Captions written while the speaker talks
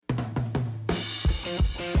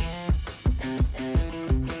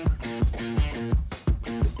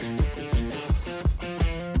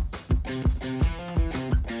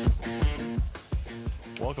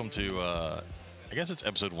Welcome to, I guess it's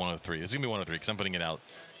episode 103. It's going to be 103 because I'm putting it out.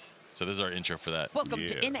 So this is our intro for that. Welcome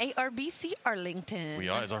to NARBC Arlington. We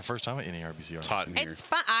are. It's our first time at NARBC Arlington. It's hot in here. It's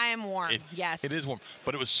fun. I am warm. Yes. It is warm,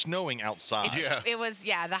 but it was snowing outside. It was. The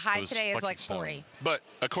high today is like 40. Snowing. But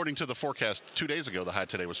according to the forecast 2 days ago, the high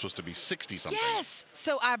today was supposed to be 60-something. Yes.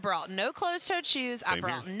 So I brought no closed-toed shoes. I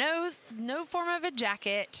brought no form of a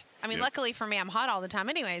jacket. I mean, luckily for me, I'm hot all the time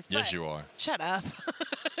anyways. But Yes, you are. Shut up.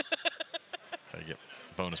 I get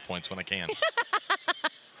bonus points when I can.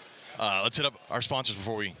 Let's hit up our sponsors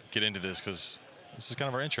before we get into this because this is kind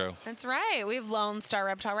of our intro. That's right. We have Lone Star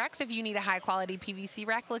Reptile Racks. If you need a high-quality PVC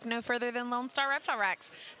rack, look no further than Lone Star Reptile Racks.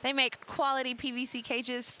 They make quality PVC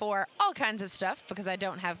cages for all kinds of stuff because I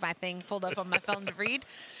don't have my thing pulled up on my phone to read.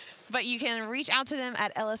 But you can reach out to them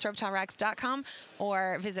at lsreptileracks.com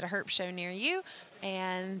or visit a herp show near you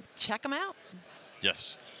and check them out.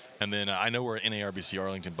 Yes. And then I know we're at NARBC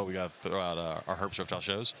Arlington, but we got to throw out our Herps Reptile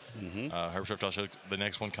shows. Herps Reptile show. The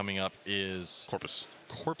next one coming up is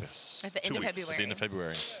Corpus. At the end of February. At the end of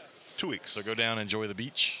February. 2 weeks. So go down and enjoy the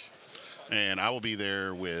beach. And I will be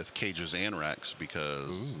there with cages and racks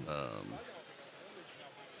because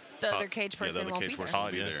The other cage person the other won't cage be there. person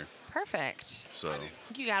will be there. Perfect. So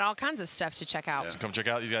You got all kinds of stuff to check out. Yeah. So come check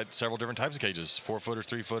out. He's got several different types of cages: 4-footers,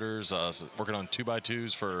 3-footers. Working on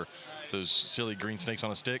 2x2s for those silly green snakes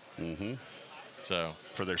on a stick. So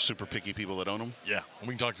for their super picky people that own them. yeah, we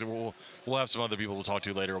can talk to. We'll have some other people to talk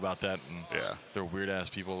to later about that. And Yeah. they're weird ass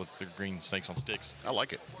people with their green snakes on sticks. I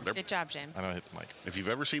like it. Good job, James. I know I hit the mic. If you've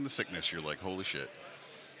ever seen The Sickness, you're like, holy shit.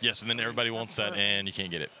 Yes, and then everybody wants that, and you can't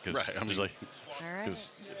get it because Right, I mean- like, All right.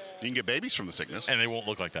 because You can get babies from The Sickness. and they won't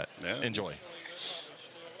look like that. Yeah. Enjoy.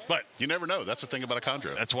 But You never know. That's the thing about a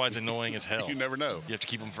chondro. that's why it's annoying as hell. You never know. You have to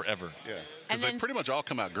keep them forever. Yeah. And Because they then- pretty much all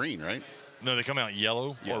come out green, right? No, they come out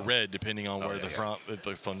yellow Yeah. or red depending on where yeah, they're yeah. from. If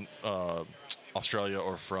they're from Australia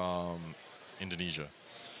or from Indonesia.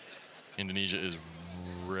 Indonesia is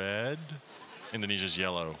red. Indonesia's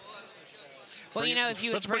yellow. Well, you know, if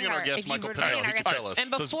you Let's would bring in our guest, if you Michael would Pyle. bring in our He can guest- tell us. And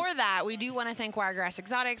before that, we do want to thank Wiregrass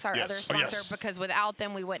Exotics, our Yes. other Oh, sponsor, yes. because without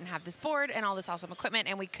them, we wouldn't have this board and all this awesome equipment,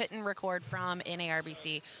 and we couldn't record from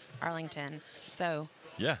NARBC Arlington. So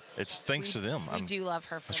Yeah, it's thanks to them. we do love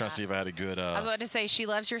her for I was trying that. to see if I had a good. I was about to say, she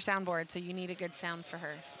loves your soundboard, so you need a good sound for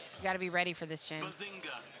her. You got to be ready for this, James.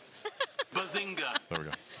 Bazinga. Bazinga. There we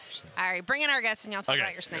go. All right, bring in our guest, and y'all talk Okay.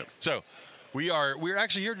 about your snakes. So we're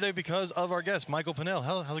actually here today because of our guest, Michael Pinnell.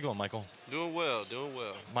 How's it going, Michael? Doing well, doing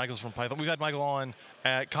well. Michael's from Python. We've had Michael on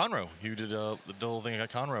at Conroe. You did the little thing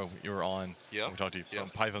at Conroe. You were on. Yeah. We talked to you Yeah. from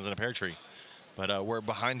Pythons in a Pear Tree. But we're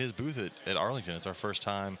behind his booth at Arlington. It's our first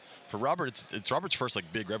time for Robert. It's Robert's first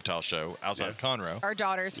like big reptile show outside of Conroe. Our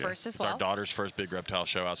daughter's first as It's well. our daughter's first big reptile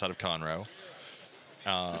show outside of Conroe.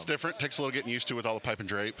 It's different. Takes a little getting used to with all the pipe and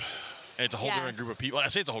drape. And it's a whole Yes. different group of people. I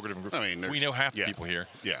say it's a whole different group. I mean, we there's- know half the yeah. people here.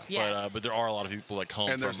 Yeah. Yes. But there are a lot of people that come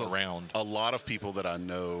And there's from around. a lot of people that I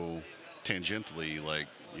know tangentially, like,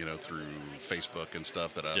 you know, through Facebook and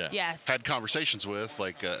stuff that I Yeah. Yes. had conversations with,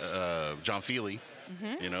 like John Feely.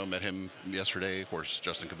 You know, met him yesterday. Of course,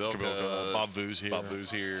 Justin Kabilka. Bob Vu's here. Bob Vu's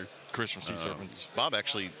here. Chris from Sea Serpents. Bob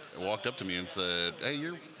actually walked up to me and said, "Hey,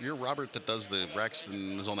 you're Robert that does the racks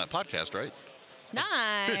and is on that podcast, right?"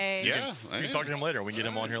 Nice. Yeah, You can talk to him later. We can get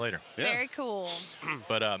him on here later. Yeah. Very cool.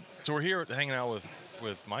 But so we're here hanging out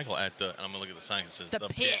with Michael at the. And I'm gonna look at the sign that says The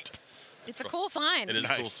pit. It's a cool sign. It is a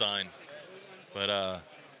cool Nice. sign. But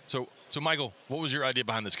so Michael, what was your idea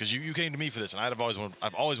behind this? Because you came to me for this, and I've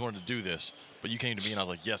always wanted to do this, but you came to me and I was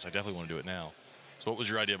like, yes, I definitely want to do it now. So what was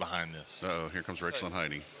your idea behind this? Oh, here comes Rachel and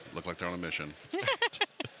Heidi. Look like they're on a mission.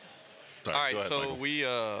 Sorry, All right, go ahead, so Michael. we,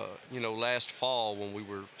 last fall when we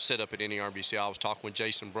were set up at NARBC, I was talking with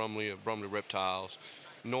Jason Brumley of Brumley Reptiles,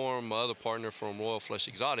 Norm, my other partner from Royal Flush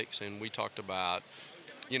Exotics, and we talked about,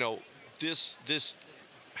 this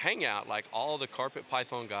hangout, like all the carpet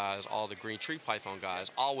python guys, all the green tree python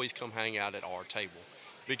guys always come hang out at our table.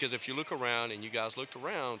 Because if you look around, and you guys looked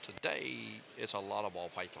around today, it's a lot of ball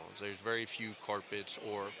pythons. There's very few carpets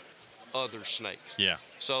or other snakes. Yeah.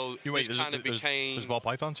 So Wait, this kind of became... there's ball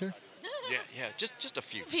pythons here? Yeah, just a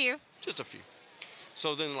few. A few. Just a few.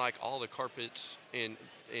 So then, like, all the carpets and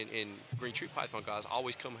green tree python guys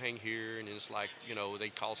always come hang here, and it's like, they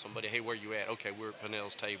call somebody, hey, where you at? Okay, we're at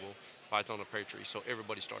Pinnell's table, python and pear tree. So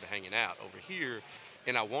everybody started hanging out over here,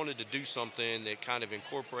 and I wanted to do something that kind of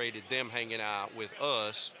incorporated them hanging out with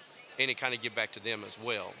us, and it kind of give back to them as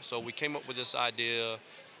well. So we came up with this idea.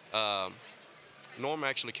 Norm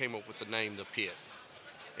actually came up with the name The Pit.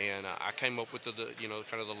 And I came up with the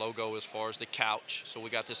kind of the logo as far as the couch. So we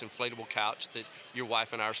got this inflatable couch that your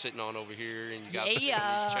wife and I are sitting on over here, and you got these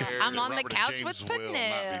chairs. I'm on the Robert and couch James with will not be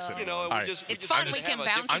Pernell. sitting You know, on. we All right. just It's we fun, just we can have a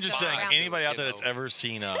bounce different I'm just Fly saying, around. anybody out there you that's know. ever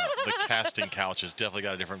seen the casting couch has definitely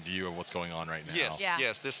got a different view of what's going on right now. Yes, Yeah.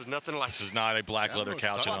 yes, this is nothing like This is not a black I don't leather know what you're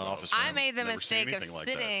couch in an talking about. office room. I made the Never seen mistake of anything like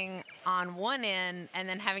that. sitting on one end and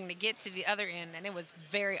then having to get to the other end, and it was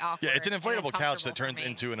very awkward. Yeah, it's an and inflatable couch that uncomfortable for turns me.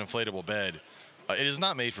 into an inflatable bed. It is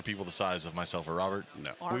not made for people the size of myself or Robert.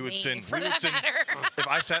 No. Or we would me, send. for We would that send. matter. If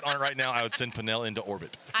I sat on it right now, I would send Pernell into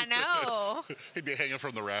orbit. I know. He'd be hanging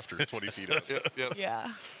from the rafters 20 feet up. Yep.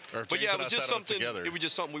 Yeah. Or if But James yeah, it and I was just sat on it something. together. It was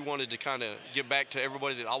just something we wanted to kind of give back to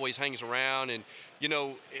everybody that always hangs around. And you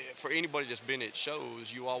know, for anybody that's been at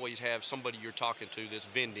shows, you always have somebody you're talking to that's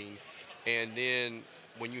vending, and then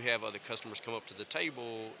when you have other customers come up to the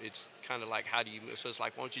table, it's kind of like, how do you? So it's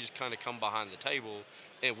like, why don't you just kind of come behind the table,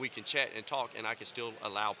 and we can chat and talk, and I can still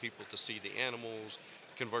allow people to see the animals,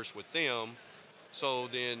 converse with them. So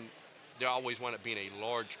then there always wound up being a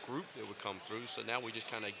large group that would come through. So now we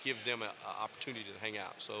just kind of give them an opportunity to hang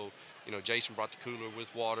out. So, you know, Jason brought the cooler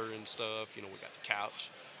with water and stuff. You know, we got the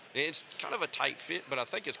couch. And it's kind of a tight fit, but I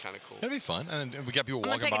think it's kind of cool. It'd be fun, and we got people I'm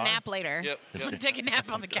gonna walking take by. a nap later. Yep, I'm yep. gonna take a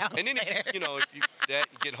nap on the couch And then later. if you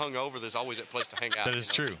get hung over, there's always that place to hang out. That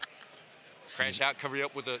is you know. true. Crash out, cover you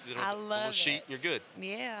up with a I little love sheet, it. and you're good.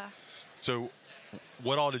 Yeah. So,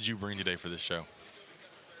 what all did you bring today for this show?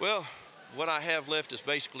 Well, what I have left is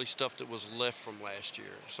basically stuff that was left from last year.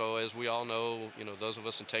 So as we all know, you know, those of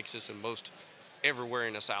us in Texas and most everywhere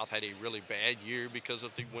in the South had a really bad year because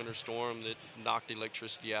of the winter storm that knocked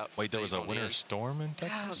electricity out. Wait, there was days a on winter end. storm in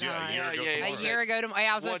Texas? Oh, Yeah, God. a year ago yeah, tomorrow. A year ago,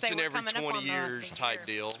 I was gonna Once say in we're every coming up 20 on years the type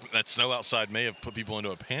year. deal. That snow outside may have put people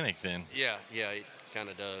into a panic then. Yeah, it kind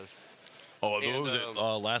of does. Oh, what And, was it?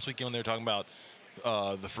 Last weekend when they were talking about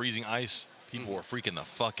the freezing ice, people were freaking the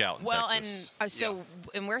fuck out in Well, Texas.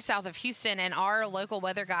 and we're south of Houston, and our local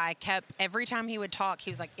weather guy kept, every time he would talk, he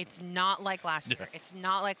was like, "It's not like last year. It's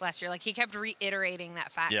not like last year." Like, he kept reiterating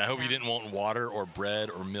that fact. Yeah, I to hope you them. didn't want water or bread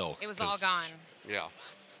or milk. It was all 'cause- gone. Yeah.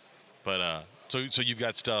 But so you've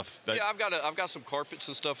got stuff that Yeah, I've got some carpets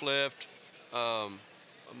and stuff left.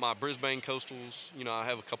 My Brisbane coastals, you know, I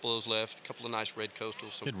have a couple of those left. A couple of nice red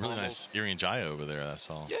coastals. Some you had really cromwells. nice Erie and Jaya over there. That's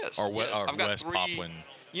all. Yes. Or, yes. or I've got West 3, Papuan.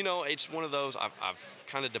 You know, it's one of those I've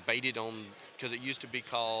kind of debated on, because it used to be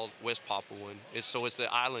called West Papuan. It's the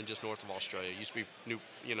island just north of Australia. It used to be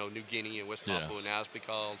New Guinea and West Yeah. Papua. Now it's been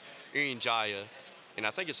called Erie and Jaya, and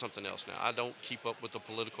I think it's something else now. I don't keep up with the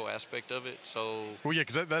political aspect of it, so Well, yeah,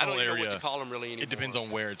 because that I whole don't even know area, what to call them really anymore. it depends on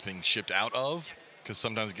where it's being shipped out of. Because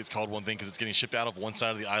sometimes it gets called one thing because it's getting shipped out of one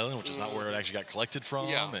side of the island, which is not where it actually got collected from.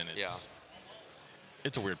 Yeah, And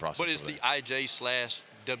it's a weird process. But it's over the there.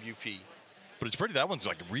 IJ/WP. But it's pretty. That one's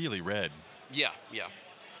like really red. Yeah.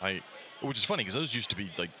 Which is funny because those used to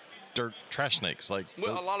be like dirt trash snakes. Like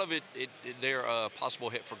Well, a lot of it they're a possible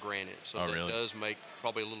hit for granite, so Oh, that really? does make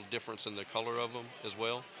probably a little difference in the color of them as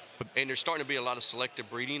well. And there's starting to be a lot of selective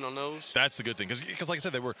breeding on those. that's the good thing because like I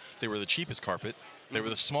said, they were the cheapest carpet. They were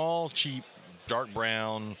the small, cheap, dark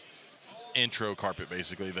brown intro carpet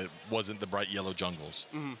basically that wasn't the bright yellow jungles.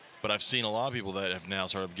 But I've seen a lot of people that have now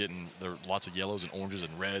started getting lots of yellows and oranges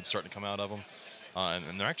and reds starting to come out of them,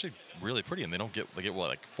 and they're actually really pretty. And they get what,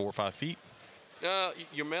 like 4 or 5 feet.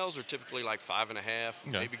 Your males are typically like 5.5,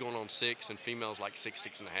 Okay. maybe going on 6, and females like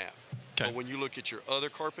 6.5. Okay. But when you look at your other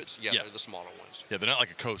carpets, Yeah. they're the smaller ones. Yeah, they're not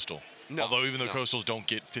like a coastal. No, Although even though no. coastals don't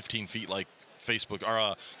get 15 feet like Facebook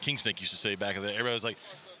or King Snake used to say back in the day, everybody was like,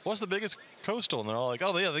 "What's the biggest coastal?" And they're all like,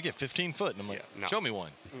 "Oh yeah, they get 15 foot." And I'm like, Yeah, no. "Show me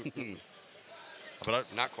one."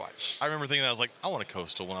 But Not quite. I remember thinking that I was like, "I want a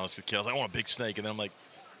coastal" when I was a kid. I was like, "I want a big snake," and then I'm like,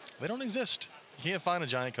 "They don't exist. You can't find a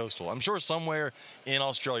giant coastal." I'm sure somewhere in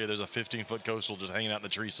Australia there's a 15-foot coastal just hanging out in a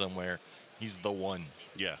tree somewhere. He's the one,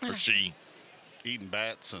 Yeah. or she, Eating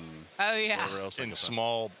bats and Oh, yeah. whatever else. they in can find.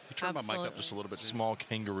 small, You turn my mic up just a little bit. small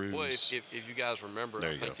kangaroos. Well, if you guys remember, There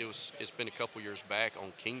I you think go. it's been a couple years back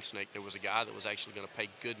on King Snake, there was a guy that was actually going to pay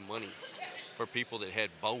good money for people that had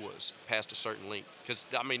boas past a certain length. Because,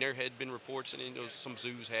 I mean, there had been reports, and some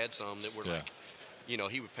zoos had some that were Yeah.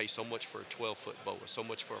 like, he would pay so much for a 12-foot boa, so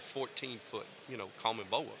much for a 14-foot, common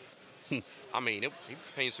boa. I mean, he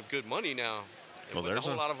paying some good money now. Well, There wasn't there's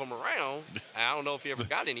a whole lot of them around. I don't know if he ever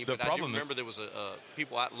got any, the but I do problem- remember there was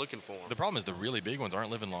people out looking for them. The problem is the really big ones aren't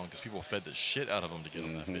living long because people fed the shit out of them to get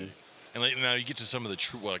them that big. And like, now you get to some of the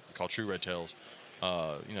true, what I call true red tails,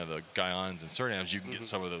 the Guyans and Surinams, you can get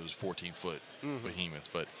some of those 14-foot behemoths.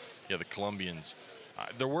 But yeah, the Colombians,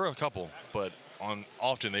 there were a couple, but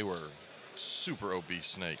often they were super obese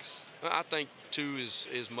snakes. I think too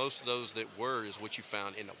is most of those that were is what you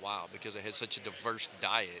found in the wild because they had such a diverse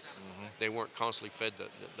diet. They weren't constantly fed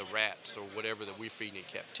the rats or whatever that we're feeding in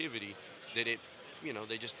captivity. That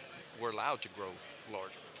they just were allowed to grow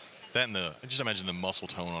larger. That and I just imagine the muscle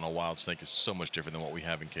tone on a wild snake is so much different than what we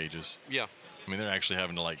have in cages. Yeah. I mean, they're actually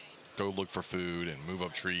having to go look for food and move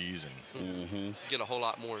up trees and get a whole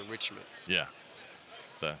lot more enrichment. Yeah.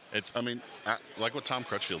 So it's. I mean, like what Tom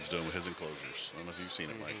Crutchfield's doing with his enclosures. I don't know if you've seen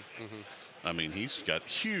it, Mike. I mean, he's got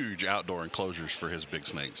huge outdoor enclosures for his big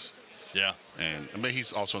snakes. Yeah. And I mean,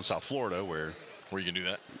 he's also in South Florida where you can do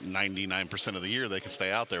that. 99% of the year they can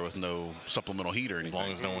stay out there with no supplemental heat or anything. As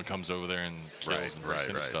long as no one comes over there and kills and breaks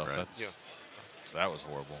into stuff. That's, that was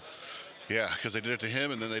horrible. Yeah, because they did it to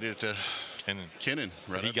him and then they did it to Kennan.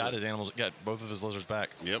 Right, he got his animals, got both of his lizards back.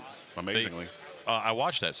 Yep, amazingly. I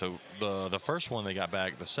watched that. So the first one they got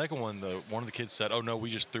back. The second one, one of the kids said, "Oh no, we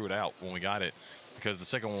just threw it out when we got it because the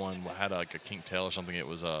second one had like a kink tail or something. It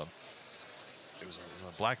was a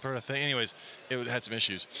black throat, I think. Anyways, it had some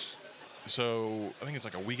issues. So I think it's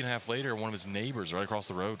like a week and a half later, one of his neighbors right across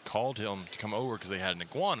the road called him to come over because they had an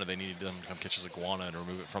iguana. They needed him to come catch his iguana and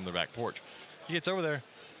remove it from their back porch. He gets over there.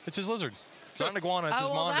 It's his lizard. It's not an iguana. It's his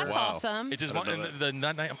monitor. That's awesome. It's his monitor. The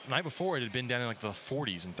night before, it had been down in like the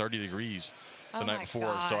 40s and 30 degrees the night before.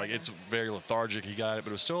 God. So it's very lethargic. He got it,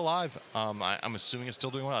 but it was still alive. I'm assuming it's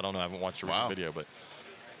still doing well. I don't know. I haven't watched the recent video, but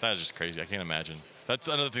that is just crazy. I can't imagine. That's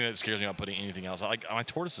another thing that scares me about putting anything else. Like my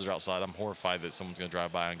tortoises are outside. I'm horrified that someone's going to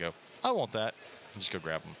drive by and go, "I want that," and just go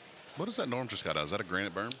grab them. What is that Norm just got out? Is that a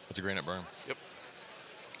granite berm? It's a granite berm. Yep.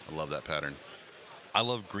 I love that pattern. I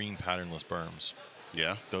love green patternless berms.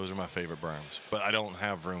 Yeah. Those are my favorite berms. But I don't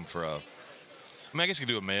have room for I mean, I guess you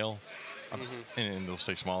could do a male, and they'll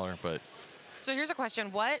stay smaller, but. So here's a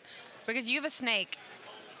question. Because you have a snake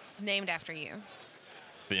named after you.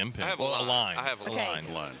 The impin. I have a line. I have a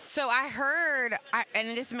line. Line. So I heard,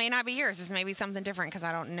 and this may not be yours. This may be something different because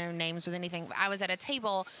I don't know names with anything. But I was at a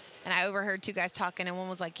table, and I overheard two guys talking, and one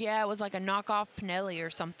was like, "Yeah, it was like a knockoff Pinelli or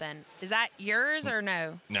something." Is that yours or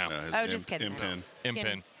no? No. Just kidding. Impin.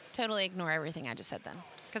 Impin. Totally ignore everything I just said then.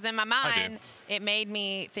 Because in my mind, it made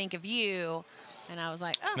me think of you, and I was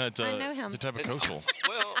like, "Oh, No, I know him." It's a type of coastal.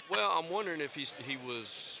 Well, I'm wondering if he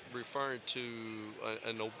was referring to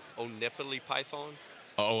an Onepili python.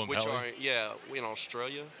 Oh, which are in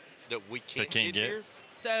Australia that we can't get here.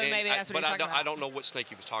 So maybe that's what he's talking about. I don't know what snake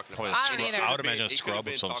he was talking Probably about. I don't either. I would imagine a scrub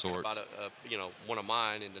of some talking sort. About one of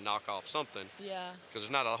mine and to knock off something. Yeah. Because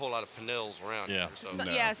there's not a whole lot of Pinells around here. So. No.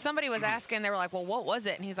 Yeah, somebody was asking. They were like, "Well, what was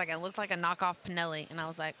it?" And he's like, "It looked like a knockoff Pinelli." And I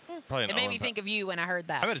was like, Probably "It made me think of you when I heard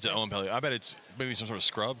that." I bet it's an Owen. I bet it's maybe some sort of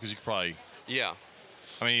scrub because you could probably. Yeah.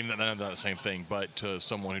 I mean, even that's not the same thing, but to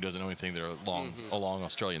someone who doesn't know anything, they're a long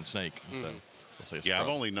Australian snake. So I'll say a scrub. I've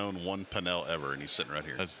only known one Pinnell ever, and he's sitting right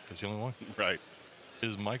here. That's the only one. Right.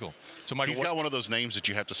 Is Michael. So Michael, He's got one of those names that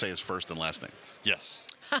you have to say his first and last name. Yes.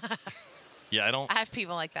 Yeah, I don't. I have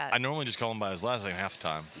people like that. I normally just call him by his last name half the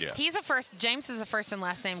time. Yeah. James is a first and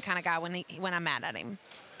last name kind of guy when I'm mad at him.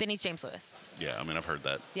 Then he's James Lewis. Yeah, I mean, I've heard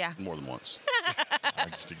that more than once. I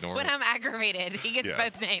just ignore When it. I'm aggravated, he gets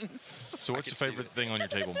both names. So what's the favorite thing on your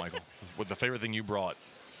table, Michael? What the favorite thing you brought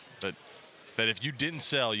that if you didn't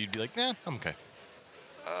sell, you'd be like, nah, I'm okay.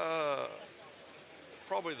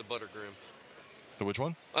 Probably the buttergrim. The which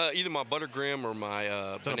one? Either my buttergrim or my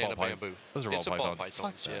banana ball python? bamboo. Those are it's ball a ball pythons.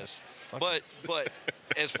 pythons, Fuck that. yes. Fuck But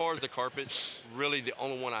as far as the carpets, really the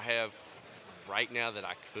only one I have right now that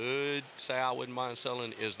I could say I wouldn't mind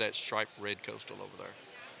selling is that striped red coastal over there.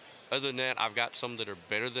 Other than that, I've got some that are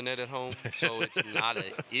better than that at home, so it's not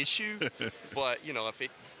an issue. But, if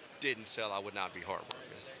it didn't sell, I would not be heartbroken.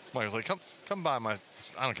 Michael's like, come buy my.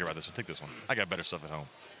 I don't care about this one. Take this one. I got better stuff at home.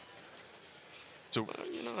 So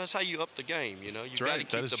That's how you up the game. You got to right. keep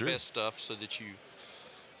the best stuff so that you.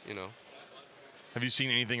 Have you seen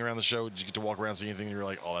anything around the show? Did you get to walk around and see anything and you're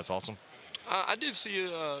like, oh, that's awesome? I did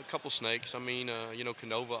see a couple snakes. I mean,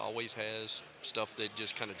 Canova always has stuff that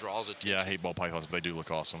just kind of draws attention. Yeah, I hate ball pythons, but they do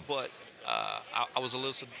look awesome. But I was a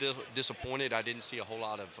little disappointed. I didn't see a whole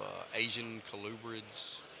lot of Asian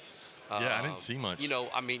colubrids. Yeah, I didn't see much.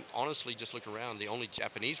 I mean, honestly, just looking around, the only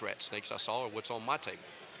Japanese rat snakes I saw are what's on my table.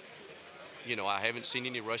 I haven't seen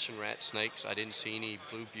any Russian rat snakes. I didn't see any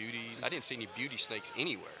blue beauty. I didn't see any beauty snakes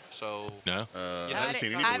anywhere. So No? I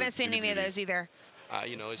haven't seen any of those either.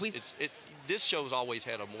 This show's always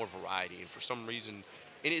had a more variety, and for some reason,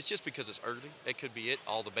 and it's just because it's early. It could be it.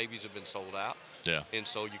 All the babies have been sold out. Yeah. And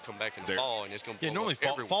so you come back in the fall, and it's going to blow normally up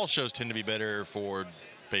everywhere. fall shows tend to be better for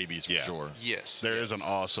babies for sure. Yes. There is an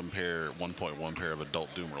awesome 1.1 pair of adult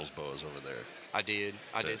Dumerals boas over there. I did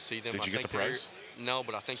see them. Did you get the price? No,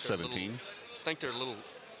 but I think they're 17. I think they're a little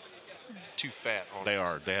too fat on They it.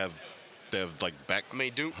 are. They have like back. I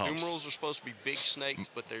mean, humps. Dumerals are supposed to be big snakes,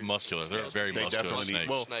 but they're Muscular. They're very They muscular definitely need. snakes.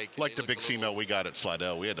 Well, Snake, like they the look big a little- female we got at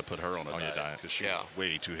Slidell, we had to put her on a your diet diet. because she Yeah. was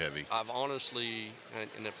way too heavy. I've honestly, and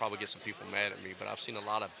they'll probably get some people mad at me, but I've seen a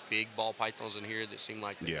lot of big ball pythons in here that seem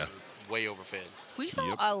like they're Yeah. way overfed. We saw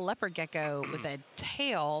Yep. a leopard gecko with a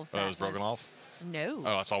tail. Oh, it was broken off? No.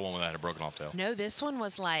 Oh, I saw one that had a broken off tail. No, this one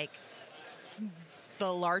was like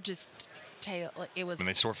the largest tail. Like, it was. When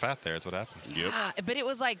they store fat there, that's what happens. Yep. But it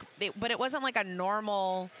was like, but it wasn't like a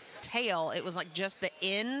normal tail. It was like just the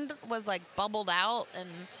end was like bubbled out, and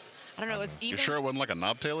I don't know. It was You even. sure it wasn't like a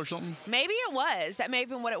knobtail or something? Maybe it was. That may have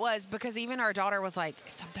been what it was because even our daughter was like,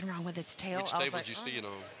 "Is something wrong with its tail?" Which I was table like, did you see it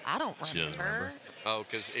on? I don't She doesn't remember. remember. Oh,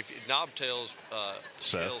 because if knobtails,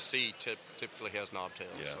 Seth. LC typically has knobtails.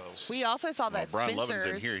 Yeah. So. We also saw Well, that Brian Lovin's in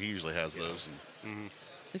Spencer's. here. He usually has those. And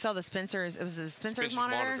We saw the Spencer's. It was the Spencer's Spencer's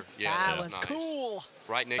monitor. monitor. Yeah, that that was was nice. cool.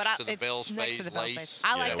 Right next But to the it's Bell's next phase to the Bell's lace. phase. I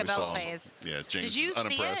Yeah, like the we Bell's saw 'em. phase. yeah, James Did you is see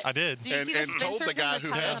unimpressed. it? I did. Did you see the And told the Spencer's guy in the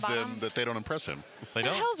who top and has the them bottom? that they don't impress him. They What the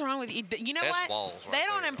don't. hell's wrong with you? You know That's what? balls right they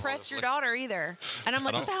don't there, impress your honestly. daughter either. And I'm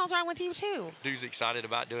like, I what the don't. hell's wrong with you too? Dude's excited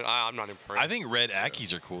about doing it. I'm not impressed. I think red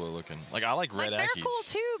Ackies are cooler looking. Like, I like red Like they're Ackies. cool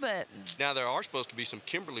too, but Now, there are supposed to be some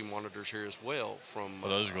Kimberly monitors here as well from... Oh,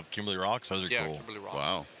 those are with Kimberly Rocks. Those are yeah, cool. Kimberly Rock.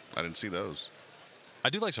 Wow, I didn't see those. I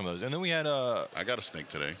do like some of those. And then we had I got a snake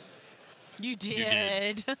today. you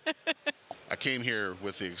did. did. I came here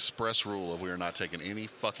with the express rule of we are not taking any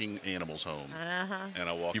fucking animals home. And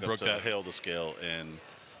I walked You up broke to that. hail the scale, and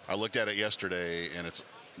I looked at it yesterday, and it's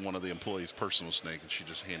one of the employees' personal snake, and she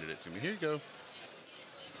just handed it to me. Here you go.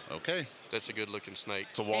 Okay. That's a good-looking snake.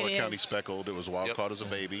 It's a Waller It County is. speckled. It was wild Yep. caught as a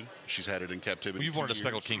baby. She's had it in captivity. Well, you've for wanted a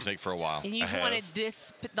speckled years. king snake for a while. And you've have. wanted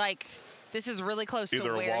this, like, this is really close Either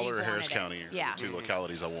to where Waller you or Harris wanted County it. are Yeah. the two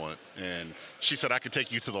localities I want. And she said I could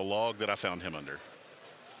take you to the log that I found him under.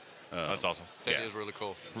 That's awesome. That yeah. is really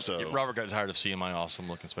cool. So, Yeah, Robert got tired of seeing my awesome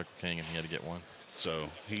looking speckled king, and he had to get one. so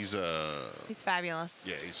he's He's fabulous.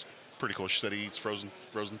 yeah, he's pretty cool. She said he eats frozen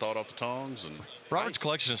thawed off the tongs, and Robert's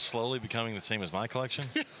collection is slowly becoming the same as my collection.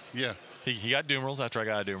 yeah. He got Dumerals after I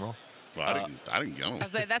got a Dumeral. Well, I didn't get I him.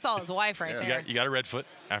 was like, that's all his wife right Yeah. there. You got a Redfoot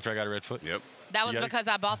after I got a Redfoot. Yep. That was You got- because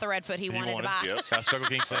I bought the Redfoot he wanted to buy. Yep. Got a speckled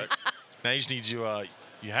king snake. Now you just need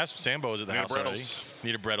you have some Sambos at the Need a house already. Brettles.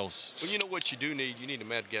 Need a Brettles. Well, you know what you do need? You need a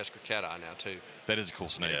Madagascar cat eye now, too. That is a cool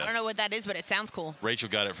snake. Yeah. I don't know what that is, but it sounds cool. Rachel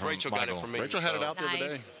got it from Rachel got Michael. it from me. Rachel had it so- out the other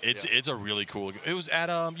day. Nice. It's a really cool. It was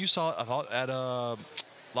at I thought at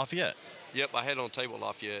Lafayette. Yep, I had it on table at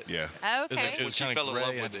Lafayette. Yeah. Okay. It was She kinda fell in gray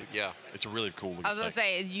love with and- it, yeah. It's a really cool looking I was gonna snake.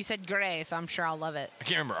 say you said gray, so I'm sure I'll love it. I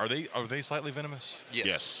can't remember. Are they slightly venomous? Yes.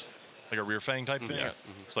 Yes. Like a rear fang type thing? Yeah.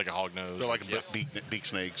 It's like a hog nose. They're like Yeah. beak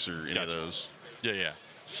snakes or any of Gotcha. those. Yeah.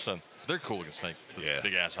 So they're cool looking snake. The Yeah.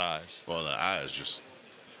 big ass eyes. Well, the eye is just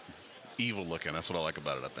evil looking. That's what I like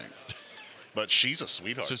about it, I think. But she's a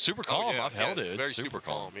sweetheart. So it's super calm. Oh, yeah, I've held yeah, it. It's Very super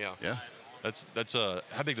calm. yeah. yeah. That's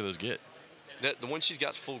how big do those get? The one she's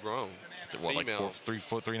got full grown. Is it what, like Female. 3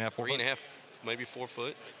 foot, 3.5, 4 Three foot? and a half, maybe 4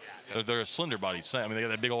 foot. They're a slender body snake. I mean, they got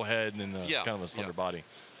that big old head and then the Yeah, kind of a slender yeah. body.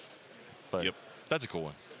 But Yep. that's a cool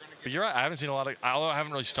one. But you're right. I haven't seen a lot of. Although I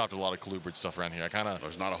haven't really stopped at a lot of colubrid stuff around here. I kind of.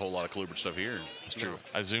 There's not a whole lot of colubrid stuff here. It's true.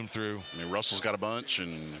 I zoomed through, I mean, Russell's got a bunch,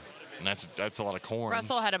 and and that's a lot of corn.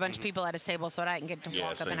 Russell had a bunch of people at his table, so I didn't get to Yeah,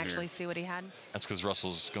 walk up same and here. actually see what he had. That's because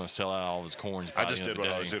Russell's going to sell out all of his corns. I just did what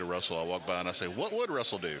I always do to Russell. I walk by and I say, "What would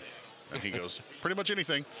Russell do?" And he goes, "Pretty much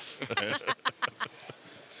anything."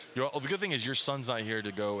 The good thing is your son's not here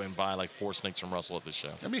to go and buy like 4 snakes from Russell at this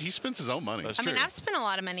show. I mean, he spends his own money. That's I mean, true. I've spent a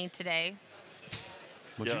lot of money today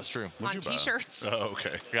Yeah, that's true. on you buy? T-shirts. Oh,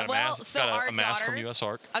 okay. Got a Well, mask, so got our a mask from daughters- US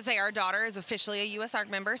Arc. I'll say our daughter is officially a U.S. ARC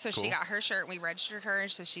member, so Cool. she got her shirt and we registered her,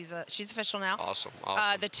 and so she's official now. Awesome.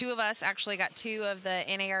 The two of us actually got 2 of the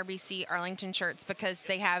NARBC Arlington shirts because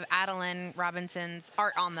they have Adeline Robinson's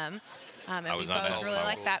art on them, and I we was not both asked really if I-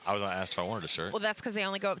 like that. I was not asked if I wanted a shirt. Well, that's because they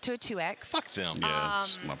only go up to a 2X. Fuck them. Yeah,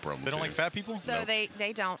 that's my problem. They don't too. like fat people? So Nope.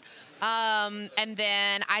 they don't. And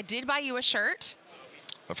then I did buy you a shirt.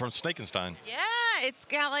 From Snakenstein. Yeah, it's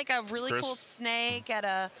got like a really Chris? cool snake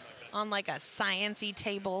on like a sciencey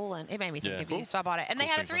table, and it made me think Yeah. of you, Cool. so I bought it. And Cool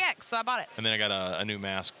they had a things, 3X, so I bought it. And then I got a new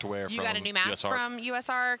mask to wear You from got a new mask US Arc. from US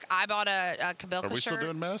ARC. I bought a Are Kabilka we shirt. still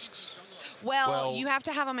doing masks? Well, you have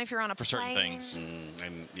to have them if you're on a for plane. certain things.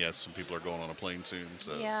 And yes, some people are going on a plane soon.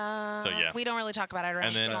 So Yeah. So, yeah. We don't really talk about it around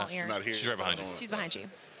And then, small ears. not here. She's right behind you. She's behind you.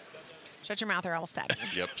 Shut your mouth or I will stab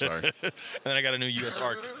you. Yep. Sorry. And then I got a new US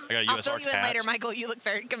Arc. I got a I'll US fill Arc you in hat. later, Michael. You look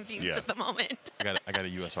very confused Yeah. at the moment. I got a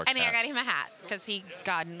US Arc And I hat. got him a hat because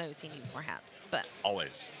God knows he needs more hats. But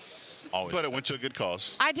Always. Always. But it went to a good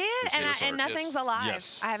cause. I did, It's and, USR. and nothing's alive.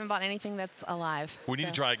 Yes. I haven't bought anything that's alive. We need so.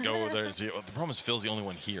 to try to go over there and see. The problem is Phil's the only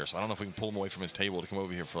one here, so I don't know if we can pull him away from his table to come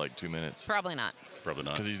over here for like 2 minutes. Probably not. Probably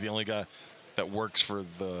not. Because he's the only guy that works for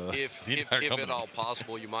the If entire company. at all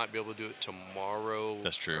possible, you might be able to do it tomorrow.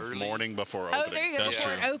 That's true. Early. Morning before Oh, opening. there you go. That's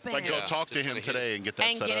Before true. it opens. Like, go Yeah. talk to Just him kinda today and get that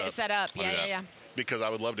and set get up. it set up. Yeah. Because I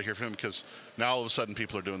would love to hear from him, because now all of a sudden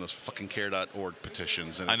people are doing those fucking care.org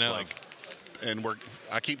petitions. And I it's know. like, and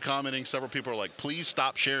I keep commenting. Several people are like, please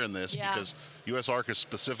stop sharing this Yeah. because USARC is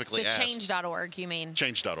specifically The asked. change.org, you mean?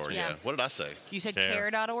 Change.org, Yeah. yeah. What did I say? You said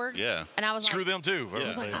Care. care.org? Yeah. And I was Screw like, them too. Yeah. I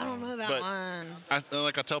was like, I don't know that But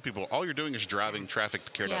one. I tell people, all you're doing is driving traffic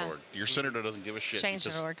to care.org. Your senator doesn't give a shit.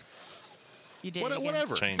 Change.org. You did it again.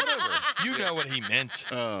 Whatever. Change. Whatever. You know what he meant.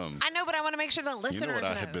 I know, but I want to make sure the You listeners know what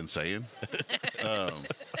I had been saying.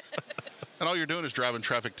 And all you're doing is driving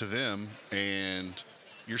traffic to them, and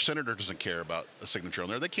your senator doesn't care about a signature on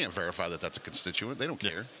there. They can't verify that that's a constituent. They don't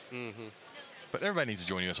care. But everybody needs to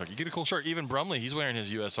join USARC. You get a cool shirt. Even Brumley, he's wearing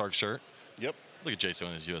his USARC shirt. Yep. Look at Jason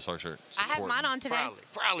in his USARC shirt. I have mine on today.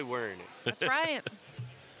 Probably wearing it. That's right.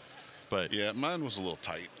 But Yeah, mine was a little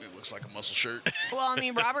tight. It looks like a muscle shirt. Well, I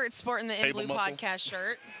mean, Robert's sporting the In Table Blue muscle. podcast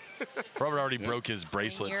shirt. Robert already broke his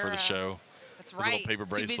bracelet for You're, the show. That's His little right. paper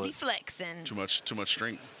Too busy bracelet. flexing. Too much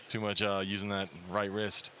strength. Too much using that right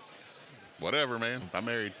wrist. Whatever, man. I'm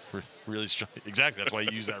married. Really strong. Exactly. That's why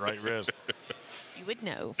you use that right wrist. You would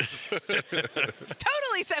know.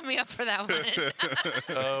 Totally set me up for that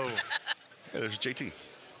one. Oh. Yeah, there's JT.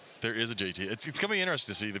 There is a JT. It's going to be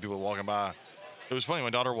interesting to see the people walking by. It was funny. My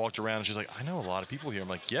daughter walked around and she's like, I know a lot of people here. I'm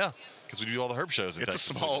like, yeah, because we do all the herb shows in Texas.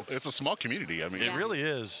 It's a small community. I mean, It really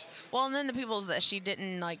is. Well, and then the people that she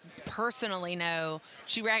didn't like personally know,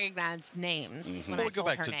 she recognized names when Well, I we go told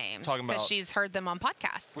back her to names talking about- because she's heard them on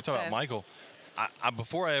podcasts. We're talking So- about Michael.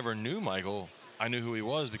 Before I ever knew Michael, I knew who he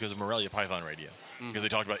was because of Morelia Python Radio. Because they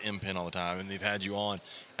talked about MPIN all the time, and they've had you on. And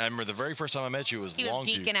I remember the very first time I met you was He was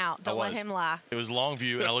Longview. geeking out. Don't I let was. him lie. It was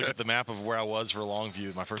Longview, and I looked at the map of where I was for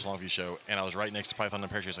Longview, my first Longview show, and I was right next to Python and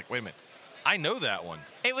Parachute. I was like, wait a minute, I know that one.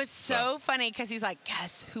 It was so funny because he's like,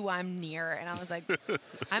 guess who I'm near? And I was like,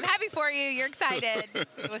 I'm happy for you. You're excited.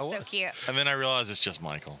 It was so cute. And then I realized it's just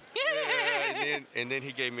Michael. And then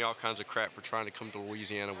he gave me all kinds of crap for trying to come to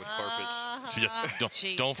Louisiana with carpets. So, yeah,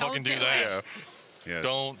 Jeez, don't fucking don't do do that. yeah. Yeah.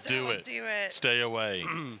 Don't do Don't it. do it. Stay away.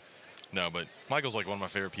 No, but Michael's like one of my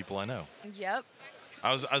favorite people I know. Yep.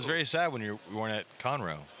 I was very sad when you weren't at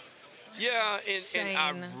Conroe. Yeah, and I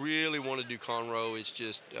Insane. really want to do Conroe. It's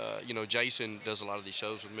just, Jason does a lot of these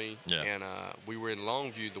shows with me. Yeah. And we were in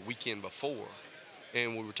Longview the weekend before,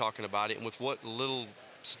 and we were talking about it. And with what little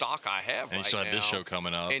stock I have And you right still have this now, show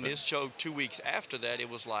coming up. And this show 2 weeks after that,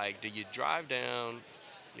 it was like, do you drive down,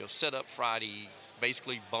 set up Friday,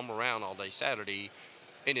 basically bum around all day Saturday,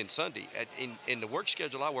 and then Sunday. In the work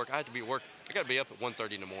schedule I work, I had to be at work. I got to be up at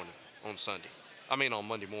 1:30 in the morning on on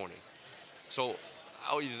Monday morning. So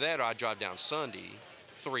either that or I drive down Sunday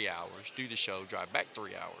 3 hours, do the show, drive back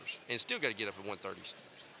 3 hours, and still got to get up at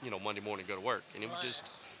 1:30, Monday morning, go to work. And it was just,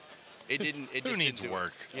 it didn't. It Who just needs didn't do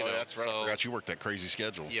work? It, That's right. I So, forgot you worked that crazy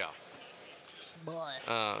schedule. yeah.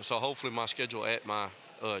 So hopefully my schedule at my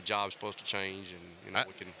job is supposed to change, and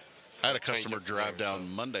we can. I had a change customer it from drive there, down so.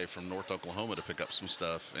 Monday from North Oklahoma to pick up some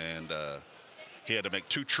stuff, and he had to make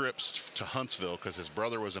 2 trips to Huntsville because his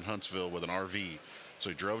brother was in Huntsville with an RV. So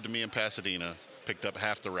he drove to me in Pasadena, picked up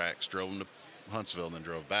half the racks, drove them to Huntsville, and then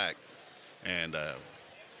drove back. And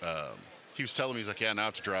he was telling me, he's like, yeah, now I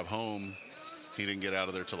have to drive home. He didn't get out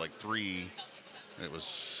of there till like 3. It was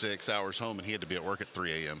 6 hours home, and he had to be at work at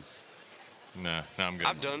 3 a.m. No, I'm good.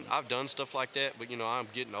 I've done stuff like that, but I'm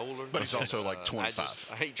getting older. But he's also like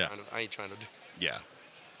 25. I ain't trying to do. Yeah.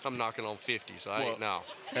 I'm knocking on 50, so I Well, ain't now.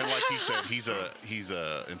 And like he said, he's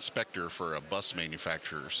a inspector for a bus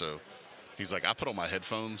manufacturer. So he's like, I put on my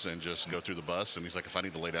headphones and just go through the bus. And he's like, if I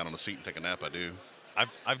need to lay down on a seat and take a nap, I do.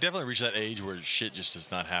 I've definitely reached that age where shit just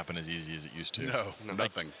does not happen as easy as it used to. No, Like,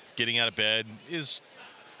 nothing. getting out of bed is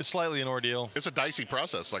slightly an ordeal. It's a dicey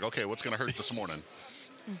process. Like, okay, what's going to hurt this morning?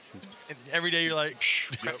 And every day you're like,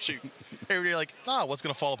 Shoot. every day you're like, what's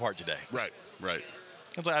gonna fall apart today? Right.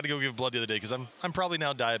 It's like I had to go give blood the other day because I'm probably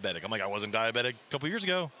now diabetic. I'm like, I wasn't diabetic a couple years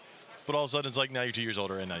ago, but all of a sudden it's like now you're 2 years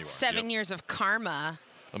older and now you are. 7 years of karma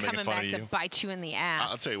I'm making coming fun back of to you. bite you in the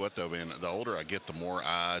ass. I'll tell you what, though, man, the older I get, the more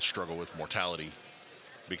I struggle with mortality.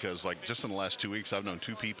 Because, like, just in the last 2 weeks, I've known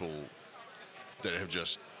 2 people that have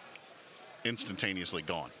just instantaneously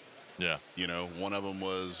gone. Yeah. One of them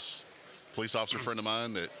was a police officer friend of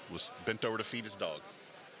mine that was bent over to feed his dog.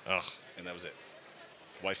 Ugh. And that was it.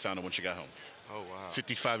 Wife found him when she got home. Oh wow.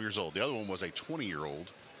 55 years old. The other one was a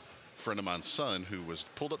 20-year-old friend of mine's son who was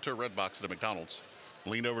pulled up to a red box at a McDonald's,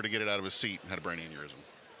 leaned over to get it out of his seat, and had a brain aneurysm.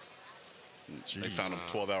 They found him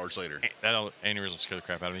 12 hours later. That aneurysm scared the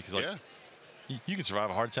crap out of me because, you can survive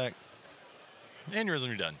a heart attack. Aneurysm,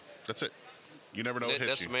 you're done. That's it. You never know what hits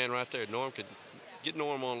That's you. the man right there. Norm could get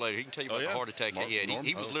Norm on later. He can tell you about the heart attack he had.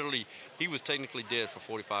 He was literally, he was technically dead for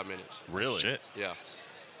 45 minutes. Really? Shit. Yeah.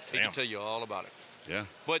 He can tell you all about it. Yeah.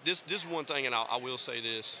 But this is one thing, and I will say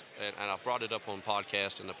this, and I've brought it up on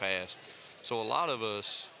podcasts in the past. So a lot of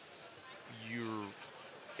us, you're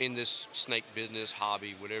in this snake business,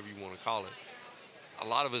 hobby, whatever you want to call it. A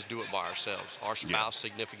lot of us do it by ourselves. Our spouse,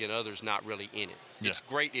 significant others, not really in it. Yeah. It's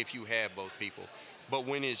great if you have both people. But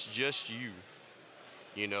when it's just you,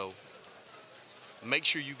 make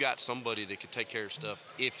sure you got somebody that could take care of stuff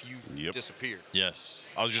if you disappear. Yes.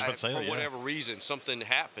 I was just about to say that, For whatever reason, something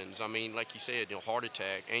happens. I mean, like you said, heart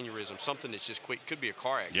attack, aneurysm, something that's just quick. Could be a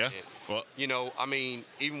car accident. Yeah. Well, I mean,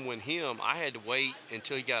 even with him, I had to wait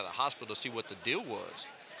until he got out of the hospital to see what the deal was.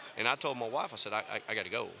 And I told my wife, I said, I got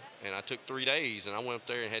to go. And I took 3 days, and I went up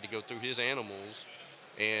there and had to go through his animals.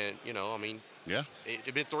 And, I mean, it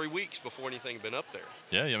had been 3 weeks before anything had been up there.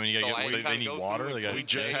 Yeah, I mean, they need water. We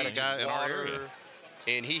just had a guy in our area.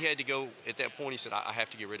 And he had to go, at that point, he said, I have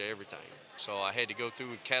to get rid of everything. So I had to go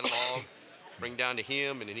through a catalog, bring down to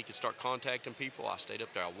him, and then he could start contacting people. I stayed up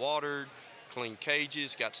there. I watered, cleaned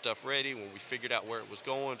cages, got stuff ready. When we figured out where it was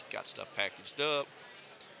going, got stuff packaged up.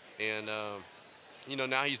 And,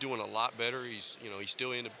 now he's doing a lot better. He's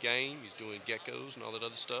still in the game. He's doing geckos and all that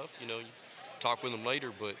other stuff. You talk with him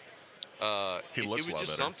later, but he looks it was a lot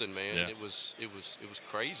just better. something, man. Yeah. It was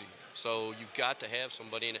crazy. So you've got to have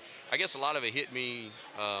somebody in it. I guess a lot of it hit me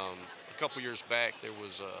a couple years back. There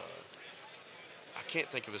was I can't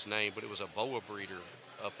think of his name, but it was a boa breeder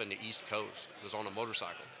up in the East Coast. He was on a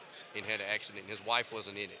motorcycle and had an accident. His wife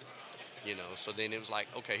wasn't in it. So then it was like,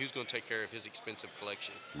 okay, who's going to take care of his expensive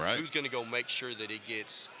collection? Right. Who's going to go make sure that it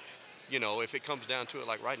gets, if it comes down to it,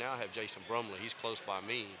 like right now I have Jason Brumley. He's close by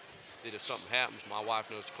me. That if something happens, my wife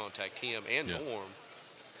knows to contact him and Norm.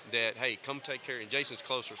 That, hey, come take care. And Jason's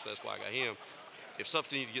closer, so that's why I got him. If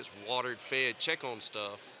something needs to get watered, fed, check on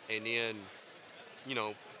stuff, and then,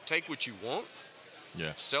 take what you want,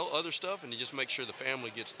 sell other stuff, and then just make sure the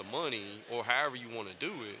family gets the money or however you want to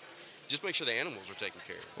do it. Just make sure the animals are taken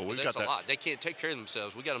care of. Well, that's a lot. They can't take care of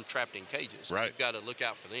themselves. We got them trapped in cages. Right. We've got to look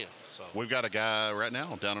out for them. So we've got a guy right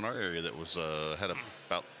now down in our area that was had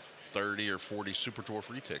about 30 or 40 super dwarf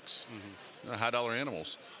retics, high-dollar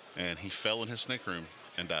animals, and he fell in his snake room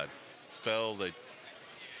and died. I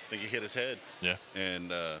think he hit his head. Yeah.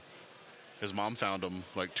 And his mom found him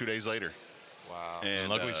like 2 days later. Wow. And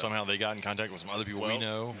luckily, somehow they got in contact with some other people we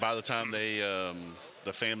know. By the time they,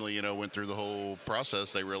 the family, went through the whole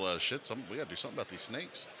process, they realized, shit, we got to do something about these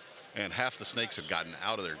snakes. And half the snakes had gotten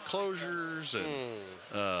out of their enclosures,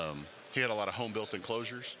 and he had a lot of home-built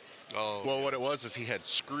enclosures. Oh. Well, what it was is he had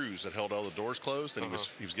screws that held all the doors closed, and he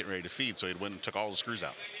was getting ready to feed, so he went and took all the screws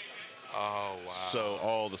out. Oh, wow. So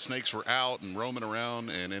all the snakes were out and roaming around,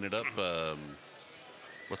 and ended up,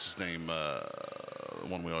 what's his name? The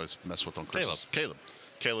one we always mess with on Christmas.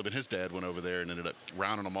 Caleb and his dad went over there and ended up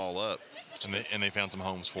rounding them all up. And they found some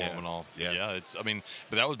homes for them and all. Yeah.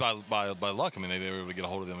 But that was by luck. I mean, they were able to get a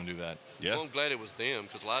hold of them and do that. Yeah. Well, I'm glad it was them,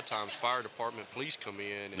 because a lot of times fire department, police come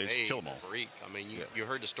in and They just kill them all. freak. I mean, you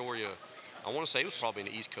heard the story of, I want to say it was probably in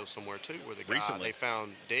the East Coast somewhere too, where the guy they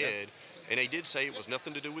found dead, and they did say it was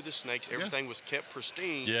nothing to do with the snakes. Everything was kept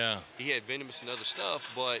pristine. Yeah. He had venomous and other stuff,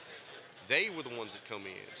 but they were the ones that come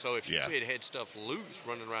in. So if you had stuff loose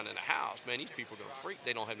running around in the house, man, these people are going to freak.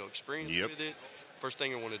 They don't have no experience with it. First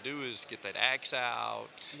thing I want to do is get that axe out,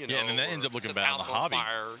 and then that ends up looking bad on the hobby.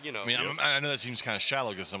 Fire, I mean, I know that seems kind of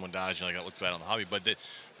shallow because someone dies, that looks bad on the hobby, but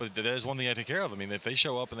that is one thing I take care of. I mean, if they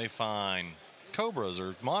show up and they find cobras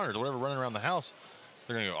or monitors or whatever running around the house,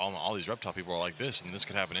 they're going to go, all these reptile people are like this, and this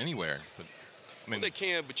could happen anywhere. But I mean, they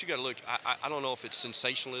can, but you got to look. I don't know if it's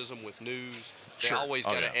sensationalism with news. They Sure. always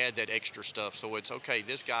got to add that extra stuff. So it's okay.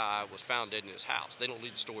 This guy was found dead in his house. They don't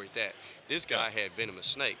leave the story at that. This guy had venomous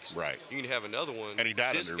snakes. Right. You can have another one. And he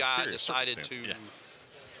died This under guy mysterious decided to,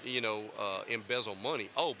 circumstances. embezzle money.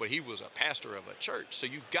 Oh, but he was a pastor of a church. So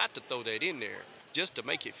you got to throw that in there just to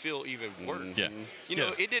make it feel even worse. Yeah.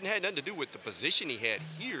 It didn't have nothing to do with the position he had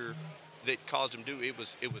here that caused him to do it.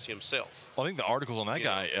 Was himself. Well, I think the articles on that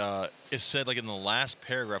guy, it said in the last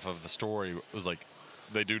paragraph of the story, it was like,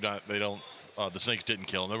 the snakes didn't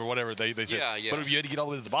kill him or whatever they said. But you had to get all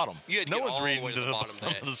the way to the bottom. You had to no get one's all reading the way to the bottom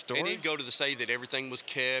of the story. And then go to say that everything was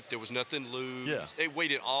kept, there was nothing loose. Yeah. They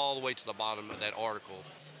waited all the way to the bottom of that article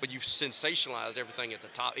but you've sensationalized everything at the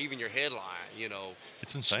top, even your headline, you know.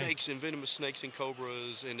 It's insane. Snakes and venomous snakes and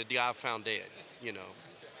cobras and the DI found dead, you know.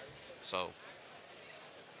 So.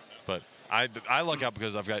 But I luck out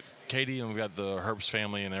because I've got Katie and we've got the Herbst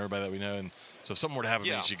family and everybody that we know. And so if something were to happen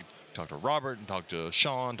to me, she could talk to Robert and talk to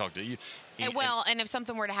Sean, talk to you. And if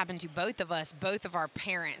something were to happen to both of us, both of our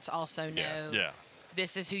parents also know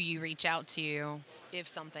this is who you reach out to if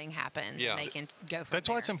something happens. Yeah. And they can go from That's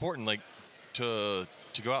there. why it's important, like, to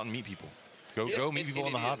go out and meet people. Go meet people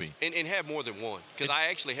in the hobby. And have more than one. Because I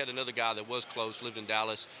actually had another guy that was close, lived in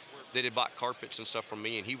Dallas, that had bought carpets and stuff from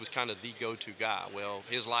me, and he was kind of the go-to guy. Well,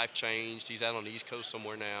 his life changed. He's out on the East Coast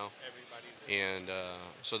somewhere now. And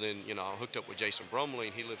so then, you know, I hooked up with Jason Brumley,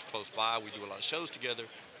 and he lives close by. We do a lot of shows together.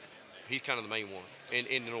 He's kind of the main one,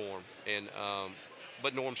 and Norm. And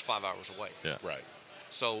but Norm's 5 hours away. Yeah. Right.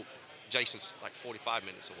 So Jason's like 45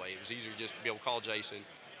 minutes away. It was easier just to be able to call Jason.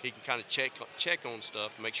 He can kind of check on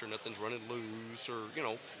stuff to make sure nothing's running loose or, you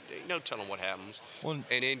know, tell him what happens. Well,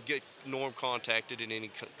 And then get Norm contacted in any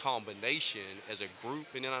combination as a group.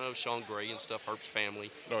 And then I know Sean Gray and stuff, Herb's family.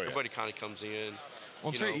 Oh, yeah. Everybody kind of comes in. Well,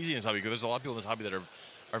 it's very easy in this hobby because there's a lot of people in this hobby that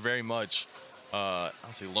are very much, I'll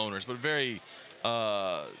say loners, but very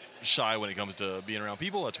shy when it comes to being around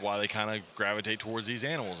people. That's why they kind of gravitate towards these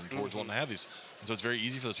animals and towards wanting to have these. And so it's very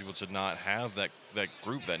easy for those people to not have that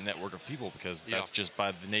group, that network of people, because that's just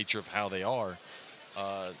by the nature of how they are.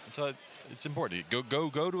 So it's important.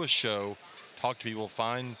 Go to a show, talk to people,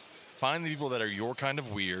 find the people that are your kind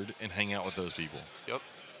of weird, and hang out with those people. Yep.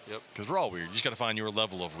 Because we're all weird. You just got to find your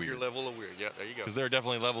level of weird. Your level of weird. Yeah, there you go. Because there are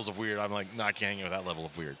definitely levels of weird. I'm like, no, I can't hang with that level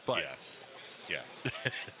of weird. But Yeah.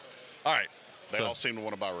 all right. They all seem to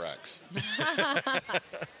want to buy racks.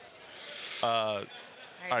 All right,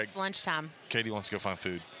 right. it's lunchtime. Katie wants to go find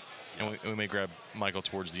food. And we may grab Michael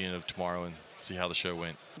towards the end of tomorrow and see how the show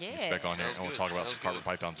went. Yeah. Get back on here, Sounds and we'll good. talk about Sounds some carpet good.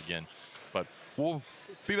 pythons again. But we'll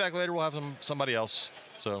be back later. We'll have somebody else.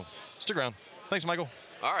 So stick around. Thanks, Michael.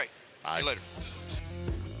 All right. Bye. See you later.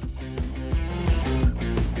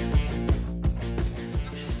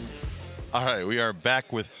 All right, we are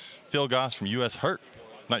back with Phil Goss from U.S. Hurt.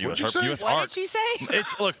 Not U.S. What'd you Hurt, say? U.S. What Arc. did you say?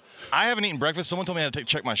 Look, I haven't eaten breakfast. Someone told me I had to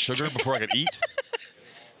check my sugar before I could eat.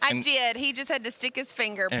 I did. He just had to stick his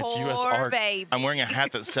finger. And it's Poor U.S. Arc. baby. I'm wearing a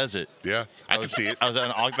hat that says it. Yeah, I can see it. I was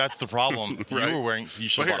at that's the problem. Right. You were wearing, so you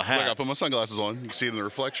should Well, have bought a here, look, I hat. put my sunglasses on. You can see it in the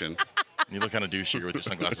reflection. You look kind of douchey with your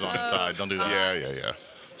sunglasses on inside. Don't do that. Yeah.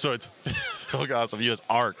 So it's Phil Goss of U.S.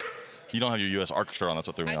 Arc. You don't have your U.S. Arc shirt on. That's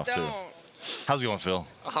what threw me off, too. How's it going, Phil?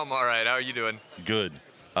 I'm all right. How are you doing? Good.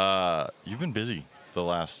 You've been busy the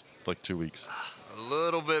last, 2 weeks. A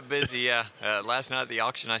little bit busy, yeah. Last night at the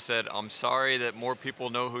auction, I said, I'm sorry that more people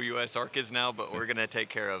know who U.S. Arc is now, but we're going to take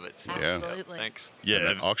care of it. So, Yeah. Absolutely. thanks. Yeah.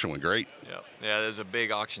 That auction went great. Yeah, there's a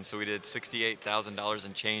big auction, so we did $68,000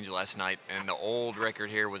 in change last night, and the old record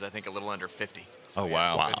here was, I think, a little under 50. So, Oh,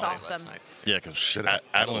 yeah, wow. good night Awesome. last night. Yeah, because Shit, Adeline's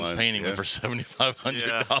Adeline, painting went yeah. for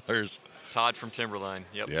 $7,500. Todd from Timberline.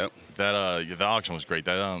 Yep. Yep. That the auction was great.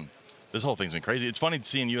 That this whole thing's been crazy. It's funny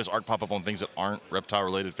seeing U.S. Arc pop up on things that aren't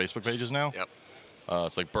reptile-related Facebook pages now. Yep.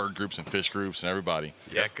 It's like bird groups and fish groups and everybody.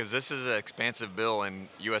 Yeah, because this is an expansive bill, and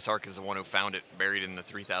U.S. Arc is the one who found it, buried in the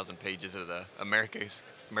 3,000 pages of the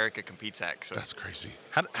America Competes Act. So That's crazy.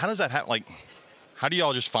 How does that happen? Like, how do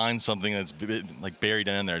y'all just find something that's buried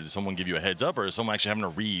in there? Does someone give you a heads up, or is someone actually having to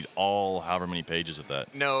read all however many pages of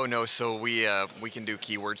that? No. So we can do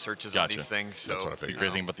keyword searches on Gotcha. these things. So That's what I The figured.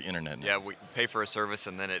 great thing about the internet now. yeah, we pay for a service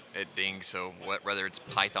and then it dings. So whether it's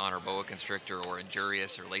Python or boa constrictor or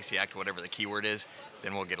injurious or lasiac, whatever the keyword is,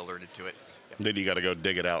 then we'll get alerted to it. Then you got to go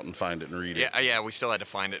dig it out and find it and read it. Yeah, we still had to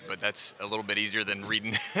find it, but that's a little bit easier than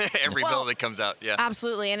reading every bill that comes out. Yeah.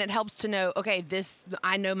 Absolutely, and it helps to know, okay,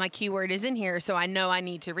 I know my keyword is in here, so I know I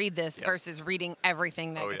need to read this versus reading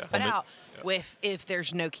everything that Oh, gets yeah. put Well, out if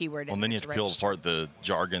there's no keyword Well, in and then you there have to to peel register. apart the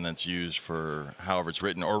jargon that's used for however it's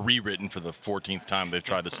written or rewritten for the 14th time they've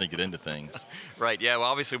tried to sneak it into things. Right. Yeah. Well,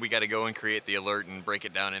 obviously we got to go and create the alert and break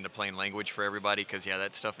it down into plain language for everybody because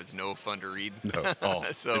that stuff is no fun to read. No. Oh,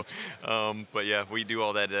 So, but yeah, we do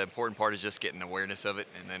all that. The important part is just getting awareness of it,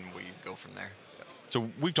 and then we go from there. So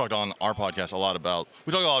we've talked on our podcast a lot about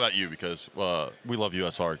you because we love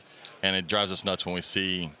U.S. Arc, and it drives us nuts when we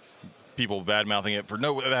see people bad mouthing it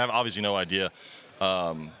they have obviously no idea.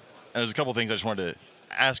 And there's a couple things I just wanted to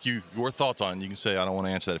ask you your thoughts on. You can say I don't want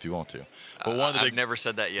to answer that if you want to. But one of the I've never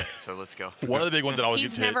said that yet, so let's go. one of the big ones that always He's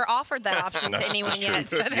gets hit. never offered that option to anyone yet,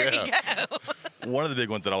 so there you go. One of the big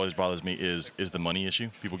ones that always bothers me is the money issue.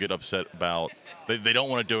 People get upset about they don't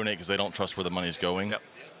want to donate because they don't trust where the money's going. Yep.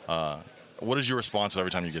 What is your response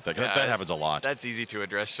every time you get that? 'Cause that happens a lot. That's easy to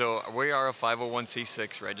address. So we are a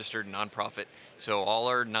 501c6 registered nonprofit. So all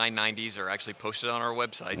our 990s are actually posted on our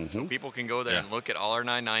website. So people can go there and look at all our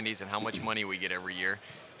 990s and how much money we get every year.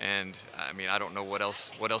 And I mean, I don't know what else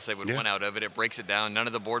they would want out of it. It breaks it down. None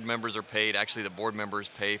of the board members are paid. Actually, the board members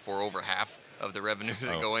pay for over half of the revenues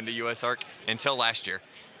that go into USARC until last year.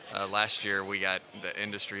 Last year, we got the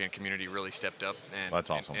industry and community really stepped up That's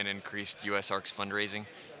awesome. and increased USARC's fundraising.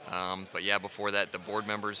 But yeah, before that, the board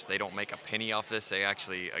members, they don't make a penny off this. They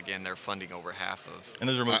actually, again, they're funding over half of. And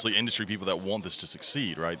those are mostly industry people that want this to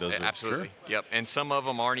succeed, right? Those are, absolutely. Yep. And some of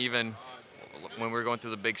them aren't even. When we were going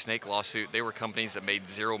through the big snake lawsuit, they were companies that made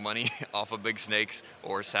zero money off of big snakes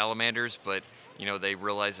or salamanders, but they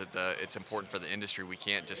realized that it's important for the industry. We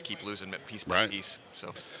can't just keep losing it piece by piece.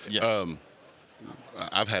 So yeah.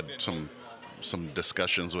 I've had some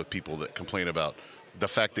discussions with people that complain about the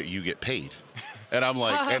fact that you get paid. And I'm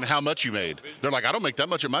like, and how much you made? They're like, I don't make that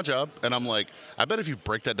much at my job. And I'm like, I bet if you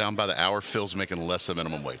break that down by the hour, Phil's making less than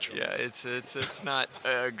minimum wage. Yeah, it's not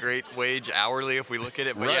a great wage hourly if we look at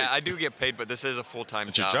it. But yeah, I do get paid, but this is a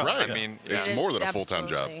full-time job. Right. I mean, it's more than a full-time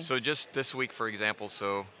job. So just this week, for example,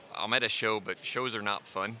 I'm at a show, but shows are not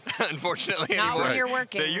fun, unfortunately. Not anymore. when you're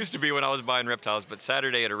working. They used to be when I was buying reptiles, but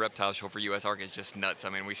Saturday at a reptile show for USARC is just nuts. I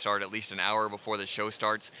mean, we start at least an hour before the show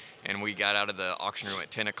starts, and we got out of the auction room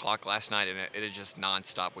at 10 o'clock last night, and it is just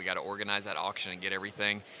nonstop. We got to organize that auction and get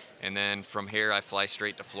everything. And then from here, I fly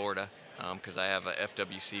straight to Florida because I have a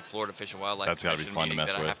FWC, Florida Fish and Wildlife That's gotta be Commission fun to meeting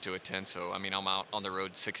mess that with. I have to attend. So, I mean, I'm out on the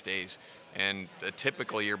road 6 days. And the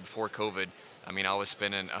typical year before COVID, I mean, I was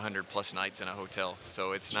spending 100+ nights in a hotel,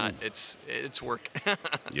 so it's not. It's work.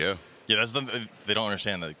 Yeah. Yeah, they don't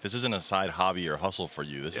understand that this isn't a side hobby or hustle for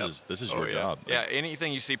you. This is your job. Yeah,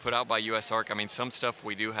 anything you see put out by USARC. I mean, some stuff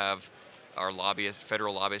we do have our lobbyists,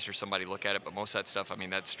 federal lobbyists, or somebody look at it, but most of that stuff, I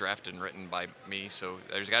mean, that's drafted and written by me. So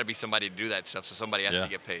there's got to be somebody to do that stuff. So somebody has to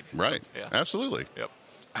get paid. Right. Yeah. Absolutely. Yep.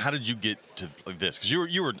 How did you get to this? Because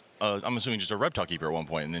you were I'm assuming just a reptile keeper at one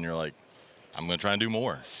point, and then you're like, I'm going to try and do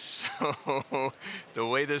more. So the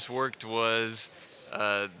way this worked was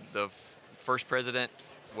the first president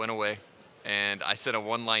went away, and I sent a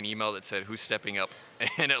one-line email that said, "Who's stepping up?"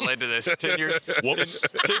 And it led to this. 10 years. Whoops.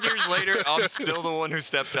 10 years later, I'm still the one who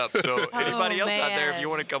stepped up. So anybody else out there, if you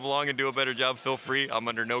want to come along and do a better job, feel free. I'm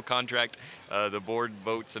under no contract. The board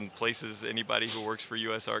votes and places anybody who works for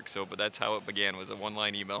USARC. So, but that's how it began. Was a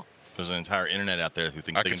one-line email. There's an entire internet out there who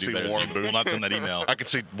thinks I they can can do see better. Warren Booth. Will not send that email. I could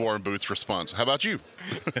see Warren Booth's response. How about you?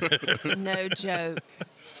 No joke.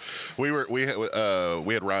 We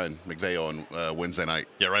had Ryan McVeigh on Wednesday night.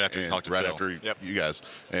 Yeah, right after you talked to right Phil. after you guys,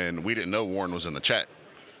 and we didn't know Warren was in the chat,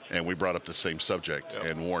 and we brought up the same subject,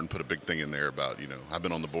 and Warren put a big thing in there about I've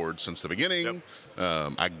been on the board since the beginning.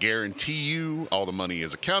 I guarantee you all the money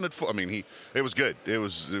is accounted for. I mean, it was good. It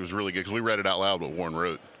was really good because we read it out loud what Warren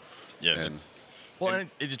wrote. Yeah. And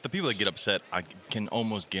It's just the people that get upset, I can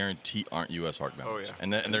almost guarantee aren't USARC members. Oh,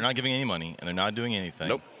 yeah. And they're not giving any money, and they're not doing anything.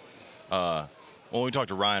 Nope. When we talk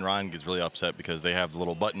to Ryan gets really upset because they have the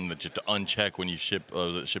little button that you have to uncheck when you ship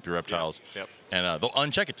your reptiles. Yep. And they'll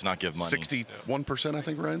uncheck it to not give money. 61%, I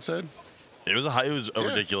think Ryan said. It was a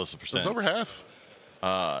ridiculous percent. It was over half.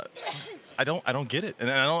 I don't get it,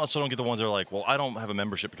 and I also don't get the ones that are like, well, I don't have a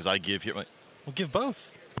membership because I give here. I'm like, well, give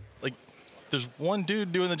both. Like, there's one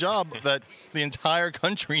dude doing the job that the entire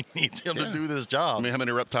country needs him to do this job. I mean, how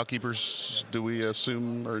many reptile keepers do we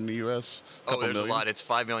assume are in the U.S.? There's a lot. It's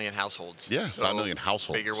 5 million households. Yeah, 5 million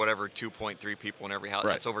households. Figure whatever, 2.3 people in every house.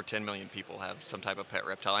 Right. That's over 10 million people have some type of pet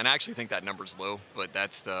reptile. And I actually think that number's low, but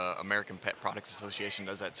that's the American Pet Products Association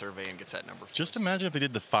does that survey and gets that number. Just imagine if they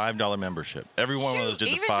did the $5 membership. Every one of those did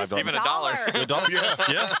the $5. Even a dollar. A dollar?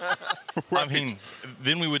 Yeah. I mean,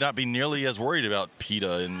 then we would not be nearly as worried about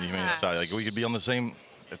PETA in the Humane Society. Like, we could be on the same.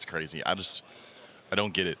 It's crazy. I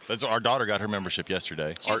don't get it. Our daughter got her membership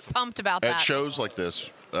yesterday. She's pumped about At that. shows like this,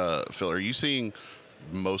 Phil, are you seeing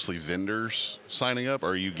mostly vendors signing up, or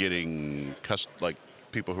are you getting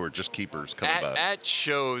people who are just keepers coming by? At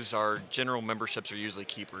shows, our general memberships are usually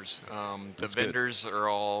keepers. The vendors are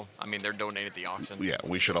all, I mean, they're donated at the auction. Yeah,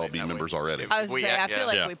 we should all be members already. I was gonna say, I feel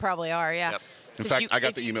like we probably are, yeah. Yep. In fact, I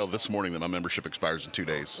got the email this morning that my membership expires in 2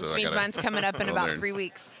 days. So Which means mine's coming up in go about there. 3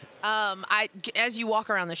 weeks. As you walk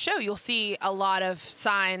around the show, you'll see a lot of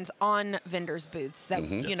signs on vendors' booths that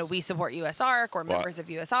we support USARC or members of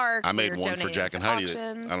USARC. I made we're one for donating Jack to and Heidi. That,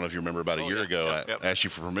 auctions. I don't know if you remember about a year ago. Yep. I asked you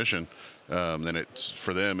for permission. Then it's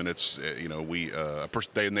for them, and it's they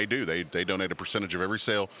donate a percentage of every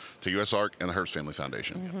sale to USARC and the Herbst Family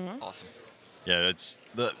Foundation. Awesome. Yeah, it's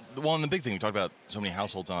the one. The big thing we talked about, so many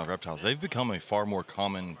households on reptiles. They've become a far more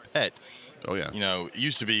common pet. Oh yeah. You know, it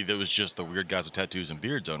used to be there was just the weird guys with tattoos and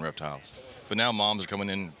beards on reptiles, but now moms are coming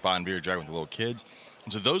in buying bearded dragon with the little kids.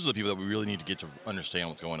 And so those are the people that we really need to get to understand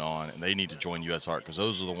what's going on, and they need to join US Art because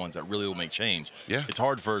those are the ones that really will make change. Yeah. It's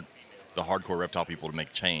hard for the hardcore reptile people to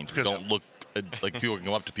make change. Don't look like people can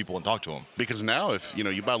go up to people and talk to them. Because now, if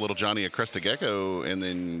you buy little Johnny a crested gecko, and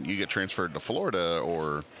then you get transferred to Florida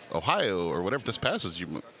or Ohio or whatever this passes, you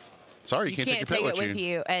can't take your pet it with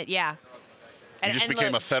you. Yeah. You just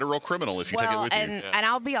became a federal criminal if you take it with you. And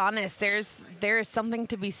I'll be honest, there's something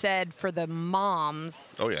to be said for the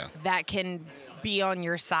moms. Oh yeah. That can be on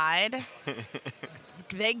your side.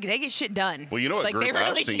 They get shit done. Well, you know what like, group they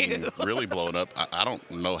really I've seen do. really blowing up? I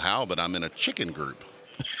don't know how, but I'm in a chicken group.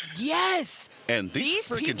 Yes. And these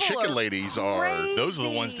freaking people chicken are ladies Those are the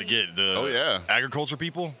ones to get the agriculture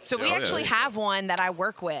people. So we actually have one that I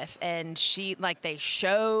work with, and she they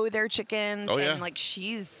show their chickens, and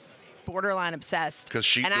she's borderline obsessed.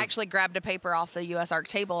 I actually grabbed a paper off the US Arc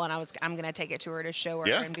table, and I'm gonna take it to her to show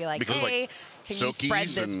her and be like, because, hey, can you spread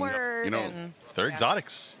this word? They're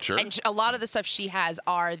exotics. Sure. And a lot of the stuff she has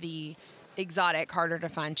are the exotic, harder to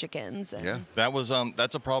find chickens. And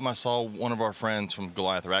that's a problem I saw. One of our friends from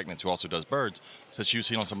Goliath Arachnids, who also does birds, said she was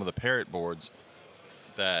seeing on some of the parrot boards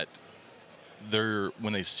that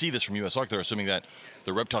when they see this from US Arc, they're assuming that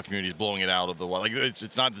the reptile community is blowing it out of the wild. Like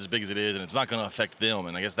it's not as big as it is, and it's not going to affect them.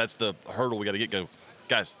 And I guess that's the hurdle we got to go.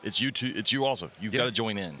 Guys, it's you too. It's you also. You've got to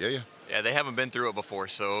join in. Yeah. Yeah, they haven't been through it before,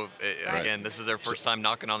 so again, this is their first time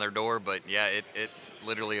knocking on their door. But yeah, it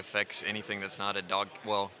literally affects anything that's not a dog.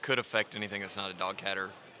 Well, could affect anything that's not a dog, cat, or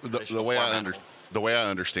the way I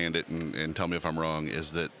understand it, and tell me if I'm wrong,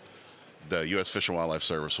 is that the U.S. Fish and Wildlife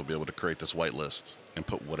Service will be able to create this white list and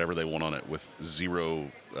put whatever they want on it with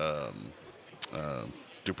zero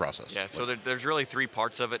due process. Yeah, so there's really three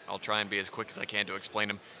parts of it. I'll try and be as quick as I can to explain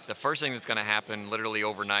them. The first thing that's going to happen literally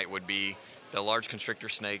overnight would be the large constrictor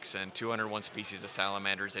snakes and 201 species of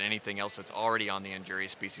salamanders and anything else that's already on the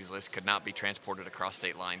injurious species list could not be transported across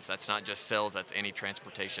state lines. That's not just sales, that's any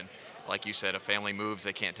transportation. Like you said, a family moves,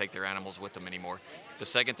 they can't take their animals with them anymore. The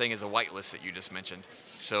second thing is a white list that you just mentioned.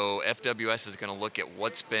 So FWS is going to look at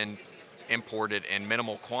what's been imported in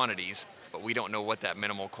minimal quantities, but we don't know what that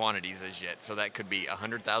minimal quantities is yet. So that could be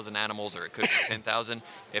 100,000 animals or it could be 10,000.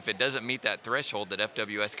 If it doesn't meet that threshold that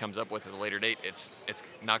FWS comes up with at a later date, it's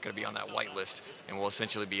not going to be on that white list and will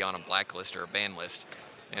essentially be on a black list or a ban list.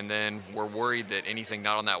 And then we're worried that anything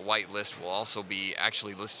not on that white list will also be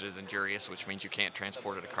actually listed as injurious, which means you can't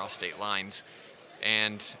transport it across state lines.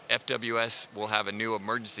 And FWS will have a new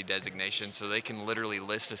emergency designation, so they can literally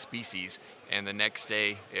list a species, and the next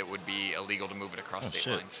day it would be illegal to move it across state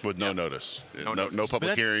lines. With no notice. Notice. No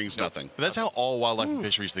public hearings, nothing. But that's how all wildlife and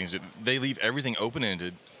fisheries things do. They leave everything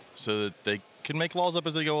open-ended so that they can make laws up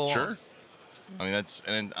as they go along. Sure. I mean,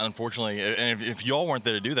 and unfortunately, and if y'all weren't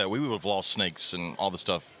there to do that, we would have lost snakes and all the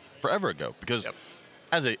stuff forever ago. Because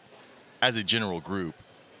as a general group,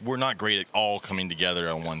 we're not great at all coming together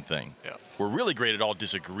on one thing. Yeah. We're really great at all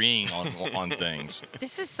disagreeing on things.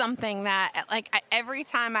 This is something that, every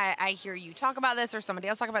time I hear you talk about this or somebody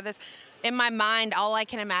else talk about this, in my mind, all I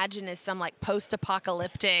can imagine is some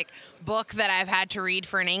post-apocalyptic book that I've had to read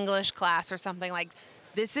for an English class or something. Like,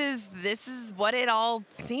 this is what it all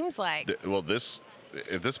seems like. Well,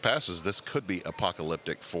 if this passes, this could be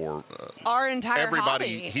apocalyptic for our entire everybody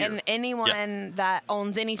hobby here. And anyone that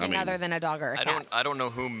owns anything other than a dog or a cat. I don't know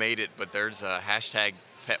who made it, but there's a hashtag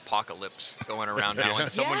petpocalypse going around now, and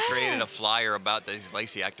someone created a flyer about these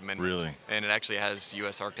Lacey Act amendments. Really? And it actually has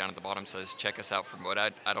US Arc down at the bottom, says check us out from what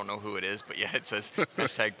I don't know who it is, but yeah, it says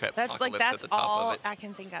hashtag petpocalypse that's at the top all of it. I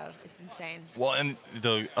can think of. It's insane. Well, and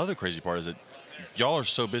the other crazy part is that y'all are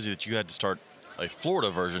so busy that you had to start a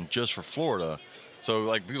Florida version just for Florida.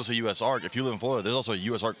 So people say US Arc. If you live in Florida, there's also a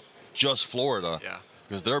US Arc just Florida. Yeah.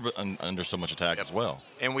 Because they're under so much attack as well.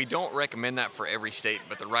 And we don't recommend that for every state,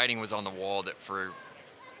 but the writing was on the wall that for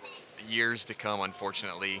years to come,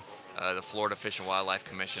 unfortunately, the Florida Fish and Wildlife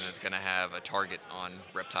Commission is going to have a target on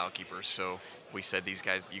reptile keepers. So we said, these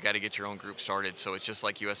guys, you got to get your own group started. So it's just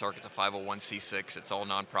like US Arc, it's a 501c6, it's all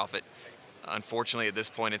nonprofit. Unfortunately, at this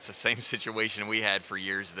point, it's the same situation we had for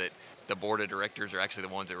years, that the board of directors are actually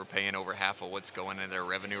the ones that were paying over half of what's going into their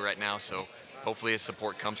revenue right now. So hopefully as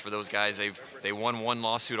support comes for those guys. They won one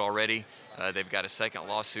lawsuit already. They've got a second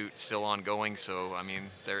lawsuit still ongoing. So, I mean,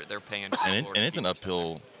 they're paying. And it's an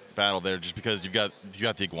uphill battle there, just because you got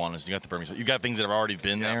the iguanas, you got the Burmese, you got things that have already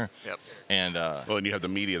been there. Yep. And and you have the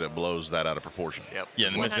media that blows that out of proportion. Yep. Yeah,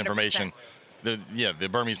 and the 100%. misinformation. The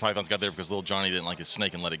Burmese pythons got there because little Johnny didn't like his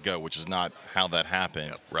snake and let it go, which is not how that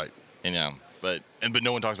happened. Yep. Right. And But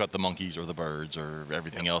no one talks about the monkeys or the birds or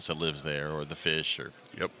everything else that lives there or the fish or.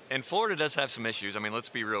 Yep. And Florida does have some issues. I mean, let's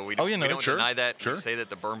be real. We don't sure, deny that. sure. We say that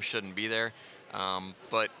the berm shouldn't be there.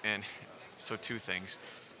 So two things.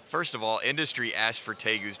 First of all, industry asked for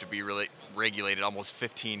tegus to be really regulated almost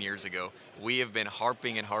 15 years ago. We have been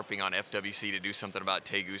harping on FWC to do something about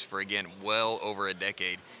tegus for, again, well over a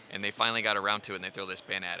decade, and they finally got around to it, and they throw this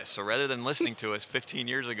ban at us. So rather than listening to us 15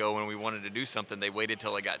 years ago when we wanted to do something, they waited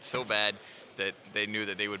till it got so bad that they knew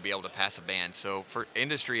that they would be able to pass a ban. So for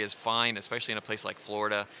industry is fine, especially in a place like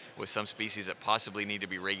Florida with some species that possibly need to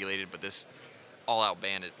be regulated, but this all-out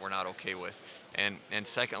ban we're not okay with. And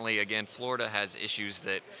secondly, again, Florida has issues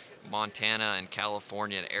that Montana and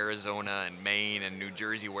California and Arizona and Maine and New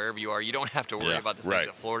Jersey, wherever you are, you don't have to worry about the things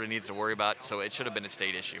that Florida needs to worry about. So it should have been a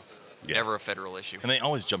state issue, never a federal issue. And they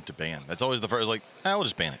always jump to ban. That's always the first, like, we'll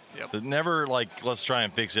just ban it. Yep. Never like, let's try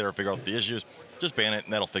and fix it or figure out the issues. Just ban it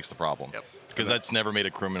and that'll fix the problem. Yep. Because that's never made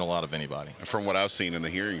a criminal out of anybody. From what I've seen in the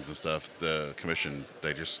hearings and stuff, the commission,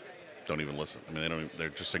 they just don't even listen. I mean, they're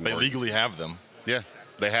just ignoring. They legally have them. Yeah.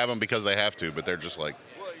 They have them because they have to, but they're just like,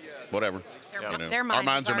 whatever. Their Our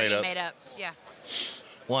minds are already made up. Yeah.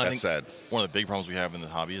 Well, I That's think sad. One of the big problems we have in the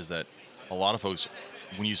hobby is that a lot of folks,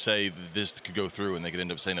 when you say that this could go through and they could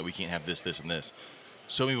end up saying that we can't have this, this, and this,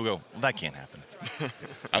 so many people go, well, that can't happen.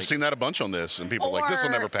 I've seen that a bunch on this, and people are like, this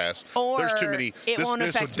will never pass. Or there's too many. it won't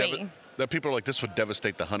affect me. That people are like, this would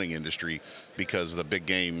devastate the hunting industry because of the big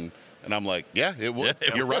game. And I'm like, yeah, it would.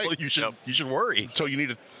 Yeah, You're right. You should worry. So we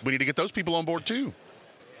need to get those people on board too.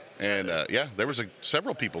 And there was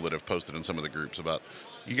several people that have posted in some of the groups about,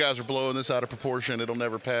 you guys are blowing this out of proportion. It'll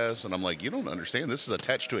never pass. And I'm like, you don't understand. This is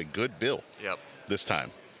attached to a good bill. Yep. This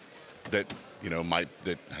time, that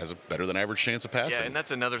that has a better than average chance of passing. Yeah, and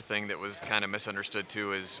that's another thing that was kind of misunderstood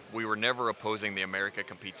too. Is we were never opposing the America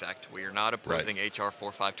Competes Act. We are not opposing HR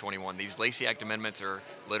 4521. These Lacey Act amendments are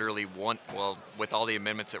literally with all the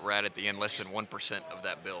amendments that were added at the end, less than 1% of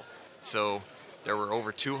that bill. So there were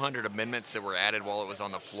over 200 amendments that were added while it was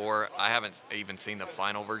on the floor. I haven't even seen the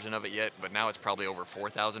final version of it yet, but now it's probably over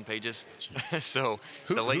 4,000 pages. So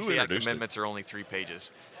the Lacey Act amendments are only 3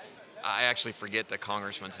 pages. I actually forget the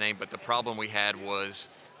congressman's name, but the problem we had was,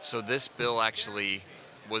 so this bill actually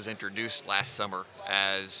was introduced last summer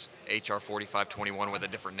as HR 4521 with a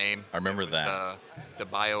different name. I remember that. The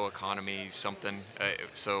bioeconomy something.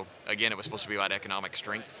 So again, it was supposed to be about economic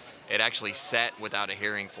strength. It actually sat without a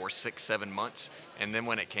hearing for 6-7 months, and then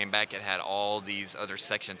when it came back, it had all these other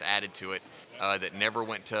sections added to it that never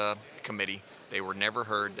went to committee. They were never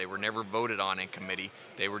heard. They were never voted on in committee.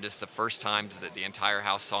 They were just the first times that the entire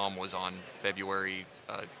House saw them was on January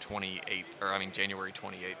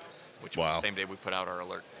 28th, which was the same day we put out our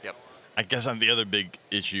alert. Yep. I guess the other big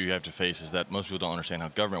issue you have to face is that most people don't understand how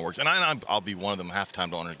government works, and I'll be one of them. Half the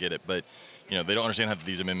time don't get it, but they don't understand how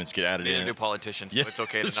these amendments get added in. They're new politicians, so it's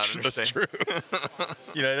okay to not understand. That's true.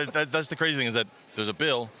 That's the crazy thing is that there's a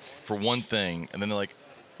bill for one thing, and then they're like,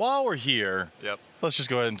 while we're here, let's just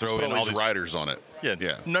go ahead and throw in all these riders on it.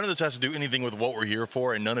 Yeah. None of this has to do anything with what we're here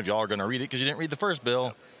for, and none of y'all are going to read it because you didn't read the first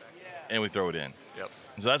bill, and we throw it in. Yep.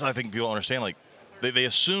 So that's, I think, people don't understand. Like, they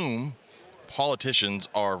assume politicians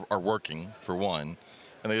are working, for one,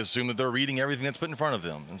 and they assume that they're reading everything that's put in front of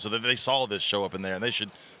them. And so that they saw this show up in there,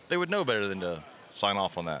 and they would know better than to sign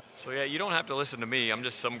off on that. So, you don't have to listen to me. I'm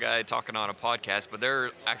just some guy talking on a podcast, but there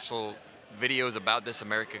are actual videos about this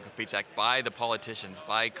America Competes Act by the politicians,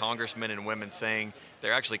 by congressmen and women saying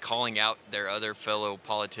they're actually calling out their other fellow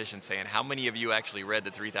politicians saying, how many of you actually read the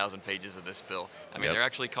 3,000 pages of this bill? I mean, they're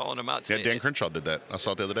actually calling them out. Yeah, Dan Crenshaw did that. I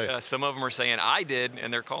saw it the other day. Some of them are saying, I did,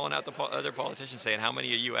 and they're calling out the other politicians saying, how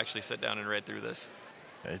many of you actually sat down and read through this?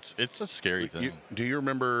 It's a scary thing. Do you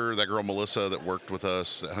remember that girl Melissa that worked with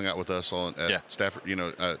us, that hung out with us at Stafford?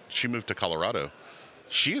 She moved to Colorado.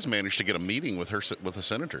 She has managed to get a meeting with a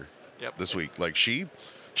senator this week. Like she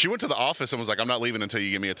went to the office and was like, I'm not leaving until you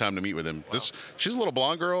give me a time to meet with him. Wow. She's a little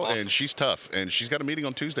blonde girl, and she's tough, and she's got a meeting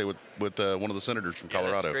on Tuesday with one of the senators from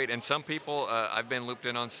Colorado. That's great. And some people, I've been looped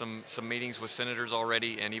in on some meetings with senators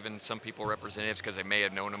already, and even some people representatives because they may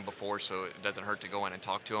have known them before, so it doesn't hurt to go in and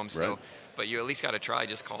talk to them. So. Right. But you at least got to try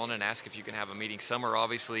just calling and ask if you can have a meeting. Some are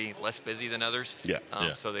obviously less busy than others.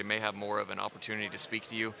 So they may have more of an opportunity to speak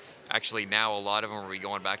to you. Actually, now a lot of them will be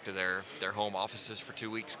going back to their home offices for 2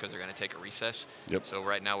 weeks because they're going to take a recess. So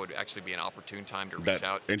right now would actually be an opportune time to reach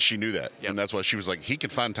out. And she knew that. And that's why she was like, he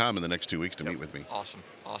could find time in the next 2 weeks to meet with me. Awesome.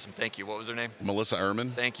 Thank you. What was her name? Melissa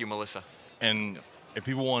Ehrman. Thank you, Melissa. And if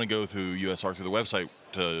people want to go through USARC through the website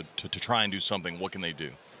to try and do something, what can they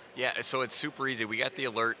do? Yeah, so it's super easy. We got the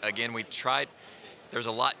alert. Again, we tried. There's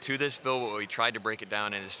a lot to this bill, but we tried to break it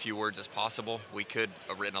down in as few words as possible. We could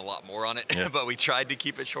have written a lot more on it, but we tried to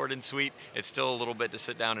keep it short and sweet. It's still a little bit to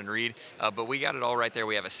sit down and read, but we got it all right there.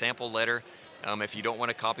 We have a sample letter. If you don't want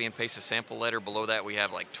to copy and paste a sample letter, below that we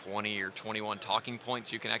have like 20 or 21 talking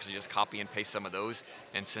points. You can actually just copy and paste some of those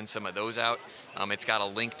and send some of those out. It's got a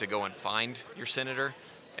link to go and find your senator.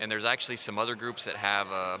 And there's actually some other groups that have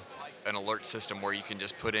an alert system where you can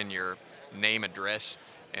just put in your name, address,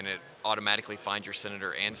 and it automatically finds your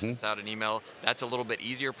senator and sends out an email. That's a little bit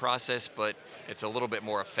easier process, but it's a little bit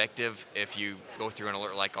more effective if you go through an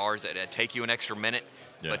alert like ours. It'd take you an extra minute,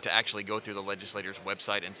 but to actually go through the legislator's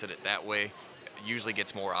website and send it that way usually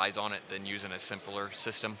gets more eyes on it than using a simpler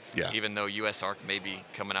system. Even though USARC may be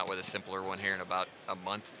coming out with a simpler one here in about a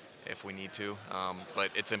month if we need to. But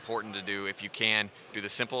it's important to do, if you can, do the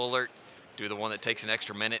simple alert, do the one that takes an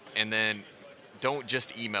extra minute, and then don't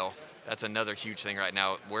just email. That's another huge thing right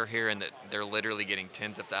now. We're hearing that they're literally getting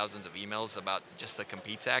tens of thousands of emails about just the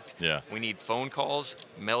Competes Act. We need phone calls,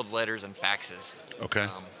 mailed letters, and faxes.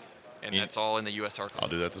 And that's all in the USARC. I'll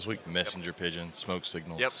do that this week. Messenger pigeon, smoke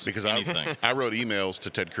signals. Because anything. I wrote emails to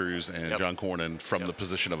Ted Cruz and John Cornyn from the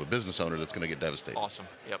position of a business owner that's going to get devastated. Awesome.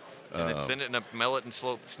 And then send it and mail it in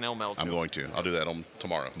snail mail. I'm going to. I'll do that on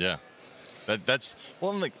tomorrow. That's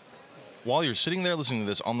well, like, while you're sitting there listening to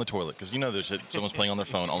this on the toilet, because you know there's someone's playing on their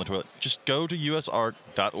phone on the toilet, just go to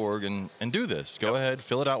usarc.org and do this. Go ahead,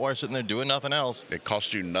 fill it out while you're sitting there doing nothing else. It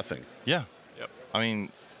costs you nothing. I mean,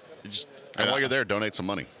 and while you're there, donate some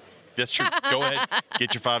money. That's true. Go ahead,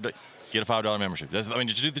 get a $5 membership.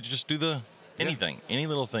 Just do the anything, any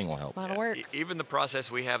little thing will help. A lot of work. Even the process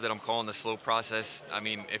we have that I'm calling the slow process. I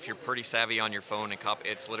mean, if you're pretty savvy on your phone and copy,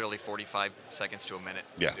 it's literally 45 seconds to a minute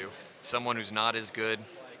to do. Someone who's not as good,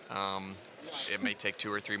 it may take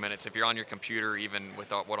 2 or 3 minutes. If you're on your computer, even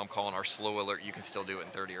with what I'm calling our slow alert, you can still do it in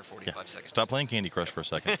 30 or 45 seconds. Stop playing Candy Crush for a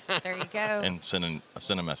second. There you go. And send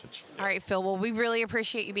a message. All right, Phil. Well, we really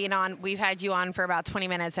appreciate you being on. We've had you on for about 20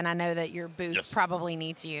 minutes, and I know that your booth probably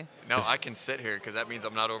needs you. No, I can sit here because that means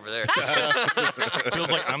I'm not over there. It feels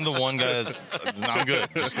like I'm the one guy that's I'm good.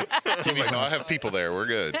 No, I have people there. We're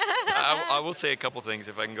good. I will say a couple things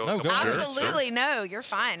if I can go. No, go. Absolutely. Sure. No, you're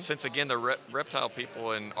fine. Since, again, the reptile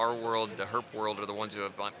people in our world, the herp world, are the ones who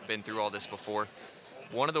have been through all this before.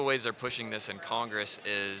 One of the ways they're pushing this in Congress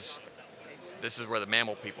is, this is where the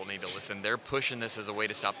mammal people need to listen. They're pushing this as a way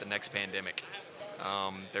to stop the next pandemic.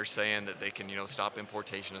 They're saying that they can, stop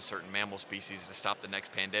importation of certain mammal species to stop the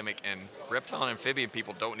next pandemic. And reptile and amphibian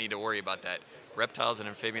people don't need to worry about that. Reptiles and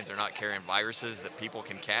amphibians are not carrying viruses that people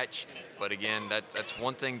can catch. But again, that's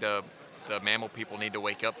one thing the mammal people need to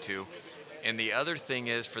wake up to. And the other thing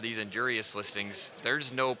is, for these injurious listings,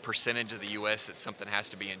 there's no percentage of the U.S. that something has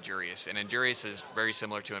to be injurious. And injurious is very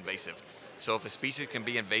similar to invasive. So if a species can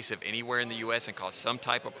be invasive anywhere in the U.S. and cause some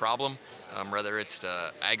type of problem, whether it's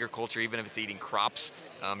to agriculture, even if it's eating crops,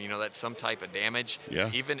 that's some type of damage.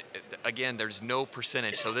 Even, again, there's no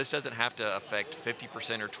percentage. So this doesn't have to affect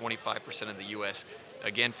 50% or 25% of the U.S.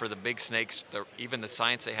 Again, for the big snakes, even the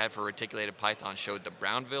science they had for reticulated python showed the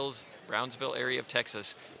Brownsville area of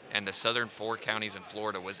Texas and the southern 4 counties in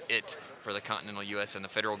Florida was it for the continental U.S., and the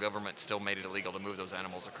federal government still made it illegal to move those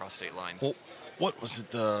animals across state lines. Well, what was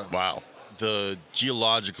it? The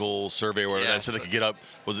geological survey where that said they could get up,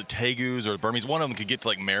 was it Tegus or Burmese? One of them could get to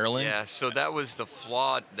like Maryland. Yeah, so that was the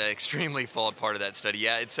extremely flawed part of that study.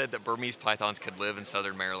 Yeah, it said that Burmese pythons could live in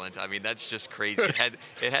southern Maryland. I mean, that's just crazy. It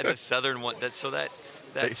had the southern one.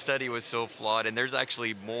 That study was so flawed, and there's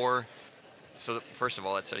actually more. So first of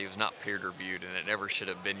all, that study was not peer-reviewed, and it never should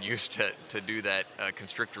have been used to do that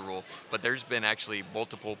constrictor rule. But there's been actually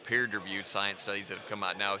multiple peer-reviewed science studies that have come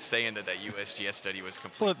out now saying that USGS study was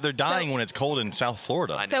complete. Well, they're dying when it's cold in South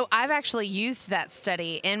Florida. So I've actually used that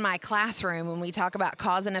study in my classroom when we talk about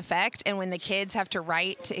cause and effect, and when the kids have to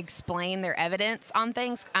write to explain their evidence on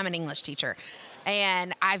things. I'm an English teacher.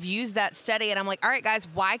 And I've used that study, and I'm like, all right, guys,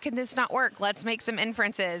 why could this not work? Let's make some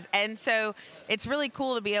inferences. And so it's really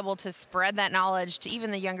cool to be able to spread that knowledge to even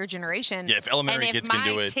the younger generation. Yeah, if elementary kids can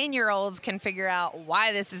do it. If my 10-year-olds can figure out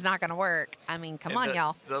why this is not going to work, I mean, come on,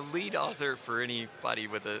 y'all. The lead author, for anybody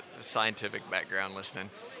with a scientific background listening,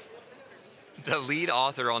 the lead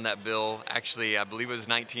author on that bill, actually, I believe it was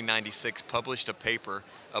 1996, published a paper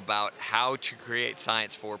about how to create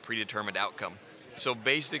science for a predetermined outcome. So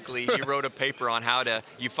basically, he wrote a paper on how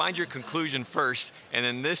you find your conclusion first, and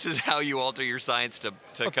then this is how you alter your science to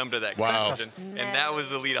come to that Wow. conclusion. And that was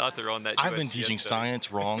the lead author on that. I've been USGS teaching study.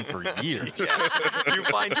 science wrong for years. You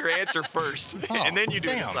find your answer first, and then you do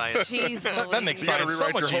the damn. science. Jeez That makes You got to science so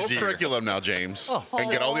rewrite your much whole easier. curriculum now, James,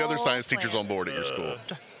 and get all the other science teachers on board at your school.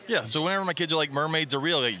 Yeah, so whenever my kids are like, mermaids are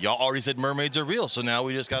real, like, y'all already said mermaids are real, so now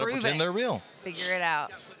we just got to Prove pretend it. they're real. Figure it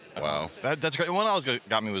out. Wow. That's great. One always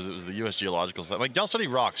got me was the U.S. Geological stuff. Like, y'all study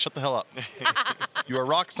rocks. Shut the hell up. You're a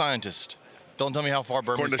rock scientist. Don't tell me how far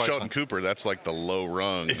Burmese According to pipes Sheldon went. Cooper, that's like the low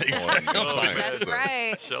rung on Oh, science. That's So-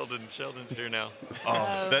 right. Sheldon's here now.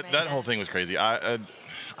 That whole thing was crazy. I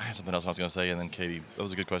had something else I was going to say, and then Katie, that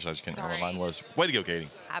was a good question. I just can't remember what Sorry. mine was. Way to go, Katie.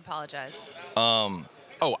 I apologize. Oh,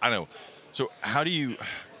 I know. So how do you?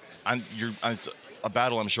 It's a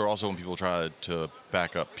battle, I'm sure, also when people try to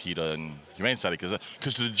back up PETA and Humane Society,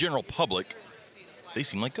 because to the general public, they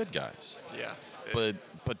seem like good guys. Yeah.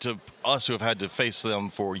 But to us who have had to face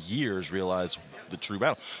them for years, realize the true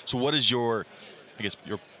battle. So what is your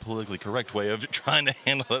politically correct way of trying to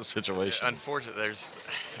handle that situation? Unfortunately,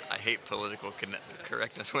 I hate political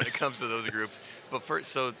correctness when it comes to those groups. But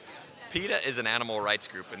so PETA is an animal rights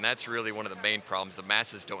group, and that's really one of the main problems. The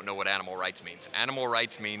masses don't know what animal rights means. Animal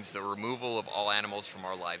rights means the removal of all animals from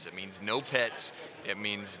our lives. It means no pets. It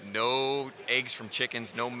means no eggs from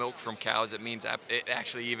chickens, no milk from cows. It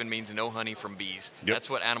actually even means no honey from bees. Yep. That's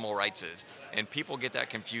what animal rights is. And people get that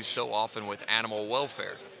confused so often with animal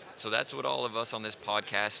welfare. So that's what all of us on this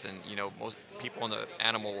podcast and most people in the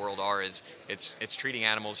animal world are is it's treating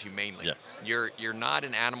animals humanely. Yes. You're not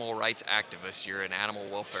an animal rights activist, you're an animal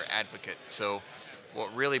welfare advocate. So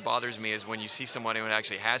what really bothers me is when you see someone who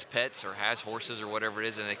actually has pets or has horses or whatever it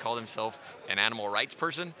is and they call themselves an animal rights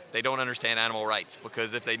person, they don't understand animal rights,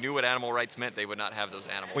 because if they knew what animal rights meant, they would not have those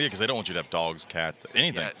animals. Well, yeah, because they don't want you to have dogs, cats,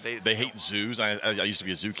 anything. Yeah, they hate zoos. I used to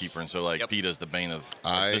be a zookeeper, and so Yep. PETA's the bane of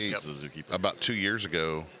I- existence as a zookeeper. About 2 years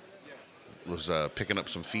ago, was picking up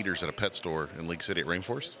some feeders at a pet store in League City at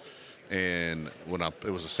Rainforest, and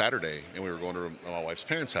it was a Saturday, and we were going to my wife's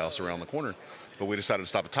parents' house around the corner, but we decided to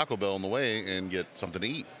stop at Taco Bell on the way and get something to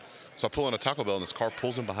eat. So I pull in a Taco Bell, and this car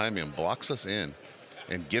pulls in behind me and blocks us in,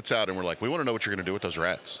 and gets out, and we're like, "We want to know what you're going to do with those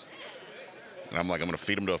rats." And I'm like, "I'm going to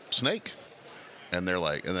feed them to a snake." And they're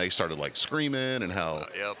like, and they started like screaming and how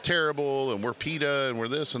Yep. terrible, and we're PETA, and we're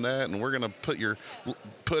this and that, and we're going to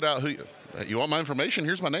put out who. You want my information?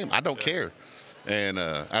 Here's my name. I don't care. And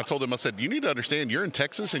I told him, I said, you need to understand, you're in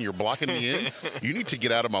Texas and you're blocking me in. You need to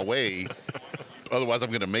get out of my way. Otherwise, I'm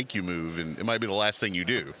going to make you move, and it might be the last thing you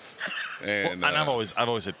do. And, And I've always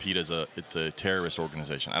said PETA it's a terrorist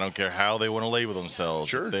organization. I don't care how they want to label themselves.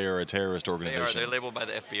 Sure. They are a terrorist organization. They're labeled by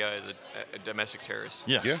the FBI as a domestic terrorist.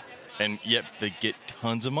 Yeah. Yeah. And yet they get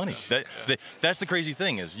tons of money. That's the crazy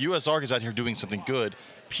thing is USARK is out here doing something good.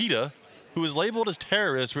 PETA, who is labeled as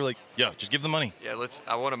terrorists, we're like, yeah, just give them money. Yeah,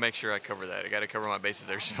 I want to make sure I cover that. I got to cover my bases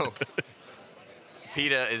there. So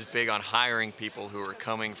PETA is big on hiring people who are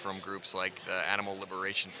coming from groups like the Animal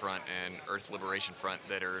Liberation Front and Earth Liberation Front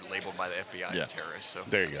that are labeled by the FBI Yeah. as terrorists. So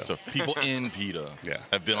there you go. So people in PETA Yeah.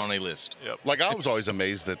 have been on a list. Yep. Like, I was always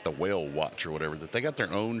amazed that the Whale Watch or whatever, that they got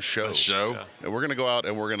their own show. A show? Yeah. And we're going to go out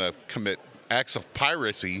and we're going to commit acts of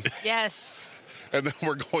piracy, Yes. and then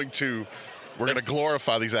we're going to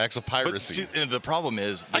glorify these acts of But piracy. see, and the problem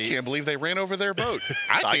is I can't believe they ran over their boat.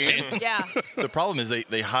 I can. Yeah. the problem is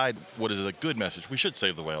they hide what is a good message. We should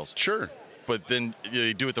save the whales. Sure. But then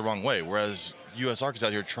they do it the wrong way. Whereas USARK is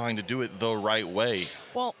out here trying to do it the right way.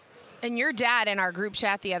 Well, and your dad in our group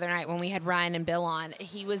chat the other night when we had Ryan and Bill on,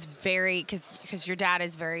 he was very, because your dad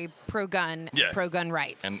is very pro-gun, Yeah. pro-gun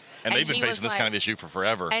rights. And they've been he facing was this kind of issue for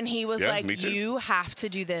forever. And he was Yeah, like, me too. you have to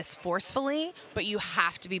do this forcefully, but you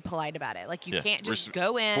have to be polite about it. Like, you Yeah. can't just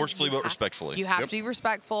go in. Forcefully You but have- respectfully. You have Yep. to be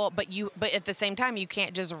respectful, but at the same time, you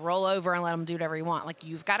can't just roll over and let them do whatever you want. Like,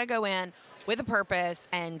 you've got to go in with a purpose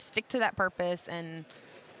and stick to that purpose and,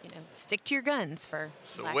 stick to your guns for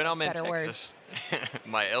So lack when of I'm in better Texas,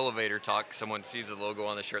 my elevator talk, someone sees the logo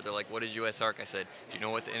on the shirt. They're like, what is USARK? I said, do you know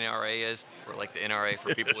what the NRA is? We're like the NRA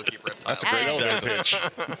for people who keep reptiles. That's a great Hey. elevator pitch.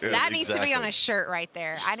 Yeah. That needs to be on exactly. a shirt right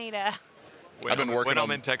there. I need a. When I've been I'm- working when I'm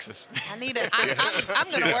on- in Texas. I'm going to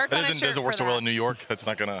work on a shirt doesn't work for so well that. in New York. That's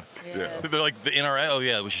not gonna. Yeah. They're like the NRA. Oh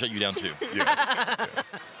yeah, we should shut you down too.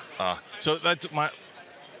 Yeah. So that's my.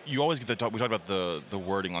 You always get the talk. We talked about the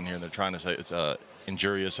wording on here. They're trying to say it's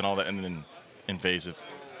injurious and all that, and then invasive.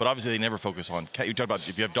 But obviously, they never focus on cat. You talk about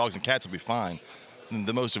if you have dogs and cats, it'll be fine. And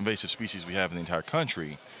the most invasive species we have in the entire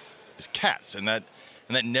country is cats, and that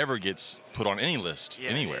never gets put on any list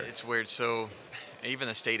anywhere. It's weird. So even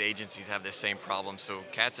the state agencies have this same problem. So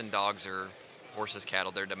cats and dogs are horses,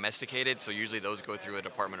 cattle. They're domesticated, so usually those go through a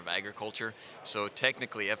Department of Agriculture. So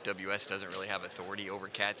technically, FWS doesn't really have authority over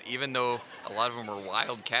cats, even though a lot of them are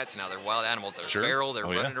wild cats now. They're wild animals. They're feral. They're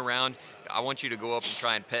running around. I want you to go up and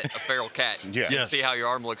try and pet a feral cat. Yes. See how your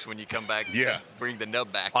arm looks when you come back. Bring the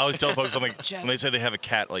nub back. I always tell folks, I'm like, when they say they have a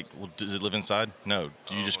cat, like, well, does it live inside? No.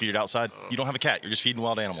 Do you just feed it outside? You don't have a cat. You're just feeding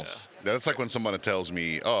wild animals. That's like when someone tells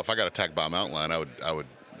me, oh, if I got attacked by a mountain lion, I would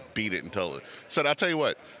beat it until it said, I'll tell you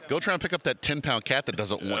what, go try and pick up that 10-pound cat that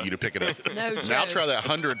doesn't want you to pick it up. No joke. Now try that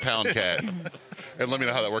 100-pound cat and let me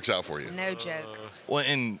know how that works out for you. No joke. Well,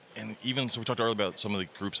 and even so, we talked earlier about some of the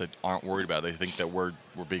groups that aren't worried about it. They think that we're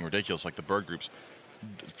being ridiculous, like the bird groups.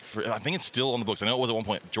 I think it's still on the books. I know it was at one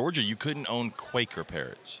point. Georgia, you couldn't own Quaker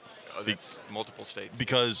parrots. Oh, that's multiple states.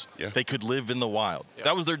 Because they could live in the wild.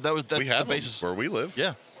 That's the basis where we live.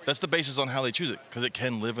 Yeah, that's the basis on how they choose it, because it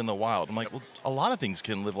can live in the wild. I'm like, well, a lot of things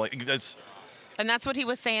can live like that's. And that's what he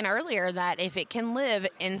was saying earlier, that if it can live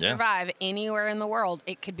and survive anywhere in the world,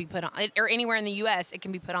 it could be put on, or anywhere in the U.S., it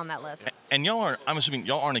can be put on that list. And I'm assuming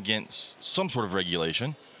y'all aren't against some sort of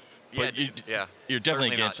regulation, but you're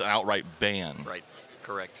definitely against an outright ban. Right.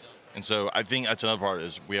 Correct. And so I think that's another part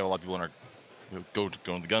is we have a lot of people in our going to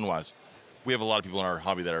the gun wise. We have a lot of people in our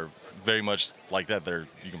hobby that are very much like that.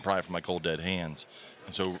 You can pry it from my cold dead hands,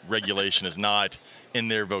 and so regulation is not in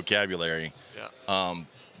their vocabulary. Yeah.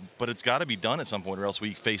 But it's got to be done at some point, or else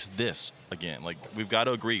we face this again. Like, we've got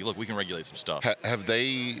to agree. Look, we can regulate some stuff. Have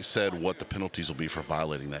they said what the penalties will be for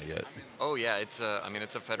violating that yet? Oh yeah, it's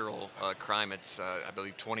a federal crime. It's I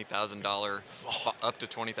believe $20,000, up to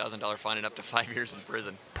 $20,000 fine and up to 5 years in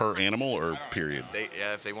prison. Per animal or period?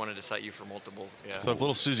 If they wanted to cite you for multiple. Yeah. So if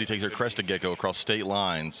little Susie takes her crested gecko across state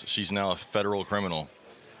lines, she's now a federal criminal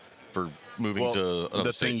for moving to another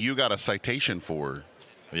the state. thing you got a citation for.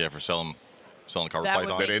 Yeah, for selling carpet That would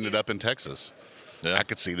python. That ended up in Texas. Yeah. I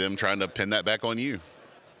could see them trying to pin that back on you.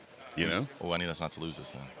 You know? Oh, I need us not to lose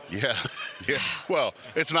this then. Yeah. Yeah. Well,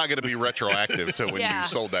 it's not going to be retroactive to when you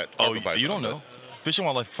sold that. Oh, carpet python, you don't know. Fish and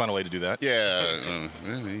Wildlife can find a way to do that. Yeah.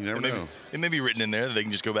 You never know. It may be written in there that they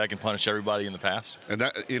can just go back and punish everybody in the past. And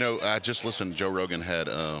that, I just listened. Joe Rogan had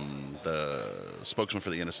the spokesman for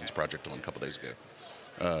the Innocence Project on a couple days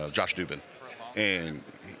ago, Josh Dubin. And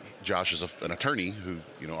Josh is an attorney who,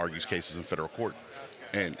 argues cases in federal court.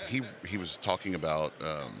 And he was talking about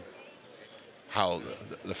how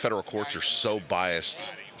the federal courts are so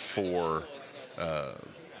biased for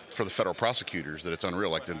the federal prosecutors that it's unreal.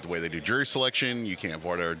 Like the way they do jury selection, you can't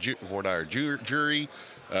voir dire jury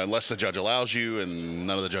unless the judge allows you, and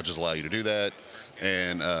none of the judges allow you to do that.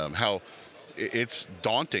 And how it's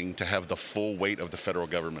daunting to have the full weight of the federal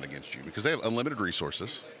government against you because they have unlimited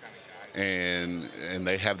resources. And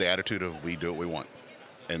they have the attitude of we do what we want,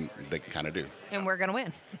 and they kind of do. And we're gonna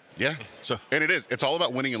win. Yeah. And it's all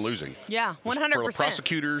about winning and losing. Yeah, 100%. For the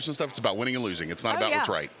prosecutors and stuff, it's about winning and losing. It's not about what's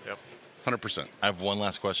right. Yep. 100%. I have one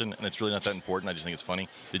last question, and it's really not that important. I just think it's funny.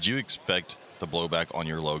 Did you expect the blowback on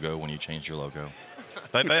your logo when you changed your logo?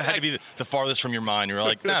 That had to be the farthest from your mind. You were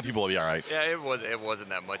like, nah, people will be all right. Yeah, it wasn't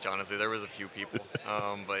that much, honestly. There was a few people,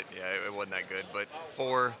 but yeah, it wasn't that good. But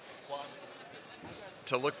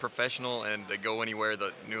to look professional and to go anywhere,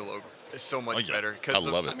 the new logo is so much better. I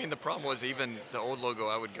love it. I mean, the problem was even the old logo,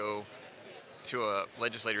 I would go to a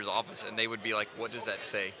legislator's office and they would be like, what does that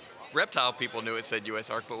say? Reptile people knew it said U.S.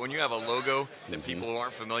 ARC, but when you have a logo that people who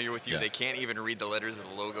aren't familiar with you, they can't even read the letters of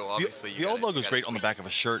the logo. Obviously, the old logo is great on the back of a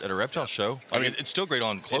shirt at a reptile show. I mean, it's still great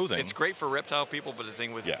on clothing. It's great for reptile people, but the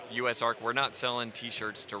thing with U.S. ARC, we're not selling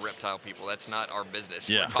T-shirts to reptile people. That's not our business.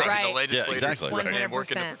 Yeah. We're talking to legislators Yeah, exactly. and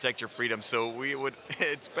working to protect your freedom. So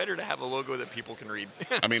it's better to have a logo that people can read.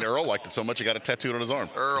 I mean, Earl liked it so much he got it tattooed on his arm.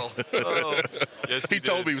 Earl. Oh, yes, he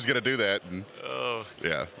told me he was going to do that. And,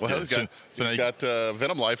 yeah. Well, he's got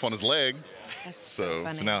Venom Life on his leg. That's so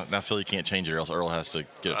funny. So now Philly can't change it, or else Earl has to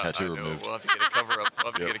get a tattoo removed. We'll have to get a cover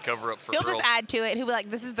up. Get a cover up for He'll Earl. just add to it. He'll be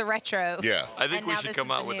like, "This is the retro." Yeah. I think And we now should this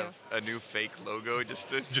come is out the with new. a new fake logo just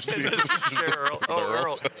to share Earl. Oh,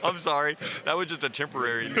 Earl. I'm sorry. That was just a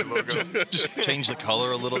temporary new logo. Just change the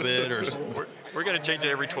color a little bit, or We're going to change it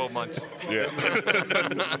every 12 months. Yeah.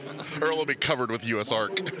 Earl will be covered with U.S.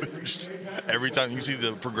 ARC. every time you see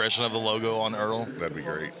the progression of the logo on Earl. That'd be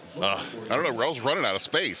great. I don't know. Earl's running out of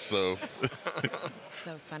space, so.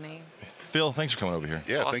 So funny. Phil, thanks for coming over here.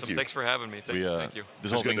 Yeah, Awesome. thank you. Thanks for having me. Thank you. This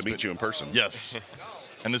It's whole good thing to meet you in person. Yes.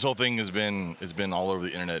 And this whole thing has been all over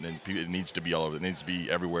the internet, and it needs to be all over. It needs to be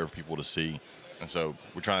everywhere for people to see. And so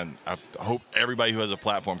we're trying. I hope everybody who has a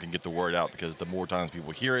platform can get the word out, because the more times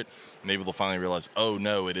people hear it, maybe they'll finally realize, oh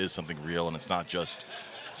no, it is something real, and it's not just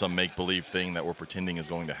some make-believe thing that we're pretending is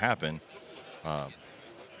going to happen. But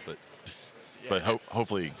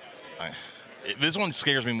hopefully, This one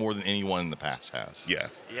scares me more than anyone in the past has. Yeah.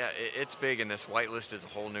 Yeah, it's big, and this whitelist is a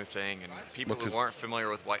whole new thing. And people who aren't familiar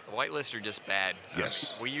with whitelists are just bad.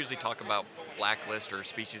 Yes. We usually talk about blacklist or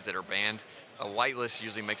species that are banned. A whitelist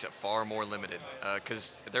usually makes it far more limited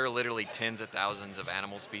because there are literally tens of thousands of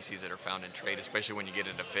animal species that are found in trade, especially when you get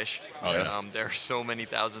into fish. Oh, yeah. There are so many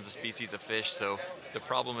thousands of species of fish. So the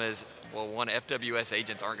problem is, well, FWS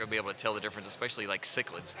agents aren't going to be able to tell the difference, especially like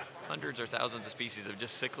cichlids. Hundreds or thousands of species of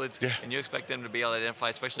just cichlids, Yeah. and you expect them to be able to identify,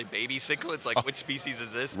 especially baby cichlids, like which species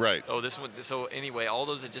is this? Right. Oh, this one. So anyway, all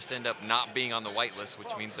those that just end up not being on the whitelist,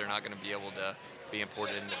 which means they're not going to be able to be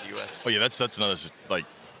imported into the U.S. Oh yeah, that's another like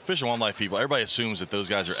Fish and Wildlife people. Everybody assumes that those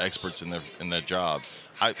guys are experts in their job.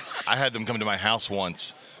 I had them come to my house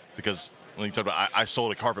once because when you talk about I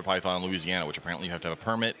sold a carpet python in Louisiana, which apparently you have to have a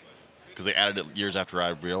permit because they added it years after I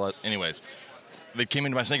realized. Anyways, they came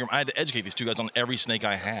into my snake room. I had to educate these two guys on every snake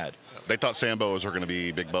I had. They thought sand boas were going to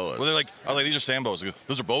be big boas. Well, they're like, I was like, these are sand boas. They go,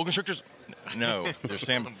 those are boa constrictors? No, they're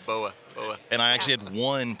sand. Boa. And I actually had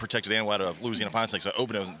one protected animal out of Louisiana pine snake. So I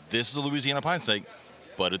opened it. This is a Louisiana pine snake,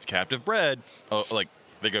 but it's captive bred. Oh, like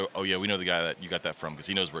they go, oh yeah, we know the guy that you got that from because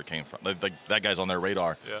he knows where it came from. Like that guy's on their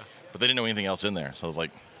radar. Yeah. But they didn't know anything else in there. So I was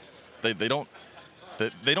like, they don't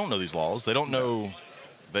know these laws. They don't know.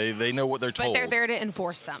 They know what they're told. But they're there to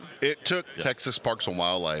enforce them. It took Texas Parks and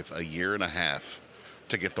Wildlife a year and a half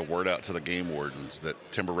to get the word out to the game wardens that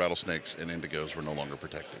timber rattlesnakes and indigos were no longer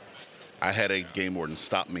protected. I had a game warden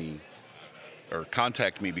stop me or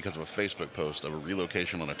contact me because of a Facebook post of a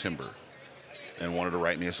relocation on a timber and wanted to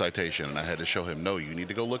write me a citation. And I had to show him, no, you need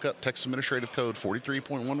to go look up Texas Administrative Code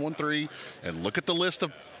 43.113 and look at the list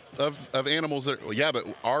of animals that, well, yeah, but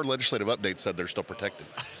our legislative update said they're still protected.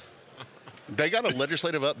 They got a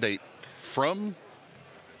legislative update from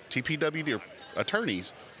TPWD or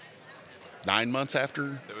attorneys 9 months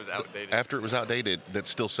after It was outdated. After it was outdated, that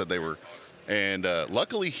still said they were. And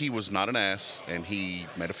luckily, he was not an ass, and he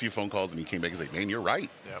made a few phone calls, and he came back and said, "Man, you're right."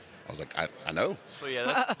 Yep. I was like, I know. So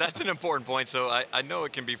yeah, that's an important point. So I know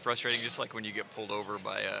it can be frustrating, just like when you get pulled over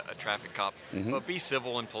by a traffic cop. But be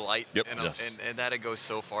civil and polite. Yep. And that it goes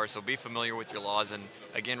so far. So be familiar with your laws, and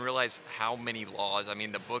again, realize how many laws. I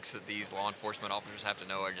mean, the books that these law enforcement officers have to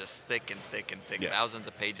know are just thick and thick and thick, Yeah. thousands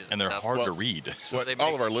of pages. and they're stuff. hard to read. So What they all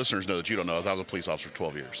make- of our listeners know that you don't know is I was a police officer for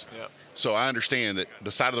 12 years. Yeah. So I understand that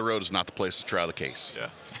the side of the road is not the place to try the case. Yeah.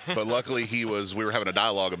 But luckily, we were having a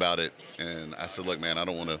dialogue about it, and I said, look, man, I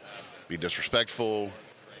don't want to be disrespectful.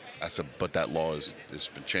 I said, but that law has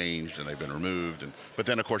been changed, and they've been removed. But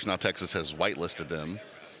then, of course, now Texas has whitelisted them,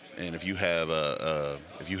 and if you have a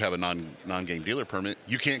non-game dealer permit,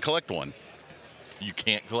 you can't collect one. You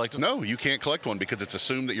can't collect them. No, you can't collect one because it's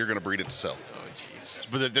assumed that you're going to breed it to sell. Oh jeez.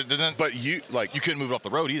 But they're not, But you couldn't move it off the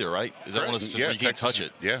road either, right? Is that one of those where you can't Texas- touch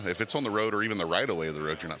it? Yeah, if it's on the road or even the right of way of the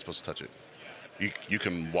road, you're not supposed to touch it. You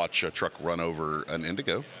can watch a truck run over an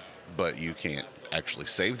indigo, but you can't actually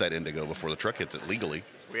save that indigo before the truck hits it legally.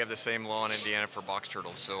 We have the same law in Indiana for box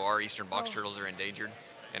turtles. So our eastern box turtles are endangered.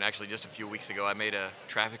 And actually, just a few weeks ago, I made a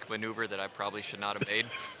traffic maneuver that I probably should not have made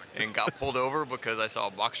and got pulled over because I saw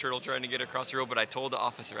a box turtle trying to get across the road. But I told the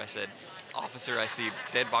officer, I said, "Officer, I see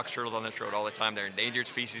dead box turtles on this road all the time. They're endangered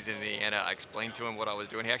species in Indiana." I explained to him what I was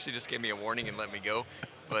doing. He actually just gave me a warning and let me go.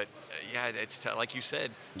 But yeah, it's like you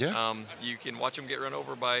said. Yeah. You can watch them get run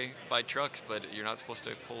over by trucks, but you're not supposed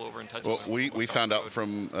to pull over and touch Well, them. we found out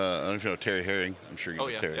from, I don't know if you know Terry Herring. I'm sure you know Oh,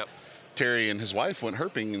 yeah, Terry. yep. Terry and his wife went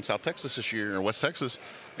herping in South Texas this year, or West Texas,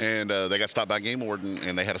 and they got stopped by a game warden,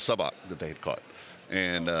 and they had a suboc that they had caught.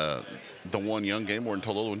 And the one young game warden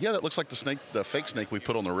told the other one, "Yeah, that looks like the fake snake we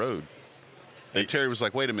put on the road." And Terry was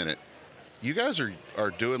like, "Wait a minute, you guys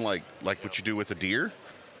are doing like what you do with a deer,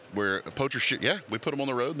 where a poacher shit? Yeah, we put them on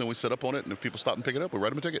the road, and then we set up on it, and if people stop and pick it up, we write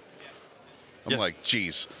them a ticket." I'm Yeah. like,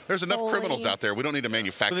 geez, there's enough Holy- criminals out there. We don't need to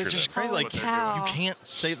manufacture But it's them. just crazy. Holy Like cow. you can't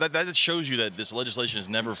say that. That shows you that this legislation is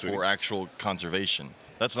never for actual conservation.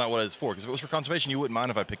 That's not what it's for. Because if it was for conservation, you wouldn't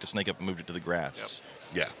mind if I picked a snake up and moved it to the grass.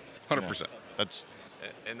 Yeah, 100%. That's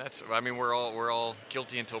And that's, I mean, we're all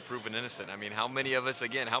guilty until proven innocent. I mean, how many of us at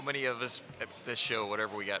this show,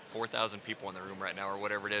 whatever, we got 4,000 people in the room right now or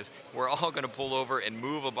whatever it is, we're all going to pull over and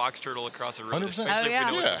move a box turtle across the road, 100%. especially Oh, if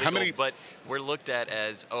we know yeah. it's How illegal, many- but we're looked at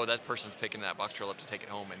as, oh, that person's picking that box turtle up to take it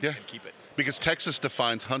home and, Yeah. and keep it. Because Texas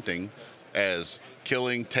defines hunting as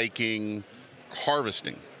killing, taking,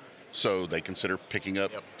 harvesting. So they consider picking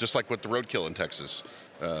up, Yep. just like with the roadkill in Texas.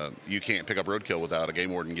 You can't pick up roadkill without a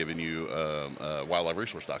game warden giving you a wildlife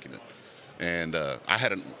resource document. And I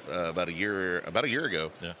had about a year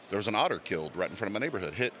ago, Yeah. there was an otter killed right in front of my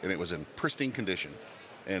neighborhood, hit, and it was in pristine condition.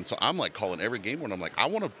 And so I'm like calling every game warden. I'm like, I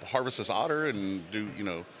want to harvest this otter and do,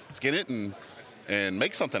 skin it and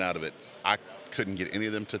make something out of it. I couldn't get any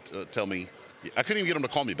of them to tell me. I couldn't even get them to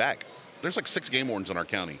call me back. There's like 6 game wardens in our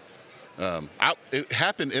county. It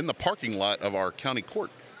happened in the parking lot of our county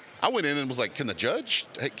court. I went in and was like, can the judge?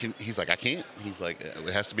 He's like, I can't. He's like,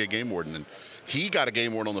 it has to be a game warden. And he got a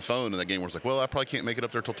game warden on the phone, and the game warden's like, well, I probably can't make it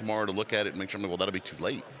up there till tomorrow to look at it and make sure. I'm like, well, that'll be too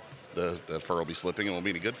late. The fur will be slipping and won't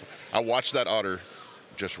be any good. I watched that otter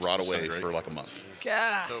just rot away for like a month.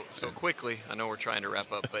 God. So quickly, I know we're trying to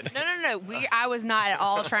wrap up, but No. I was not at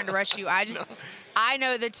all trying to rush you. I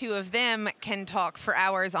know the two of them can talk for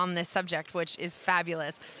hours on this subject, which is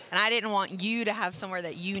fabulous. And I didn't want you to have somewhere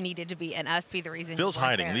that you needed to be and us be the reason. Phil's you weren't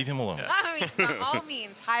hiding. there. Leave him alone. Yeah. I mean, by all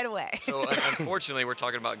means, hide away. So unfortunately, we're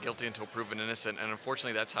talking about guilty until proven innocent, and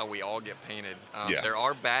unfortunately, that's how we all get painted. There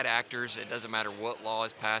are bad actors. It doesn't matter what law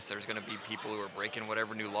is passed. There's going to be people who are breaking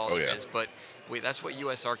whatever new law there is. But that's what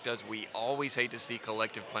USARC does. We always hate to see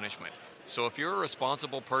collective punishment. So if you're a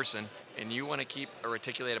responsible person and you want to keep a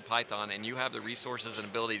reticulated python and you have the resources and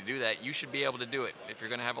ability to do that, you should be able to do it. If you're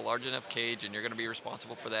going to have a large enough cage and you're going to be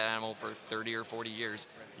responsible for that animal for 30 or 40 years,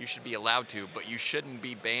 you should be allowed to, but you shouldn't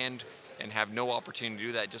be banned and have no opportunity to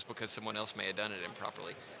do that just because someone else may have done it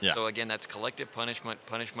improperly. Yeah. So again, that's collective punishment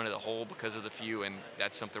of the whole because of the few, and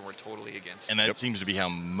that's something we're totally against. And that seems to be how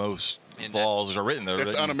most laws are written.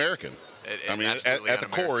 It's un-American. I mean, at the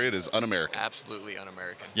core, it is un-American. Absolutely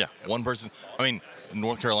un-American. Yeah, one person. I mean,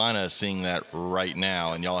 North Carolina is seeing that right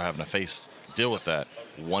now, and y'all are having to deal with that.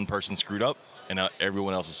 One person screwed up, and now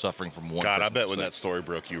everyone else is suffering from one person. God, I bet when that story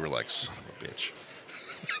broke, you were like, son of a bitch.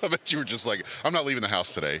 I bet you were just like, I'm not leaving the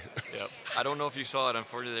house today. Yep. I don't know if you saw it.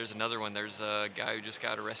 Unfortunately, there's another one. There's a guy who just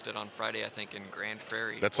got arrested on Friday, I think, in Grand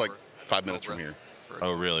Prairie. That's like 5 minutes from here.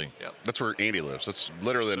 Oh, really? Yep. That's where Andy lives. That's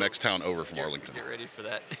literally the next town over from Arlington. Get ready for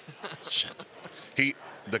that. Shit.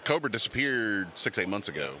 The cobra disappeared 6-8 months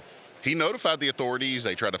ago. He notified the authorities.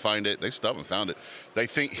 They tried to find it. They still haven't found it.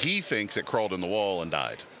 He thinks it crawled in the wall and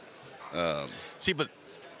died. See, but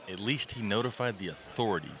at least he notified the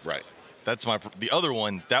authorities. Right. That's the other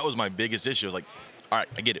one. That was my biggest issue. I was like, all right,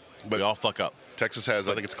 I get it, but we all fuck up. Texas has,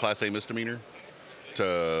 I think it's a Class A misdemeanor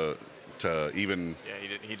to even.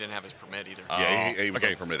 Yeah, he didn't have his permit either. He was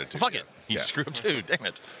unpermitted to. Fuck it. He screwed up too. Damn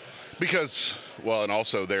it. Because, and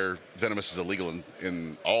also their venomous is illegal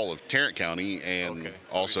in all of Tarrant County and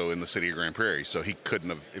also in the city of Grand Prairie. So he couldn't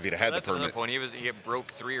have, if he'd had the permit. Another point. He had broke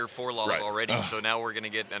 3 or 4 laws already. So now we're going to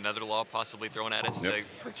get another law possibly thrown at us to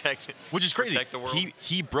protect. Which is crazy. Protect the world.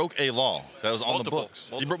 He broke a law that was on the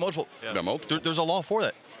books. He broke multiple. Yeah, multiple. There's a law for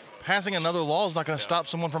that. Passing another law is not going to stop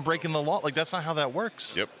someone from breaking the law. Like, that's not how that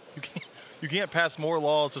works. Yep. You can't pass more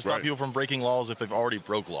laws to stop people from breaking laws if they've already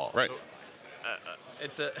broke laws. Right.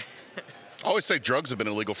 I always say drugs have been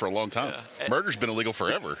illegal for a long time. Yeah. Murder's been illegal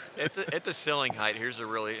forever. At the ceiling height, here's a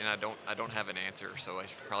really, and I don't have an answer, so I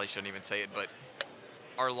probably shouldn't even say it, but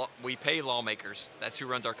we pay lawmakers. That's who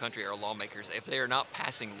runs our country, our lawmakers. If they are not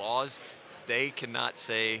passing laws, they cannot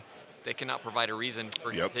provide a reason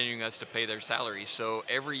for continuing us to pay their salaries. So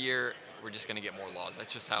every year, we're just going to get more laws.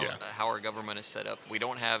 That's just how our government is set up. We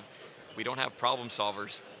don't have problem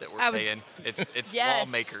solvers that we're paying. It's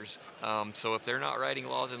lawmakers. So if they're not writing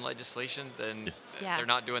laws and legislation, then they're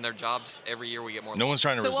not doing their jobs. Every year we get more. No one's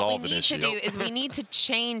trying to resolve an issue. So what we need to do is we need to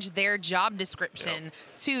change their job description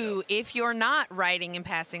to if you're not writing and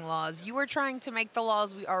passing laws, you are trying to make the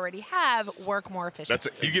laws we already have work more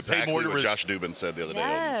efficiently. That's you get paid more to what Josh Dubin said the other day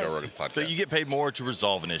on Joe Rogan's podcast. But you get paid more to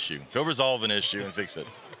resolve an issue. Go resolve an issue and fix it.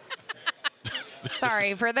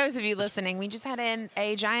 Sorry, for those of you listening, we just had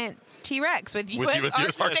a giant T-Rex with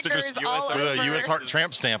USARC stickers all over. With a USARC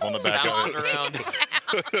tramp stamp on the back of it. Around.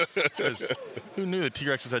 Who knew the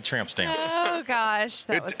T-Rexes had tramp stamps? Oh, gosh.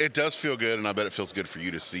 It does feel good, and I bet it feels good for you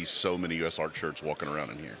to see so many USARC shirts walking around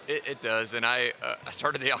in here. It does, and I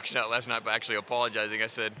started the auction out last night by actually apologizing. I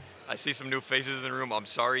said, I see some new faces in the room. I'm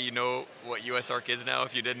sorry you know what USARC is now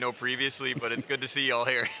if you didn't know previously, but it's good to see y'all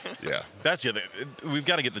here. Yeah. That's the other. We've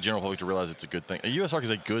got to get the general public to realize it's a good thing. A USARC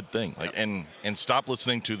is a good thing. Like, and stop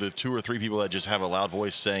listening to the 2 or 3 people that just have a loud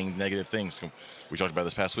voice saying negative things. We talked about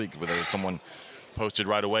this past week where there was someone posted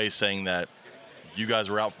right away saying that you guys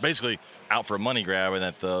were basically out for a money grab, and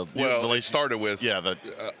that it started with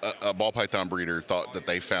a ball python breeder thought that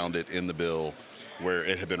they found it in the bill where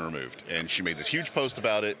it had been removed, and she made this huge post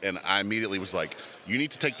about it, and I immediately was like, you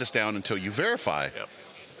need to take this down until you verify. Yep.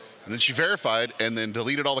 And then she verified and then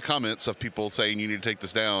deleted all the comments of people saying you need to take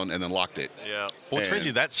this down, and then locked it. Yeah. Well, it's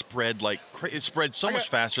crazy. That spread it spread so much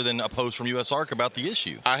faster than a post from USARC about the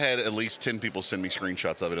issue. I had at least 10 people send me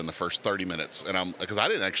screenshots of it in the first 30 minutes, and because I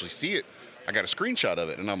didn't actually see it, I got a screenshot of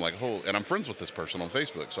it, and I'm like, and I'm friends with this person on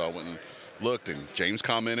Facebook, so I went and looked, and James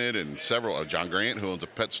commented, and several, John Grant, who owns a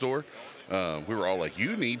pet store, we were all like,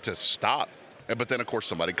 you need to stop. But then, of course,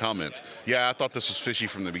 somebody comments, yeah, I thought this was fishy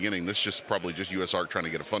from the beginning. This is just probably just U.S. Art trying to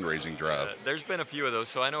get a fundraising drive. There's been a few of those,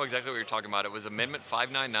 so I know exactly what you're talking about. It was Amendment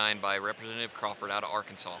 599 by Representative Crawford out of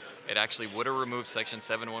Arkansas. It actually would have removed Section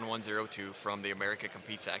 71102 from the America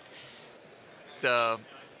Competes Act. The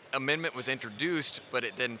amendment was introduced, but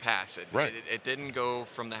it didn't pass. It didn't go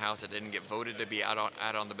from the House. It didn't get voted to be out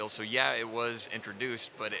on the bill. So, yeah, it was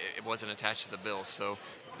introduced, but it wasn't attached to the bill. So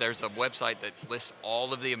there's a website that lists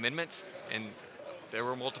all of the amendments, and there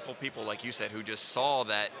were multiple people, like you said, who just saw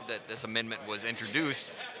that this amendment was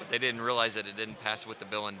introduced, but they didn't realize that it didn't pass with the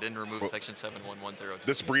bill and didn't remove Section 71102.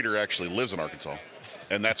 This breeder actually lives in Arkansas,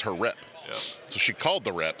 and that's her rep. Yeah. So she called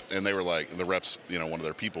the rep, and they were like, the rep's, one of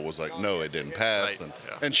their people was like, no, it didn't pass. Right.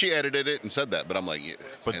 And she edited it and said that, but I'm like,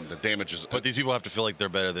 But- and the damage is. But these people have to feel like they're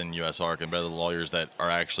better than U.S. Arc and better than the lawyers that are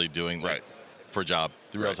actually doing Right. for a job.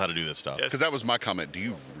 They realize how to do this stuff. Yes. Because that was my comment. Do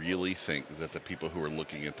you really think that the people who are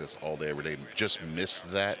looking at this all day, every day, just miss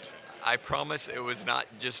that? I promise it was not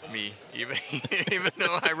just me, even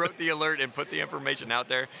though I wrote the alert and put the information out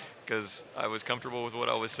there, because I was comfortable with what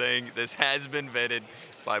I was saying. This has been vetted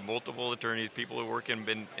by multiple attorneys, people who work in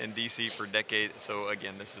D.C. for decades. So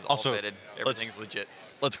again, this is all Also, vetted. Everything's legit.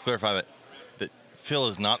 Let's clarify that Phil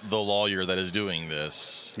is not the lawyer that is doing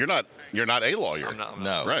this. You're not a lawyer. I'm not.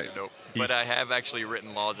 No. Right. Nope. But I have actually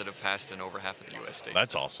written laws that have passed in over half of the U.S. states.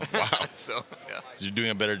 That's awesome. Wow. So, yeah. You're doing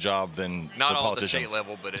a better job than Not the all at the politicians. state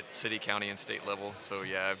level, but at city, county, and state level. So,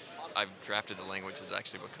 yeah, I've drafted the language that's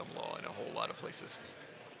actually become law in a whole lot of places.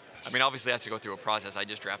 I mean, obviously, it has to go through a process. I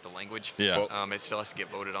just draft the language. Yeah. Well- It still has to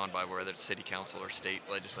get voted on by whether it's city council or state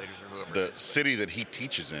legislators or whoever The it is. city that he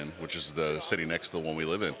teaches in, which is the city next to the one we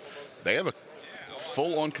live in, they have a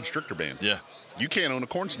full-on constrictor ban. Yeah. You can't own a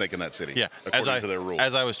corn snake in that city. Yeah, according to their rules.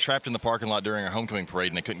 as I was trapped in the parking lot during our homecoming parade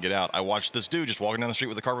and I couldn't get out, I watched this dude just walking down the street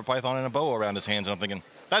with a carpet python and a boa around his hands, and I'm thinking,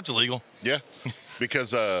 that's illegal. Yeah,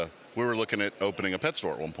 because we were looking at opening a pet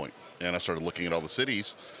store at one point, and I started looking at all the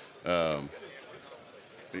cities,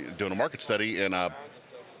 doing a market study, and I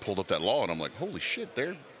pulled up that law, and I'm like, holy shit,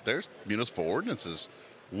 there's municipal ordinances,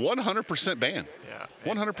 100% ban. Yeah.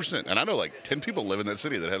 100%. And I know like 10 people live in that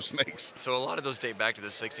city that have snakes. So a lot of those date back to the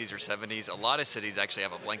 60s or 70s. A lot of cities actually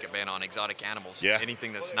have a blanket ban on exotic animals. Yeah.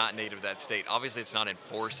 Anything that's not native to that state. Obviously, it's not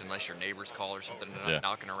enforced unless your neighbors call or something. They're not Yeah.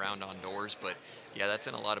 knocking around on doors. But, yeah, that's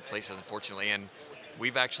in a lot of places, unfortunately. And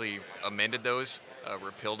we've actually amended those,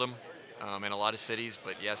 repealed them in a lot of cities.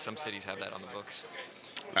 But, yeah, some cities have that on the books.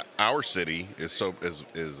 Our city is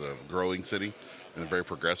a growing city and very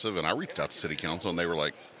progressive. And I reached out to city council, and they were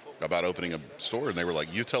like, about opening a store, and they were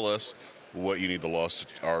like, you tell us what you need the laws,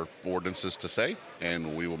 our ordinances to say,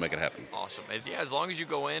 and we will make it happen. Awesome. As long as you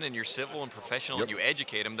go in and you're civil and professional Yep. and you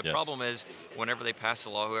educate them. The Yes. problem is whenever they pass the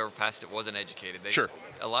law, whoever passed it wasn't educated. Sure.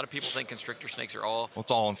 A lot of people think constrictor snakes are all Well,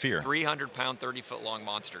 it's all in fear. 300-pound, 30-foot-long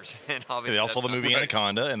monsters. And obviously They all saw that's the not movie right.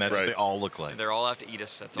 Anaconda, and that's Right. what they all look like. They're all out to eat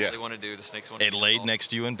us. That's all Yeah. they want to do. The snakes want to It eat us laid all. next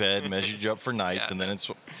to you in bed, measured you up for nights, Yeah. and then it's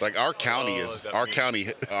Like our county our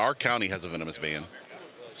that'd county has a venomous ban,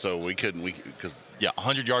 so we because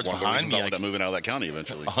 100 yards one of the behind reasons me. I ended up moving out of that county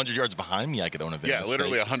eventually. 100 yards behind me, I could own a Yeah, venomous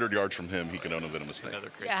literally snake. 100 yards from him, he could own a venomous snake.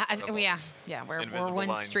 Another crazy Yeah, stuff. we're Invisible one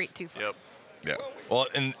lines. street too far. Yep. Yeah, Well,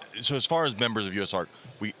 and so as far as members of US Art,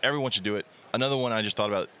 everyone should do it. Another one I just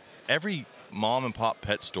thought about: every mom and pop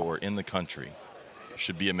pet store in the country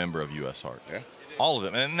should be a member of US Art. yeah. All of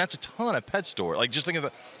them, and that's a ton of pet store. Like, just think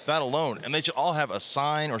of that alone, and they should all have a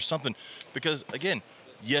sign or something, because again,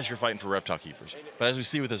 yes, you're fighting for reptile keepers, but as we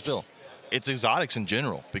see with this bill, it's exotics in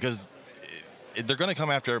general, because they're going to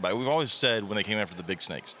come after everybody. We've always said when they came after the big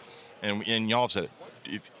snakes, and y'all have said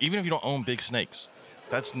it. Even if you don't own big snakes,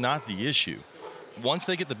 that's not the issue. Once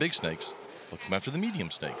they get the big snakes, they'll come after the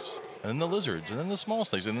medium snakes, and then the lizards, and then the small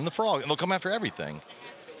snakes, and then the frog, and they'll come after everything.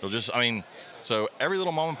 They'll just, so every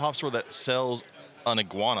little mom and pop store that sells an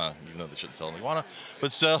iguana, even though they shouldn't sell an iguana,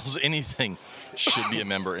 but sells anything, should be a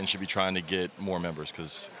member and should be trying to get more members,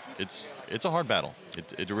 because it's a hard battle.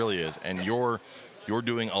 It really is, and you're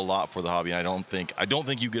doing a lot for the hobby, and I don't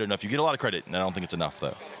think you get enough. You get a lot of credit, and I don't think it's enough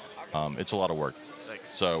though. It's a lot of work.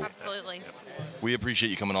 Thanks. So Absolutely. we appreciate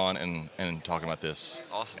you coming on and talking about this.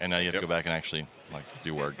 Awesome. And now you have to Yep. go back and actually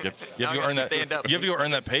do work. You have Now to I go gotta earn that. stand up. You have to go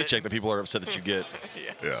earn that paycheck that people are upset that you get.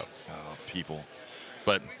 Yeah. Oh, people.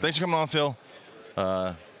 But thanks for coming on, Phil.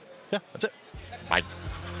 Yeah, that's it. Bye.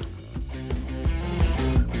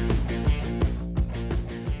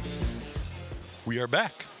 We are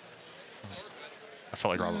back. I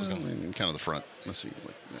felt like Robert was going to. Kind of the front. Let's see.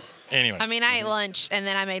 Anyway. I mean, I ate lunch and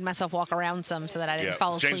then I made myself walk around some so that I didn't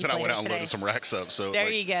fall asleep James and I went later out and today. loaded some racks up. So There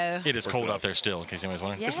you go. It is Worked cold it out out. there still, in case anybody's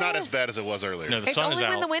wondering. Yeah. It's not as Yes. bad as it was earlier. No, the It's sun only is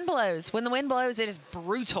when out. the wind blows. When the wind blows, it is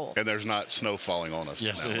brutal. And there's not snow falling on us.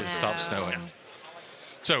 Yes, now. it stopped snowing.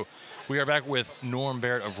 So, we are back with Norm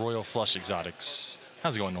Barrett of Royal Flush Exotics.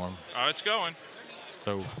 How's it going, Norm? Oh, it's going.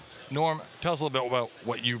 So, Norm, tell us a little bit about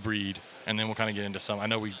what you breed, and then we'll kind of get into some. I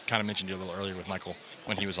know we kind of mentioned you a little earlier with Michael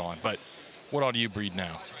when he was on, but what all do you breed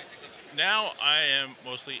now? Now I am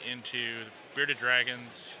mostly into bearded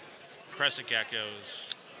dragons, crescent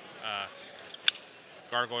geckos,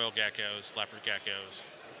 gargoyle geckos, leopard geckos.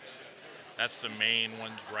 That's the main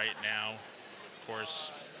ones right now. Of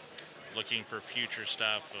course, looking for future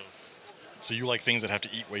stuff. So you like things that have to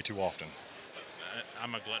eat way too often?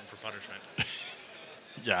 I'm a glutton for punishment.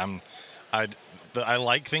 Yeah, I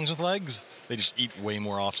like things with legs. They just eat way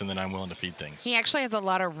more often than I'm willing to feed things. He actually has a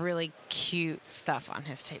lot of really cute stuff on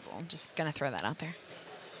his table. I'm just going to throw that out there.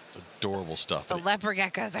 It's adorable stuff, The but, leopard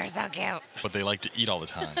geckos are so cute. but they like to eat all the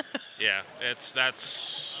time. Yeah,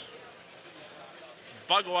 that's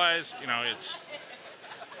bug-wise. It's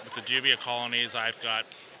with the dubia colonies. I've got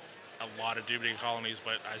a lot of dubia colonies,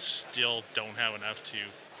 but I still don't have enough to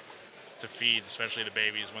feed, especially the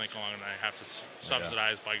babies when they come along, and I have to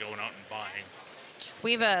subsidize by going out and buying.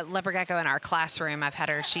 We have a leopard gecko in our classroom. I've had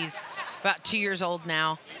her. She's about 2 years old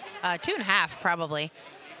now, 2.5 probably.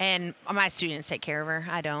 And my students take care of her.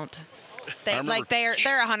 I don't. They remember they're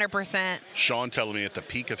 100%. Sean telling me at the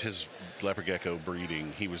peak of his leopard gecko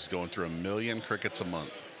breeding, he was going through 1 million crickets a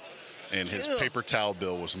month, and his Ew. paper towel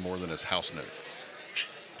bill was more than his house note.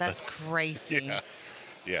 That's crazy.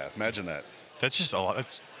 Yeah, imagine that. That's just a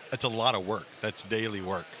lot. That's a lot of work. That's daily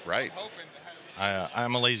work. Right.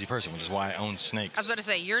 I'm a lazy person, which is why I own snakes. I was about to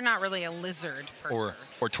say, you're not really a lizard person.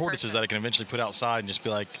 or tortoises that I can eventually put outside and just be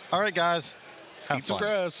like, all right, guys, have Eat some fun.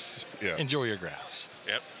 grass. Yeah. Enjoy your grass.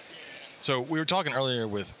 Yep. So we were talking earlier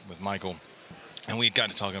with Michael, and we got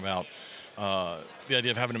to talking about the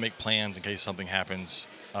idea of having to make plans in case something happens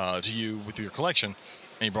to you with your collection.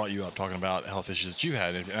 And he brought you up talking about health issues that you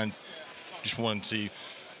had. And I just wanted to see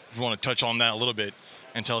if you want to touch on that a little bit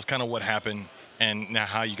and tell us kind of what happened and now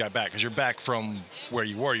how you got back. Because you're back from where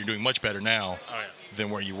you were. You're doing much better now Oh, yeah. than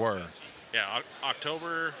where you were. Yeah,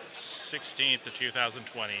 October 16th of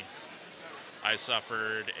 2020, I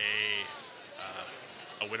suffered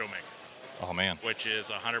a widowmaker, Oh, man. which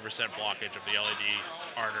is 100% blockage of the LED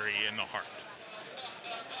artery in the heart.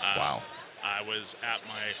 Wow. I was at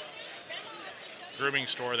my grooming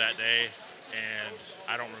store that day, and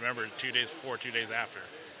I don't remember 2 days before, 2 days after,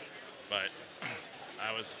 but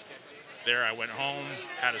I was there. I went home,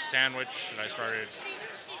 had a sandwich, and I started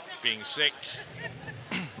being sick.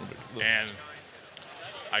 And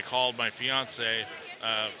I called my fiance,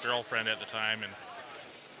 girlfriend at the time, and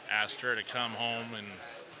asked her to come home and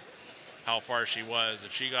how far she was.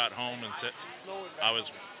 And she got home and said I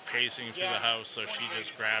was pacing through the house, so she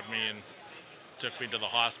just grabbed me and took me to the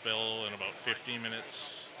hospital. In about 15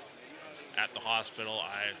 minutes at the hospital,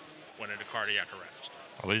 I went into cardiac arrest.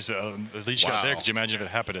 At least you got there. Could you imagine if it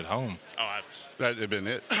happened at home? Oh, That'd have been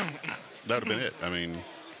it. That'd have been it. I mean,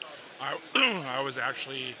 I was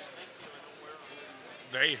actually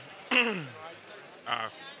they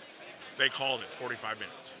called it 45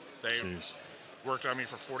 minutes. They Jeez. worked on me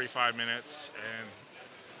for 45 minutes, and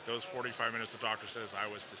those 45 minutes, the doctor says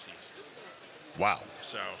I was deceased. wow.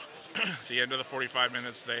 So, at the end of the 45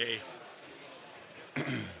 minutes, the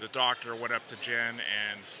doctor went up to Jen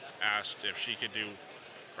and asked if she could do,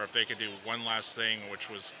 or if they could do one last thing, which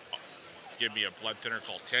was give me a blood thinner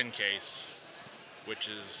called 10 case, which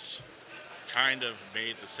is kind of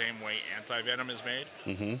made the same way anti-venom is made.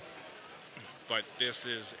 Mm-hmm. But this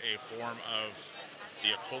is a form of the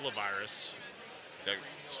E. coli virus that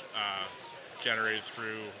generated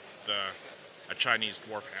through a Chinese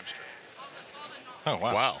dwarf hamster. Oh,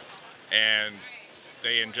 wow. Wow. And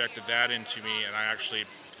they injected that into me, and I actually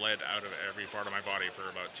bled out of every part of my body for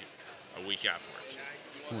about a week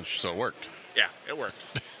afterwards. So it worked. Yeah, it worked.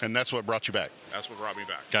 And that's what brought you back. That's what brought me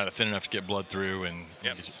back. Got it thin enough to get blood through and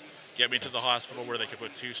Yep. Get me to the hospital where they could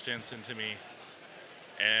put 2 stents into me,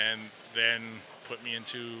 and then put me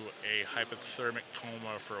into a hypothermic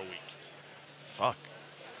coma for a week. fuck.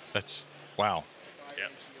 That's wow. Yeah,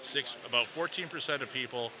 about 14% of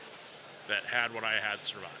people that had what I had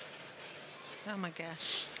survived. Oh my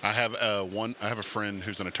gosh. I have a friend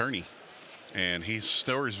who's an attorney, and his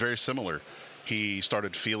story is very similar. He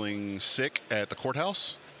started feeling sick at the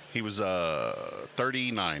courthouse. He was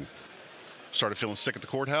 39. Started feeling sick at the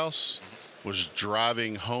courthouse. Was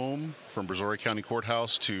driving home from Brazoria County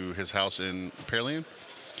Courthouse to his house in Pearland.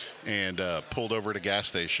 and pulled over at a gas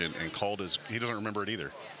station and called his. He doesn't remember it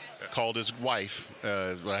either. Called his wife,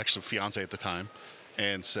 actually fiance at the time,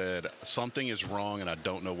 and said something is wrong and I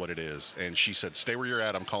don't know what it is. And she said, "Stay where you're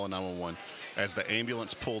at. I'm calling 911." As the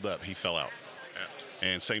ambulance pulled up, he fell out. Yeah.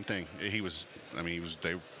 And same thing. He was. I mean,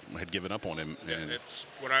 they had given up on him. And it's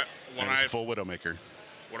when I was a full widowmaker.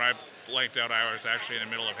 When I blanked out, I was actually in the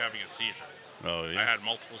middle of having a seizure. Oh yeah. I had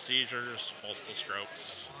multiple seizures, multiple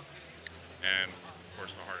strokes, and of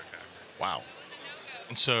course the heart attack. Wow.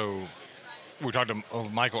 And so we talked to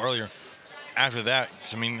Michael earlier. After that,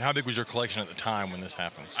 I mean, how big was your collection at the time when this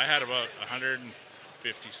happens? I had about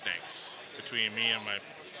 150 snakes between me and my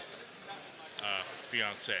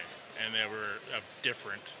fiance, and they were of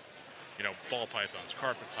different, ball pythons,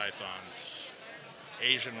 carpet pythons,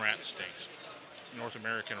 Asian rat snakes, North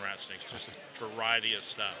American rat snakes, just a variety of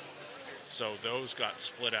stuff. So those got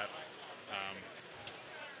split up.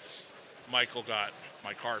 Michael got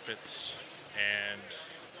my carpets and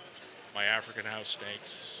my African house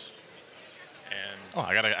snakes. And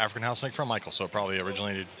I got an African house snake from Michael, so it probably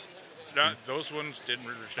originated. Those ones didn't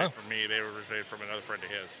originate from me. They originated from another friend of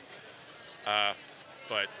his.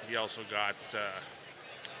 But he also got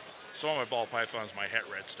some of my ball pythons, my het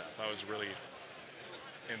red stuff. I was really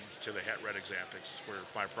into the het red exanthics, were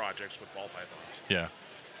my projects with ball pythons. Yeah.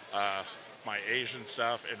 My Asian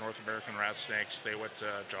stuff and North American rat snakes, they went to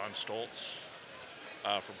John Stoltz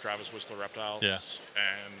from Travis Whistler Reptiles. Yeah.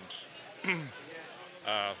 And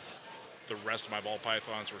the rest of my ball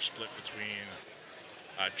pythons were split between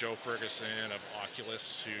Joe Ferguson of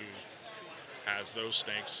Oculus, who has those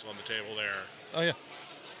snakes on the table there. Oh, yeah.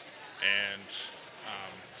 And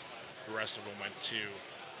the rest of them went to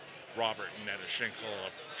Robert and Netta Schinkel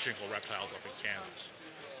of Schinkel Reptiles up in Kansas.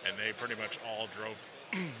 And they pretty much all drove.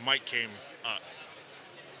 Mike came up,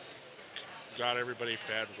 got everybody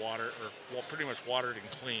fed, pretty much watered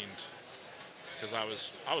and cleaned, because I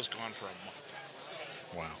was gone for a month.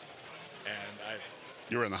 Wow. And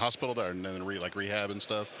You were in the hospital there, and then rehab and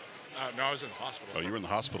stuff. No, I was in the hospital. Oh, you were in the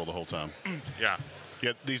hospital the whole time. Yeah.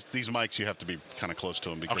 Yeah, these mics, you have to be kind of close to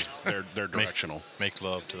them because they're directional. Make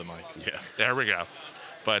love to the mic. Yeah. There we go.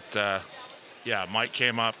 But yeah, Mike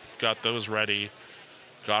came up, got those ready,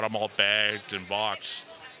 got them all bagged and boxed,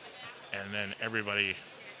 and then everybody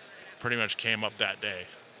pretty much came up that day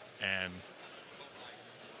and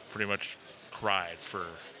pretty much cried for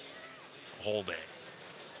a whole day.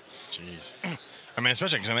 Jeez. I mean,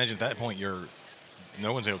 especially because I imagine at that point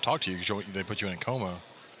no one's able to talk to you because they put you in a coma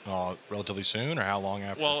relatively soon, or how long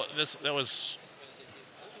after? Well,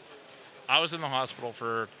 I was in the hospital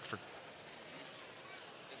for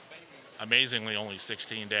amazingly only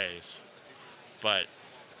 16 days, but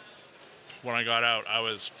when I got out, I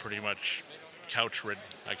was pretty much couch ridden.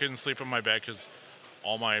 I couldn't sleep in my bed because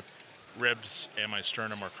all my ribs and my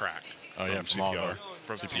sternum were cracked. Oh yeah, from CPR.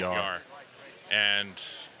 From CPR. And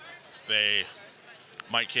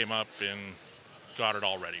Mike came up and got it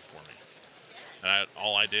all ready for me. And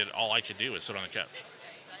all I could do was sit on the couch.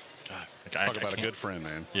 God, Talk about a good friend,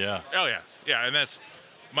 man. Yeah. Oh yeah, yeah, and that's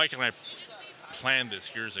Mike and I planned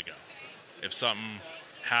this years ago. If something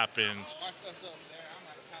happened,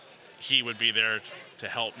 he would be there to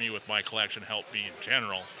help me with my collection, help me in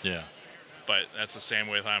general. Yeah. But that's the same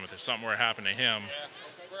way with him. If something were to happen to him,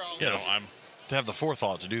 I'm to have the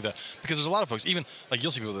forethought to do that, because there's a lot of folks, even like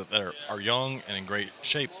you'll see people that are young and in great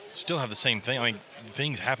shape, still have the same thing. I mean,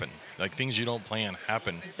 things happen, like things you don't plan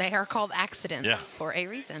happen. They are called accidents Yeah. for a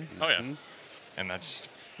reason. Oh yeah. Mm-hmm. And that's just.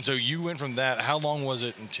 And so you went from that. How long was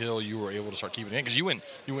it until you were able to start keeping it in? Because you went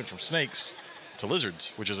from snakes to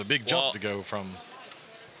lizards, which is a big jump to go from.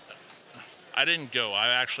 I didn't go. I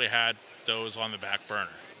actually had those on the back burner.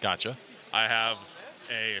 Gotcha. I have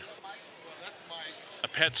a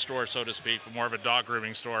pet store, so to speak, but more of a dog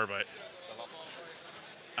grooming store. But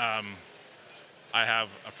I have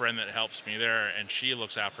a friend that helps me there, and she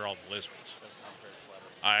looks after all the lizards.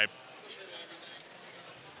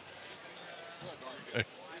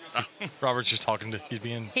 Robert's just talking to.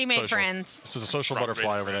 He made social. friends. This is a social Robert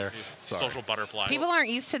butterfly made over there. friends. Sorry. Social butterfly. People aren't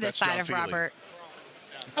used to this That's side John of Feely. Robert.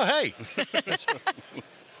 Oh hey.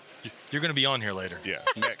 You're going to be on here later. Yeah.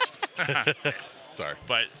 Next. Sorry.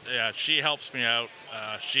 But yeah, she helps me out.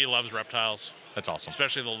 She loves reptiles, That's awesome.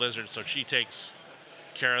 especially the lizards, so she takes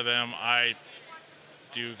care of them. I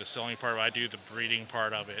do the selling part. I do the breeding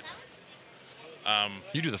part of it.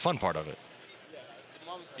 You do the fun part of it.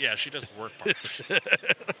 Yeah, she does the work part.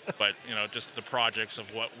 But just the projects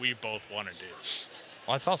of what we both want to do.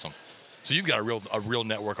 Well, that's awesome. So you've got a real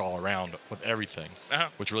network all around with everything,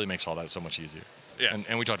 which really makes all that so much easier. Yeah.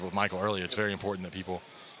 And we talked with Michael earlier. It's very important that people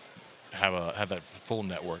have that full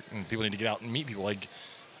network, and people need to get out and meet people. Like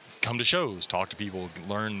come to shows, talk to people,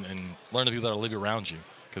 learn the people that live around you,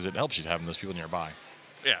 because it helps you having those people nearby.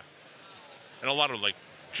 Yeah. And a lot of like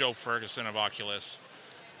Joe Ferguson of Oculus,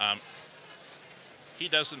 he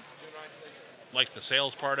doesn't like the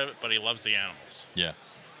sales part of it, but he loves the animals. Yeah.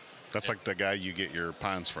 That's like the guy you get your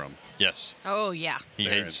pines from. Yes. Oh, yeah. He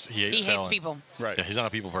hates He hates selling. people. Right. Yeah, he's not a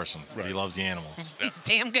people person, but he Right. loves the animals. He's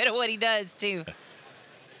damn good at what he does, too.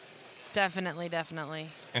 Definitely.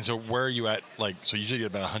 And so where are you at? Like, so you said you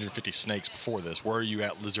had about 150 snakes before this. Where are you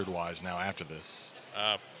at lizard-wise now after this?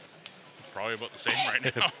 Probably about the same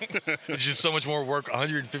right now. It's just so much more work.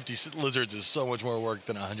 150 lizards is so much more work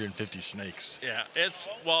than 150 snakes. Yeah,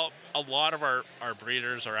 well, a lot of our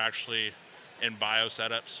breeders are actually in bio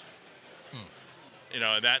setups. You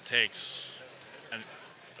know, and that takes an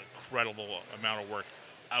incredible amount of work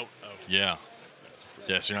out of. Yeah.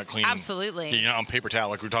 Yeah, so you're not cleaning. Absolutely. You're not on paper towel.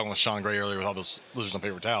 Like we were talking with Sean Gray earlier with all those lizards on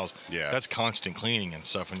paper towels. Yeah. That's constant cleaning and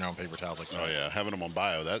stuff when you're on paper towels like that. Oh, yeah. Having them on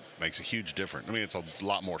bio, that makes a huge difference. I mean, it's a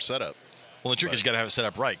lot more setup. Well, the trick is you got to have it set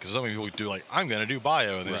up right, because so many people do like, I'm going to do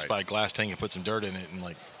bio, and they just Right. buy a glass tank and put some dirt in it, and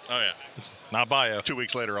like, Oh yeah. it's not bio. 2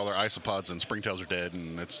 weeks later, all their isopods and springtails are dead,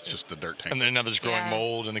 and it's just a dirt tank. And then now there's growing Yes.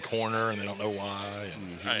 mold in the corner, and they don't know why.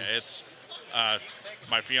 And It's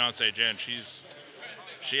my fiance Jen.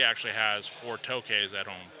 She actually has 4 tokays at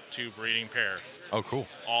home, 2 breeding pair, Oh, cool.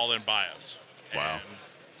 all in bios. Wow.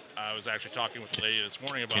 And I was actually talking with the lady this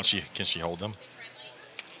morning about Can she hold them?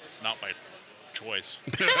 not by choice.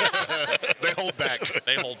 They hold back.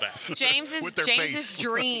 They hold back. With their James's face.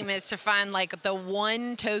 dream is to find like the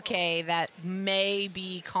one tokay that may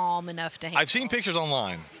be calm enough to handle. I've seen pictures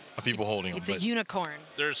online of people holding them. It's a but unicorn.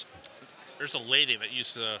 There's a lady that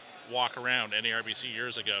used to walk around NARBC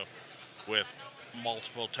years ago with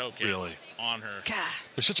multiple tokays Really? on her. God,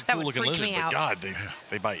 they're such a that cool would looking freak lizard, me but out. God,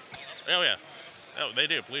 they bite. Oh yeah. Oh, they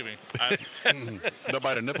do. Believe me. They'll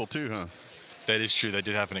bite a nipple, too, huh? That is true. That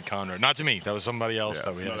did happen at Conroe. Not to me. That was somebody else Yeah.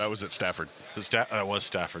 that we had. No, that was at Stafford. That was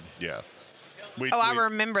Stafford. Yeah. I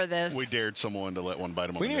remember this. We dared someone to let one bite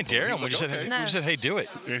him on We the didn't even nipple. dare him. He We was just like, said, "Okay." we just said, hey, do it.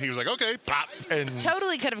 And he was like, okay, pop. And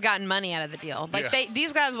Totally could have gotten money out of the deal. Like Yeah.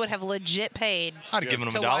 these guys would have legit paid I'd have given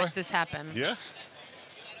him to a dollar. watch this happen. Yeah.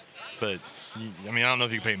 But, I mean, I don't know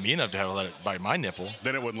if you can pay me enough to have let it bite my nipple.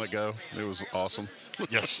 Then it wouldn't let go. It was awesome.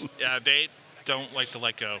 Yes. Yeah, they don't like to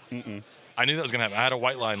let go. I knew that was going to happen. I had a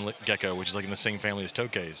white line gecko, which is like in the same family as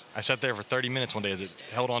tokays. I sat there for 30 minutes one day as it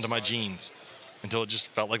held onto my jeans until it just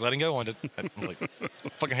felt like letting go. I'm like,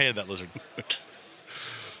 fucking hated that lizard.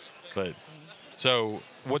 But, so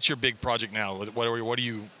what's your big project now? What do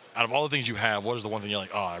you, out of all the things you have, what is the one thing you're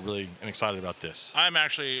like, oh, I really am excited about this? I'm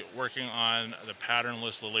actually working on the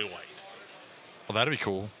patternless lily white. Well, that'd be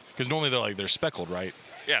cool. Because normally they're speckled, right?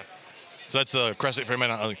 Yeah. So that's the crested, for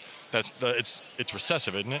anybody not knowing, it's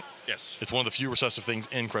recessive, isn't it? Yes. It's one of the few recessive things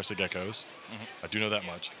in crested geckos. I do know that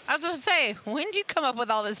much. I was going to say, when did you come up with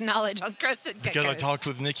all this knowledge on crested geckos? Because I talked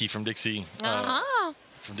with Nikki from Dixie, Uh-huh.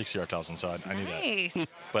 from Dixie Reptiles, and so I knew that. Nice.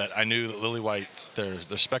 But I knew that lily whites, they're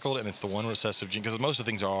speckled, and it's the one recessive gene. Because most of the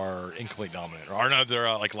things are incomplete dominant, or no, they're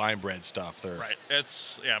like line bred stuff. They're Right.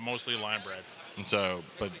 It's mostly line bred. And so,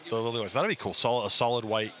 but the lily whites, that'd be cool. A solid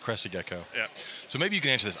white crested gecko. Yeah. So maybe you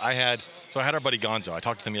can answer this. I had our buddy Gonzo. I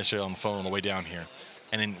talked to him yesterday on the phone on the way down here,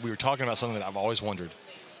 and then we were talking about something that I've always wondered,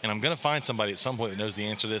 and I'm gonna find somebody at some point that knows the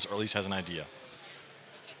answer to this, or at least has an idea.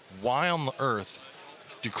 Why on the earth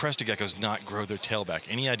do crested geckos not grow their tail back?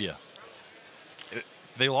 Any idea?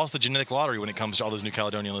 They lost the genetic lottery when it comes to all those New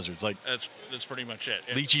Caledonian lizards. Like That's pretty much it.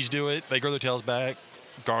 lychees do it. They grow their tails back.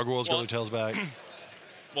 Gargoyles grow Well- their tails back.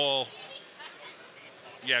 Well,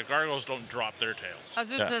 yeah, gargoyles don't drop their tails. I was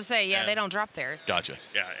just Yeah. going to say, yeah, And- they don't drop theirs. Gotcha.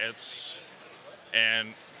 Yeah,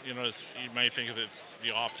 and you know, you might think of it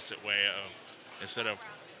the opposite way of, instead of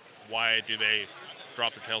why do they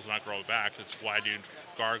drop their tails and not grow it back, it's why do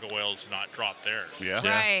gargoyles not drop theirs. Yeah.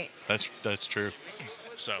 Right. That's true.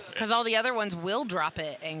 So Because all the other ones will drop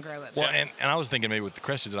it and grow it. Well, Yeah. and I was thinking maybe with the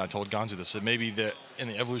cresteds, and I told Gonzo this, that maybe in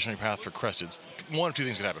the evolutionary path for cresteds, one of two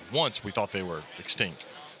things could happen. Once, we thought they were extinct.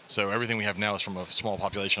 So everything we have now is from a small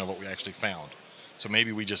population of what we actually found. So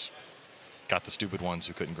maybe we just got the stupid ones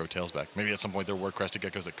who couldn't grow tails back. Maybe at some point there were crested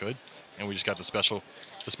geckos that could, and we just got the special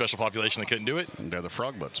population that couldn't do it. And they're the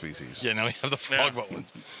frog butt species. Yeah, now we have the frog butt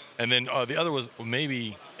ones. And then the other was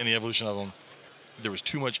maybe in the evolution of them, there was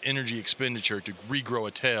too much energy expenditure to regrow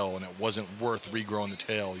a tail, and it wasn't worth regrowing the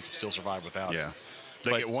tail. You could still survive without it. Yeah.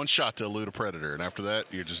 They But- get one shot to elude a predator, and after that,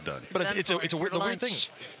 you're just done. But Done it's a for weird lunch.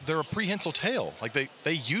 thing. They're a prehensile tail. Like they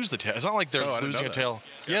use the tail. It's not like they're Oh, I didn't losing know a that. tail.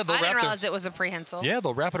 Yeah, they'll I didn't wrap realize it was a prehensile.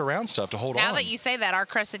 they'll wrap it around stuff to hold on. Now that you say that, our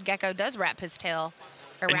crested gecko does wrap his tail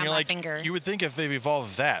and around you're my like, fingers. you would think if they've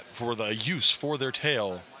evolved that for the use for their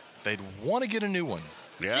tail they'd want to get a new one.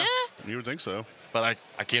 Yeah, you would think so. But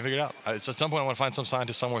I can't figure it out. It's at some point I want to find some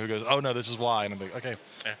scientist somewhere who goes, oh, no, this is why. And I'm like, okay,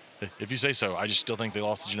 if you say so. I just still think they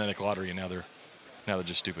lost the genetic lottery, and now they're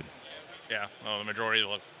just stupid. Yeah, well, the majority of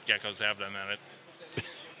the geckos have done that.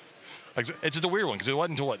 It's just a weird one because it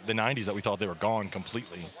wasn't until, the 90s that we thought they were gone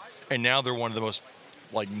completely. And now they're one of the most,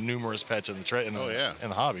 numerous pets in the in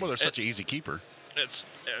the hobby. Well, they're such an easy keeper. That's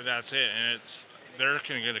it, and they're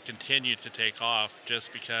going to continue to take off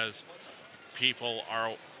just because people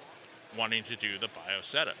are wanting to do the bio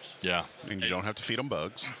setups. Yeah. And you don't have to feed them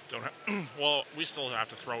bugs. Well, we still have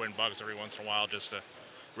to throw in bugs every once in a while just to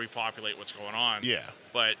repopulate what's going on. Yeah.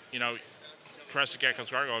 But, crested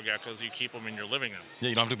geckos, gargoyle geckos, you keep them in your living room. Yeah,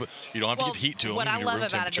 you don't have to give heat to them. What I your love room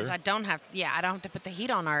about it is temperature. I don't have to put the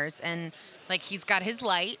heat on ours. And he's got his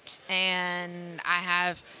light, and I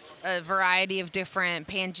have a variety of different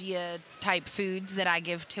Pangea type foods that I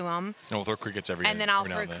give to him. And we'll throw crickets every And then I'll every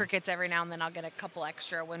now throw and then. crickets every now and then. I'll get a couple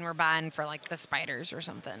extra when we're buying for the spiders or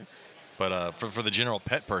something. But for the general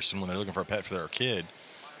pet person, when they're looking for a pet for their kid,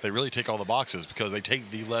 they really take all the boxes because they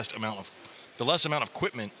take the less amount of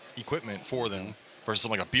equipment for them versus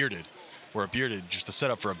something like a bearded, where a bearded, just the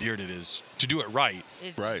setup for a bearded is to do it right.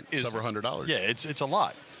 Right, several $100s. Yeah, it's a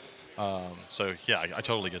lot. So yeah, I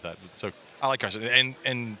totally get that. So I like crested,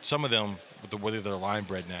 and some of them, whether they're line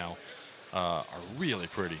bred now, are really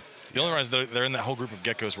pretty. The only reason they're in that whole group of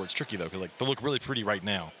geckos where it's tricky though, because they look really pretty right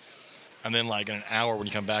now. And then, in an hour when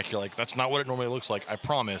you come back, you're like, that's not what it normally looks like. I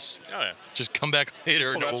promise. Oh, yeah. Just come back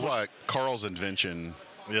later. Well, that's why Carl's invention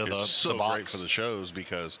is so box. great for the shows,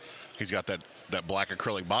 because he's got that black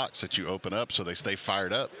acrylic box that you open up so they stay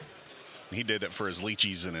fired up. He did it for his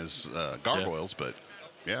leechies and his gargoyles, but,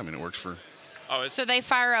 yeah, it works for... Oh, So they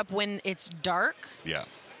fire up when it's dark? Yeah.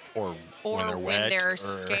 Or Or when they're wet, they're or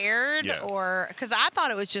scared? Yeah. Or... Because I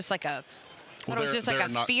thought it was just like a... it was just like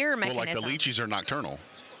a fear mechanism. Well, the leechies are nocturnal.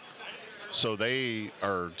 So they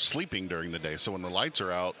are sleeping during the day. So when the lights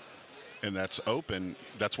are out and that's open,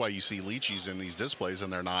 that's why you see leechies in these displays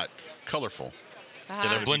and they're not colorful. Yeah,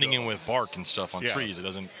 they're blending in with bark and stuff on Yeah. trees. It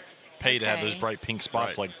doesn't pay to have those Okay. bright pink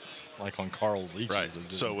spots Right. like on Carl's leeches. Right.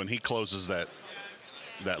 It So when he closes that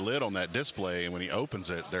lid on that display and when he opens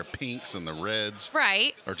it, they're pinks and the reds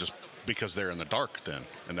Right. are just because they're in the dark then,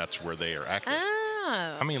 and that's where they are active.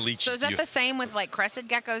 Oh. how many leeches? So is that the same with crested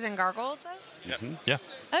geckos and gargoyles? Though? Yeah.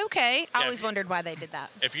 Okay. I Yeah, always wondered why they did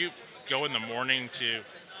that. if you go in the morning to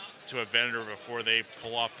a vendor before they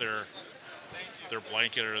pull off their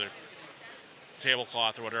blanket or their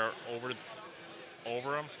tablecloth or whatever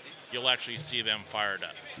over them, you'll actually see them fired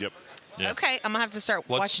up. Yep. Yeah. Okay, I'm gonna have to start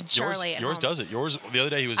watching Charlie at Yours home. does it. Yours the other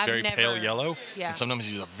day he was I've very pale never- yellow, yeah. and sometimes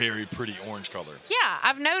he's a very pretty orange color. Yeah,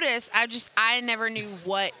 I've noticed. I never knew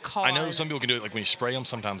what caused. I know some people can do it when you spray them.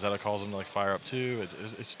 Sometimes that'll cause them to fire up too.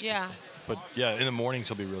 Yeah. But yeah, in the mornings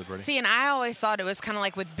he'll be really pretty. See, and I always thought it was kind of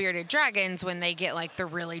like with bearded dragons when they get the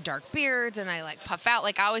really dark beards and they puff out.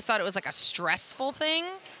 I always thought it was a stressful thing,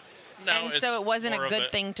 No, and it's so it wasn't a more of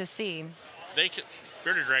good thing to see.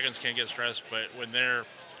 Bearded dragons can get stressed, but when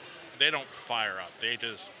they don't fire up. They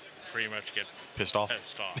just pretty much get Pissed off.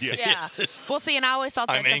 pissed off. Yeah. Yeah. Well, see, and I always thought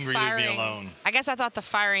that I'm the angry, leave me firing, alone. I guess I thought the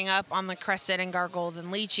firing up on the crested and gargoyles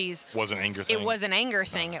and leechies, Was an anger thing. it was an anger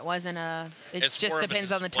thing. It wasn't a. It It's just more of a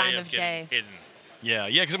depends on the display time of getting day. hidden. Yeah,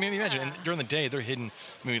 because imagine and during the day they're hidden.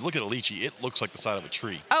 Look at a lychee; it looks like the side of a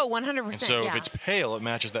tree. Oh, 100%. And so yeah. if it's pale, it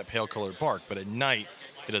matches that pale colored bark. But at night,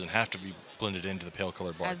 it doesn't have to be blended into the pale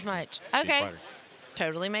colored bark. as much. See Okay. brighter.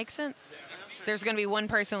 Totally makes sense. There's going to be one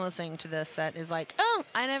person listening to this that is like, oh,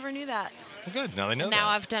 I never knew that. Well, good. Now they know. Now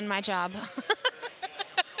that. I've done my job.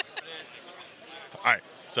 All right.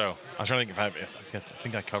 So I was trying to think I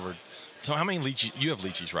think I covered. So how many lychees? You have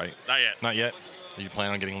lychees, right? Not yet. Not yet. Are you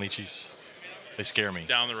planning on getting lychees? They scare me.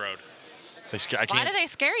 Down the road. They scare. I Why can't. do they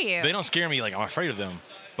scare you? They don't scare me. I'm afraid of them.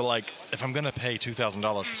 But if I'm gonna pay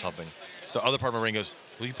 $2,000 for something, the other part of my brain goes,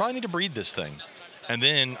 well, you probably need to breed this thing. And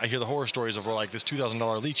then I hear the horror stories of where this $2,000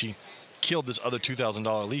 lychee killed this other $2,000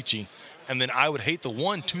 lychee, and then I would hate the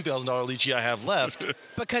one $2,000 lychee I have left.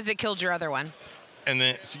 Because it killed your other one. And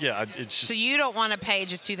then it's just So you don't want to pay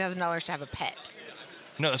just $2,000 to have a pet.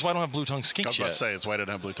 no. That's why I don't have blue tongue I was skinks about yet. to say, it's why I didn't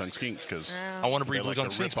have blue tongue skinks, because I want to they breed blue like tongue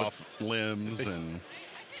to skinks. rip But off limbs and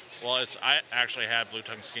Well, I actually had blue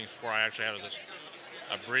tongue skinks before. I actually had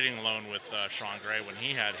a breeding loan with Sean Gray when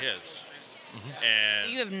he had his. And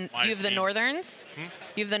So you have my the fe- Northerns?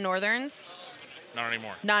 You have the Northerns? Not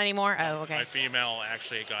anymore. Not anymore? Oh, okay. My female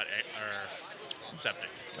actually got septic,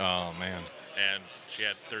 oh man, and she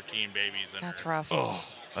had 13 babies in That's her. rough. oh,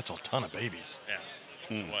 that's a ton of babies.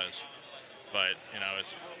 Yeah, it was. But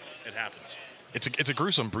it happens. It's a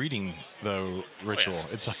gruesome breeding though ritual.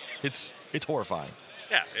 yeah. It's horrifying.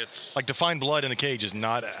 Yeah, it's Like to find blood in a cage is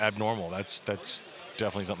not abnormal. That's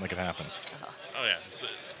definitely something that can happen. oh yeah, it's,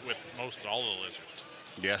 with most all the lizards.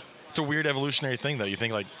 Yeah. It's a weird evolutionary thing though. You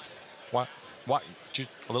think like, why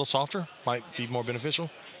a little softer might be more beneficial?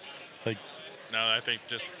 Like, No, I think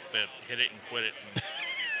just that hit it and quit it.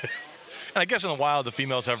 and I guess in the wild the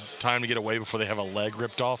females have time to get away before they have a leg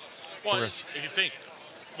ripped off. Well, Whereas- if you think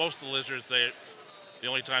most of the lizards, the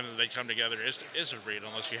only time that they come together is to breed,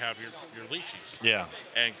 unless you have your leeches. yeah.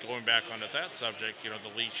 And going back onto that subject,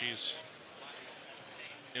 the leeches,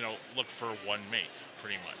 look for one mate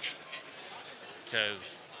pretty much,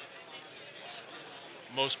 because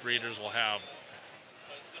most breeders will have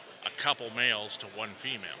a couple males to one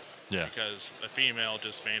female. Yeah. Because the female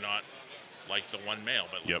just may not like the one male,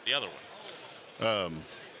 but like the other one.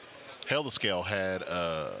 Hail the Scale had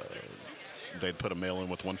they'd put a male in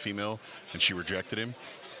with one female, and she rejected him.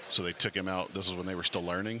 So they took him out. This is when they were still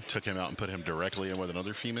learning. Took him out and put him directly in with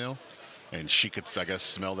another female, and she could, I guess,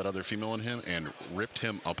 smell that other female in him and ripped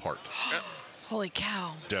him apart. Holy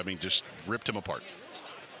cow. I mean, just ripped him apart.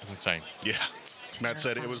 That's insane. Yeah. Matt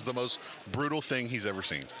said it was the most brutal thing he's ever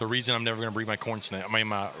seen. The reason I'm never going to breed my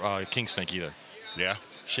my king snake either. Yeah.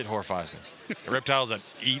 Shit horrifies me. The reptiles that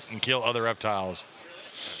eat and kill other reptiles.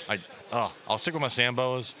 I'll stick with my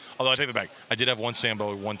Samboas. Although I take that back. I did have one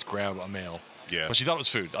Sambo once grab a male. Yeah. But she thought it was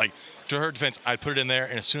food. Like, to her defense, I put it in there,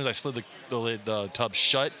 and as soon as I slid the tub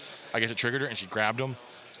shut, I guess it triggered her, and she grabbed them.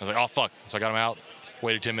 I was like, oh, fuck. So I got them out,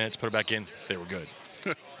 waited 10 minutes, put it back in. They were good.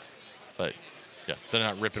 But, yeah, they're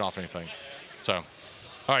not ripping off anything. So,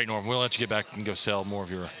 all right, Norm, we'll let you get back and go sell more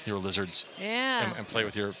of your lizards. Yeah. And play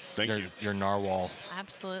with your narwhal.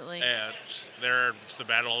 Absolutely. Yeah, it's the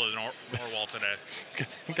battle of the Norwal today.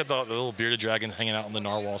 Got the little bearded dragons hanging out on the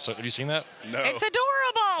narwhal stuff. Have you seen that? No. It's adorable.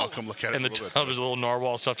 I'll come look at it. In the a little tub, there's a little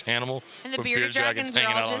narwhal stuffed animal. And the with bearded dragons are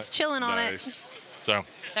hanging all out on just it. chilling on Nice. it. So,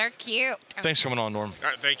 They're cute. thanks for coming on, Norm. All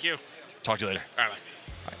right, thank you. Talk to you later. All right, bye.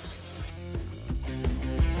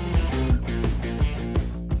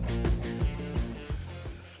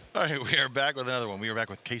 All right, we are back with another one. We are back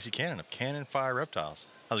with Casey Cannon of Cannon Fire Reptiles.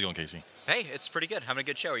 How's it going, Casey? Hey, it's pretty good. Having a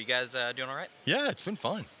good show. Are you guys doing all right? Yeah, it's been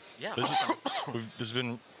fun. Yeah. This has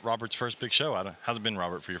been Robert's first big show. How's it been,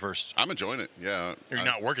 Robert, for your first? I'm enjoying it. Yeah. You're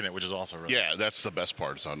not working it, which is also really Yeah, that's the best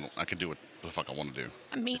part. So I can do what the fuck I want to do.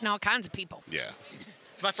 I'm meeting all kinds of people. Yeah.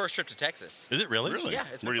 It's my first trip to Texas. Is it really? Really? Yeah,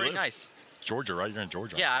 it's Where been do you pretty live? nice. Georgia, right? You're in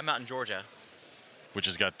Georgia. Yeah, I'm out in Georgia. Which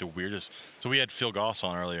has got the weirdest. So we had Phil Goss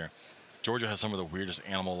on earlier. Georgia has some of the weirdest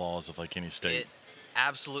animal laws of like any state. It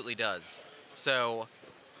absolutely does. So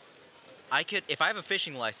if I have a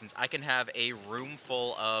fishing license, I can have a room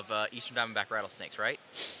full of eastern diamondback rattlesnakes, right?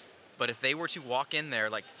 But if they were to walk in there,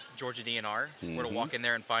 like Georgia DNR were to walk in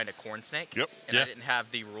there and find a corn snake, Yep. and Yeah. I didn't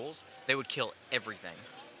have the rules, they would kill everything.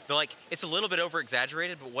 They're like, it's a little bit over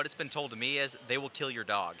exaggerated, but what it's been told to me is they will kill your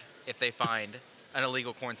dog if they find an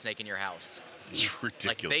illegal corn snake in your house. It's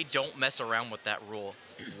ridiculous. Like, they don't mess around with that rule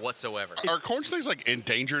whatsoever. Are corn snakes like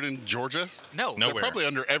endangered in Georgia? No. No. They're probably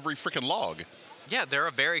under every freaking log. Yeah, they're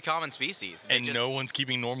a very common species. They and just- no one's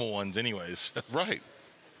keeping normal ones anyways. Right.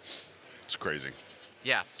 It's crazy.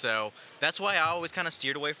 Yeah, so that's why I always kind of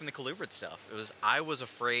steered away from the colubrid stuff. I was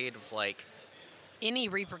afraid of like Any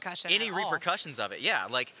repercussion. any at all. repercussions of it. Yeah,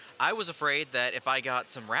 like I was afraid that if I got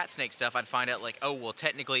some rat snake stuff, I'd find out like, oh well,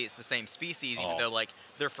 technically it's the same species, even though like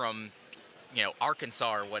they're from,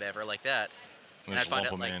 Arkansas or whatever like that. And I'd just find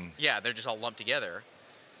lump out 'em like, in. yeah, they're just all lumped together.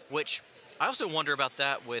 Which I also wonder about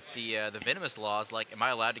that with the venomous laws. Like, am I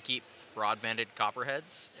allowed to keep broad-banded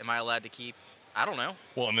copperheads? Am I allowed to keep? I don't know.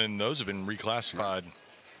 Well, and then those have been reclassified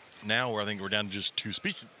now, where I think we're down to just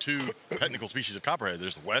two technical species of copperhead.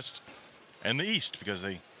 There's the west and the east, because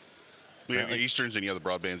You have the Easterns and you have the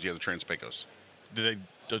broadbands, you have the Transpecos. do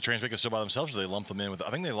the Transpecos still by themselves, or do they lump them in with? I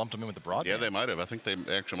think they lumped them in with the broadband. Yeah, they might have. I think they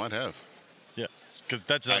actually might have. Yeah, because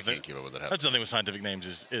that's I another thing. can't keep up with it. That's the thing with scientific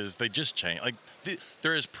names is they just change. Like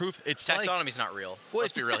there is proof. It's like Taxonomy's not real. Well,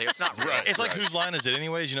 Let's be real here. It's not real. Right. it's like whose line is it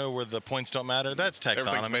anyways? Where the points don't matter. That's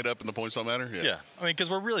Everything's taxonomy. made up and the points don't matter? Yeah, I mean, because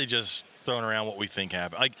we're really just throwing around what we think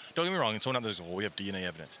happened. Like, don't get me wrong. And someone out there's, well, we have DNA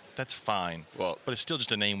evidence. That's fine. Well, but it's still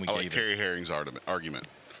just a name we I gave like it. Terry Herring's argument.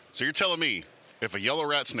 So you're telling me if a yellow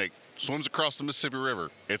rat snake swims across the Mississippi River,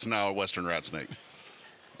 it's now a western rat snake?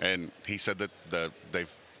 And he said that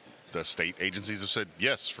the state agencies have said,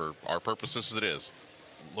 yes, for our purposes it is.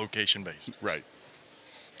 Location based. Right.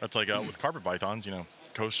 That's like with carpet pythons.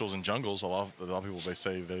 Coastals and jungles. A lot of people they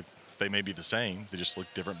say they may be the same. They just look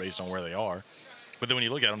different based on where they are. But then when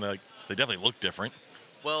you look at them, they definitely look different.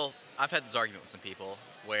 Well, I've had this argument with some people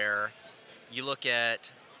where you look at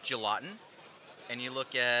gelatin and you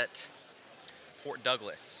look at Port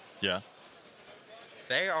Douglas, Yeah.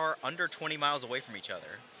 they are under 20 miles away from each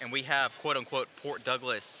other. And we have, quote-unquote, Port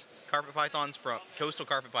Douglas coastal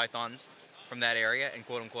carpet pythons from that area, and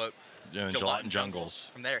quote-unquote, Yeah, and gelatin jungles.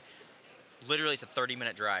 from there. Literally, it's a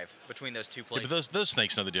 30-minute drive between those two Yeah, places. but those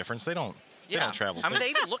snakes know the difference. They don't travel. I mean, they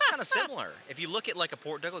even look kind of similar. If you look at like a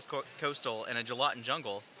Port Douglas coastal and a gelatin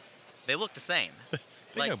jungle, they look the same.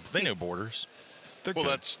 They know borders. They're Well,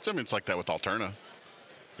 good. it's like that with Alterna.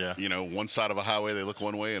 Yeah. You know, one side of a highway they look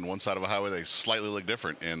one way, and one side of a highway they slightly look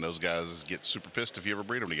different. And those guys get super pissed if you ever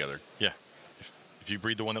breed them together. Yeah. If you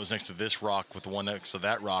breed the one that was next to this rock with the one next to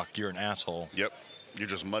that rock, you're an asshole. Yep, you're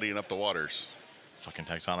just muddying up the waters. Fucking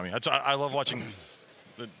taxonomy. I love watching.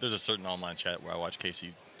 There's a certain online chat where I watch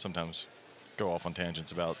Casey sometimes go off on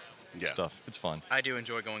tangents about stuff. It's fun. I do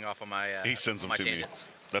enjoy going off on my He sends them my to tangents. me.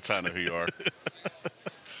 That's how I know who you are.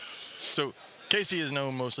 So Casey is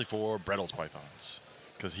known mostly for Brettles pythons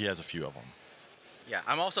because he has a few of them. Yeah,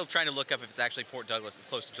 I'm also trying to look up if it's actually Port Douglas, it's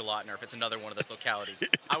close to Gelatin, or if it's another one of those localities.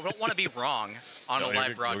 I don't want to be wrong on a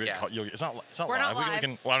live broadcast. It's not We're live. not live.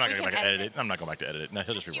 I'm not We going to can go back and edit edit it. I'm not going back to edit it. No,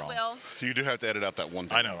 he'll just be You wrong. will. You do have to edit out that one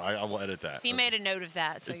thing. I know. I will edit that. He made a note of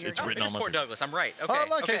that, so It's you're written good. on It's my Port paper. Douglas. I'm right. Okay. Oh,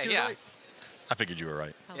 look, okay. Casey was Yeah. right. I figured you were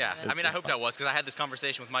right. Yeah. Oh, I mean, I It's hoped fine. I was because I had this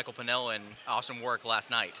conversation with Michael Pinnell and Austin Warwick last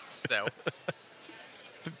night. So,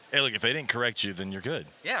 Hey, look, if they didn't correct you, then you're good.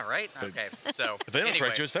 yeah, right? Okay. So, If they don't anyway,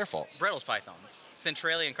 correct you, it's their fault. Brettles pythons,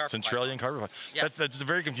 Centralia and carpet Centralia and pythons. carpet python. Yeah. That's a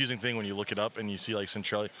very confusing thing when you look it up and you see like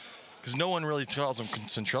Centralia, because no one really calls them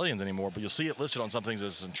Centralians anymore, but you'll see it listed on some things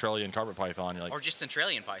as Centralia and carpet python. You're like, Or just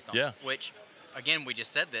Centralian python. Yeah. Which, again, we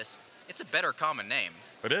just said this, it's a better common name.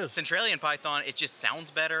 it is. Centralian python, it just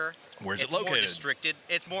sounds better. Where's it It's more located? restricted.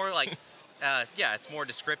 It's more like, it's more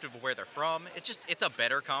descriptive of where they're from. It's a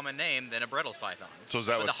better common name than a Brettles python. So is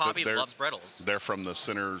that But what the hobby they're- loves Brettles? They're from the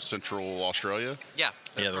central Australia, Yeah.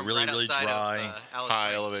 Yeah, they're from really, right really outside of, dry, Alice high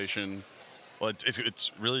Springs. elevation. Well,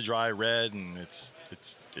 it's really dry, red, and it's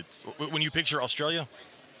when you picture Australia,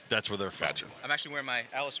 that's where they're from. Gotcha. I'm actually wearing my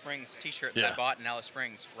Alice Springs T-shirt that Yeah. I bought in Alice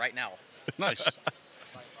Springs right now. Nice.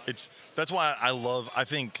 That's why I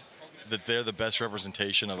think that they're the best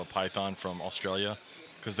representation of a python from Australia,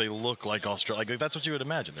 because they look like Australia. Like that's what you would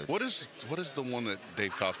imagine. They're, What is the one that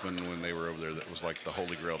Dave Kaufman, when they were over there, that was like the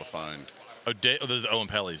holy grail to find? there's the Owen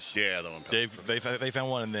Pellies. Yeah, the one. They found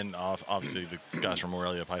one, and then obviously the guys from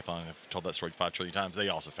Morelia Python have told that story 5 trillion times. They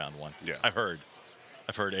also found one. Yeah. I've heard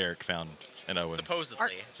Eric found an Owen.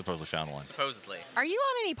 Supposedly. Found one. Supposedly. Are you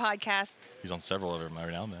on any podcasts He's on several of them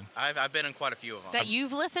every now and then. I've been in quite a few of them. that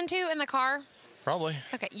you've listened to in the car? Probably.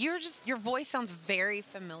 Okay, your voice sounds very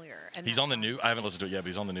familiar. And He's on the new. I haven't listened to it yet, but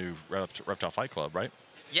he's on the new Reptile Fight Club, right?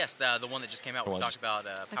 Yes, the one that just came out. The We one talked just- about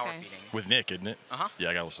power Okay. feeding. With Nick, isn't it? Uh-huh. Yeah,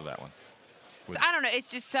 I gotta listen to that one. So I don't know.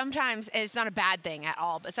 It's just sometimes it's not a bad thing at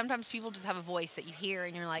all, but sometimes people just have a voice that you hear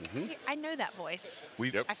and you're like, "Hey, I know that voice."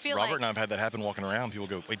 We've I feel Robert like- and I've had that happen walking around. People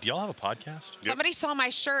go, "Wait, do y'all have a podcast?" Yep. Somebody saw my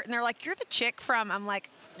shirt and they're like, "You're the chick from." I'm like,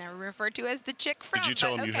 never referred to as the chick from. Did you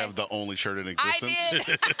tell but him you okay. have the only shirt in I existence?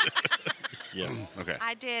 did. Yeah. Okay.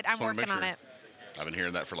 I did. I'm Just wanna make working on sure. it. I've been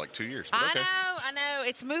hearing that for like 2 years. But okay. I know.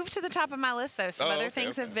 It's moved to the top of my list though. Some Oh, other okay,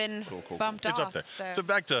 things okay. have been Cool. bumped It's off. up there. So, So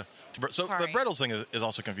back to the Sorry. Brettles thing is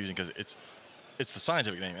also confusing because it's the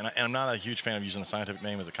scientific name, and I'm not a huge fan of using the scientific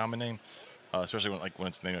name as a common name, especially when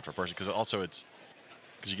it's named after a person, because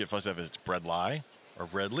you get fussed up if it's Bredli or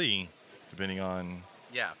Bredli, depending on.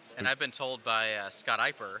 Yeah, and I've been told by Scott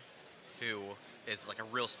Eiper, who is like a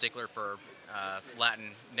real stickler for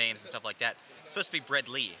Latin names and stuff like that. It's supposed to be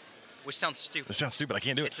Bredli, which sounds stupid. That sounds stupid. I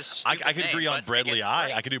can't do it. It's a stupid I could agree name, on but I guess Bredli it's I.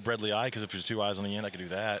 right. I could do Bredli I because if there's 2 I's on the end, I could do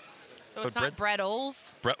that. so but it's not Brettles.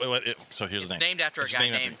 So here's It's the name. named after a It's guy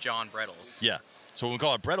named after- named John Brettles. Yeah. So when we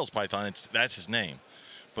call it Brettles python, that's his name,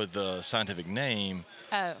 but the scientific name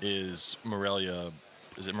Oh. is Morelia.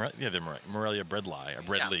 Is it Morelia? Yeah, they're Morelia Bredli or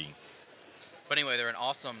Bredli. But anyway, they're an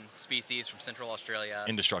awesome species from Central Australia.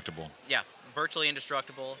 Indestructible. Yeah, virtually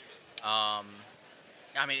indestructible. I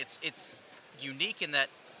mean, it's unique in that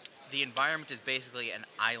the environment is basically an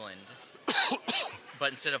island,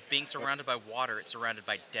 but instead of being surrounded by water, it's surrounded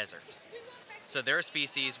by desert. So they're a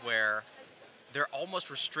species where they're almost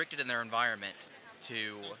restricted in their environment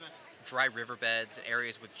to dry riverbeds and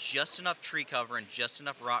areas with just enough tree cover and just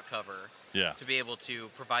enough rock cover Yeah. to be able to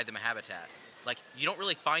provide them a habitat. Like, you don't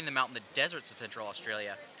really find them out in the deserts of Central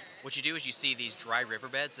Australia. What you do is you see these dry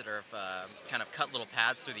riverbeds that are kind of cut little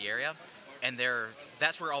paths through the area, and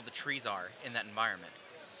that's where all the trees are in that environment.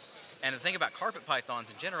 And the thing about carpet pythons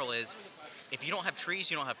in general is, if you don't have trees,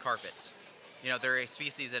 you don't have carpets. You know, they're a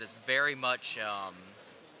species that is very much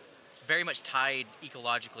very much tied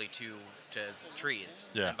ecologically to trees,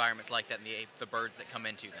 Yeah. environments like that, and the birds that come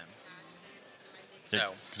into them. So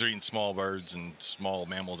Because they're eating small birds and small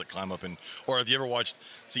mammals that climb up or have you ever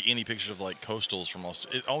see any pictures of like coastals from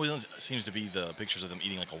Australia? It always seems to be the pictures of them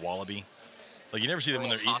eating like a wallaby. Like you never see them when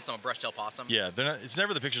they're eating. a brush-tailed possum. Yeah, they're not. It's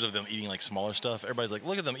never the pictures of them eating like smaller stuff. Everybody's like,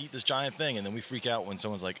 look at them eat this giant thing, and then we freak out when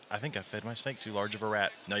someone's like, I think I fed my snake too large of a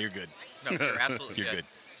rat. No, you're good. No, you're absolutely You're good.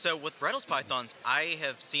 So with Brettles pythons, I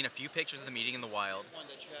have seen a few pictures of them eating in the wild,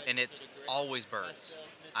 and it's always birds.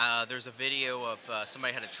 There's a video of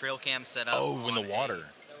somebody had a trail cam set up. Oh, in the water.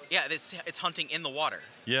 Yeah, it's hunting in the water.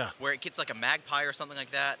 Yeah. Where it gets like a magpie or something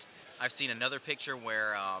like that. I've seen another picture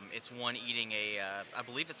where it's one eating I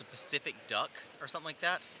believe it's a Pacific duck or something like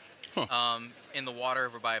that, in the water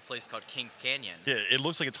over by a place called Kings Canyon. Yeah, it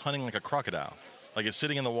looks like it's hunting like a crocodile. Like it's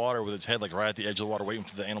sitting in the water with its head like right at the edge of the water, waiting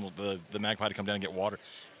for the animal, the magpie to come down and get water,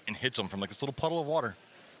 and hits them from like this little puddle of water.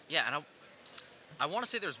 Yeah, and I want to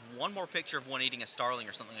say there's one more picture of one eating a starling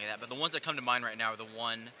or something like that, but the ones that come to mind right now are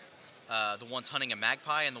the ones hunting a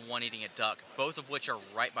magpie and the one eating a duck, both of which are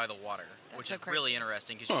right by the water, which so is crazy. really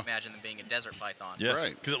interesting because you imagine them being a desert python. Yeah,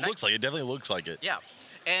 Right. Because it definitely looks like it. Yeah,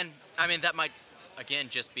 and I mean that might again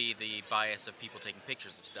just be the bias of people taking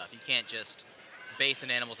pictures of stuff. You can't just base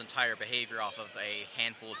an animal's entire behavior off of a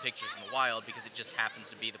handful of pictures in the wild because it just happens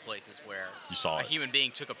to be the places where You saw a it. human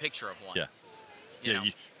being took a picture of one. Yeah. You know?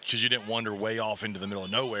 Because you didn't wander way off into the middle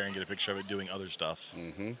of nowhere and get a picture of it doing other stuff.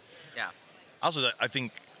 Yeah. Also, I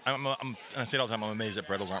think and I say it all the time. I'm amazed that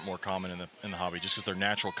Brettles aren't more common in the hobby, just because their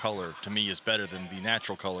natural color to me is better than the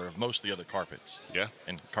natural color of most of the other carpets. Yeah.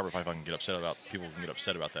 And carpet python can get upset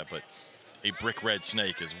about that, but a brick red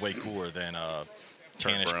snake is way cooler than a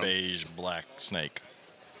tannish brown. beige black snake.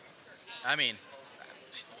 I mean,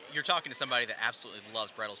 you're talking to somebody that absolutely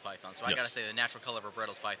loves Brettles pythons, so I Yes. gotta say the natural color of a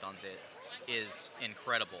Brettles pythons is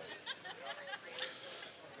incredible.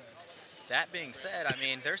 That being said, I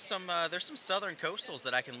mean, there's some southern coastals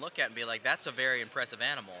that I can look at and be like, that's a very impressive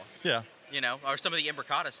animal. Yeah. You know, or some of the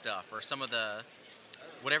imbricata stuff, or some of the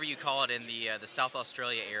whatever you call it in the South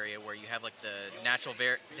Australia area, where you have like the natural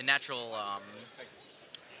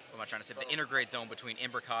what am I trying to say? The intergrade zone between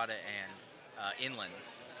imbricata and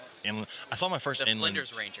inlands. And I saw my first The inlands.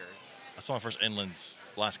 Flinders Ranger. I saw my first inlands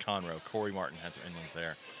last Conroe. Corey Martin had some inlands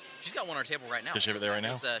there. She's got one on her table right now. Does she have it there right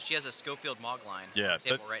now? She has a Schofield Mog line on Yeah. her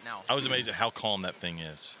table right now. I was amazed at how calm that thing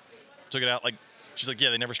is. Took it out, like, she's like,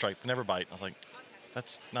 yeah, they never strike, they never bite. I was like,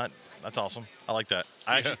 that's awesome. I like that.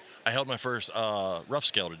 I held my first rough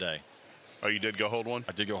scale today. Oh, you did go hold one?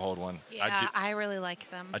 I did go hold one. Yeah, I really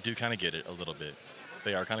like them. I do kind of get it a little bit.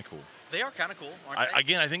 They are kind of cool. They are kind of cool, aren't they?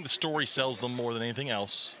 Again, I think the story sells them more than anything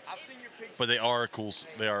else. But they are a cool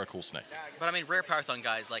snake. But I mean, rare python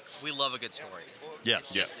guys, like, we love a good story.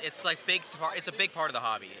 Yes. Yeah. It's like it's a big part of the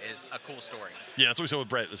hobby is a cool story. Yeah, that's what we said with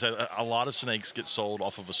Brett. They said a lot of snakes get sold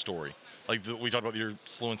off of a story. Like we talked about your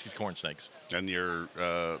Slowinski's corn snakes, And your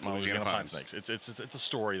Louisiana pine snakes. It's a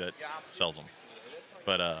story that sells them.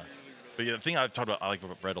 But yeah, the thing I've talked about I like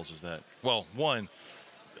about Brettles is that, well, one,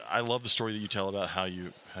 I love the story that you tell about how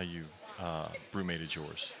you brumated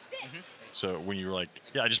yours. Mm-hmm. So when you were like,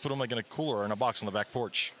 yeah, I just put them like in a cooler or in a box on the back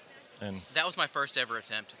porch, and That was my first ever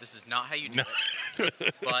attempt. This is not how you do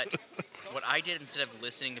it. But what I did, instead of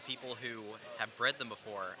listening to people who have bred them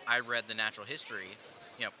before, I read the natural history,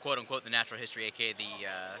 quote unquote the natural history, aka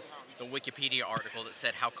the Wikipedia article that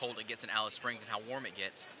said how cold it gets in Alice Springs and how warm it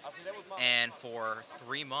gets. And for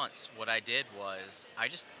 3 months, what I did was I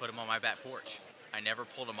just put them on my back porch. I never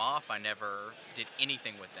pulled them off. I never did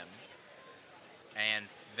anything with them. And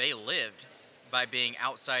they lived by being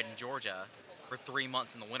outside in Georgia for 3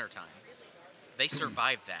 months in the wintertime. They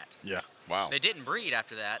survived that. yeah, Wow. They didn't breed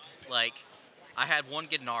after that. Like, I had one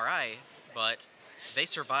get an RI, but they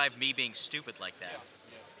survived me being stupid like that.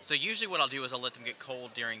 So usually what I'll do is I'll let them get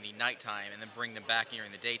cold during the nighttime and then bring them back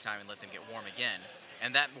during the daytime and let them get warm again.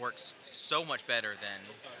 And that works so much better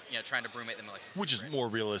than, trying to brumate them like. which is more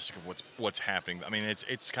realistic of what's happening. I mean,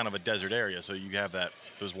 it's kind of a desert area, so you have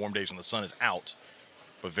those warm days when the sun is out,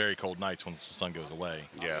 but very cold nights when the sun goes away.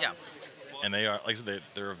 Yeah. Yeah. And they are, like I said,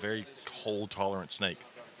 they're a very cold tolerant snake.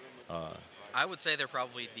 I would say they're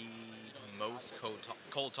probably the most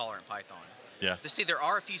cold tolerant python. Yeah. See, there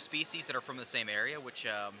are a few species that are from the same area, which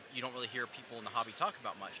you don't really hear people in the hobby talk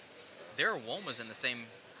about much. There are womas in the same,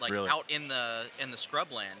 like Really? out in the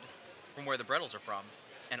scrubland from where the Brettles are from.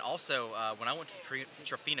 And also, when I went to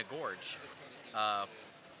Trafina Gorge,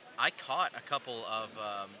 I caught a couple of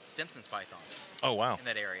Stimson's pythons Oh wow. in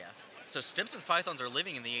that area. So Stimson's pythons are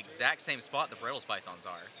living in the exact same spot the Brettles pythons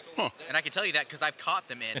are. Huh. And I can tell you that because I've caught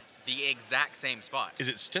them in the exact same spot. Is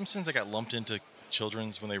it Stimson's that got lumped into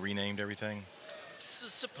children's when they renamed everything?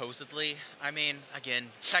 Supposedly. I mean, again,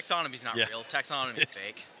 taxonomy's not Yeah. real. Taxonomy's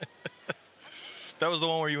fake. That was the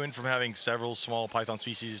one where you went from having several small python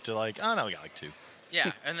species to like, oh no, we got like 2.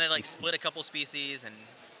 Yeah, and they like split a couple species, and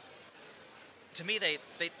to me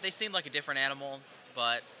they seem like a different animal,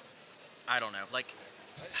 but I don't know. Like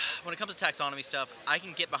when it comes to taxonomy stuff, I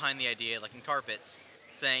can get behind the idea, like in carpets,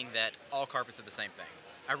 saying that all carpets are the same thing.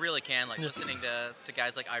 I really can, like listening to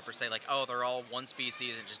guys like Iper say like, oh, they're all one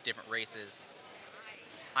species and just different races.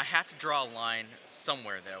 I have to draw a line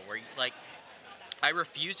somewhere though, where like I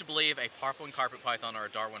refuse to believe a Papuan carpet python or a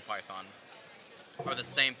Darwin python are the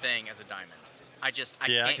same thing as a diamond. I can't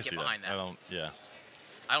can get see behind that. I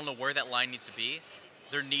I don't know where that line needs to be.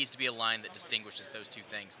 There needs to be a line that distinguishes those two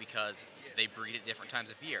things because they breed at different times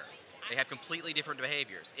of year. They have completely different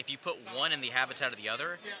behaviors. If you put one in the habitat of the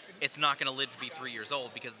other, it's not going to live to be 3 years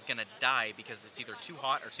old because it's going to die because it's either too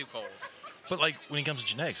hot or too cold. But like when it comes to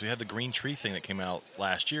genetics, we had the green tree thing that came out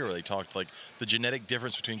last year where they talked like the genetic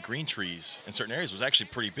difference between green trees in certain areas was actually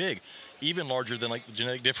pretty big, even larger than like the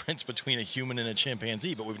genetic difference between a human and a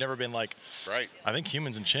chimpanzee. But we've never been like, Right. I think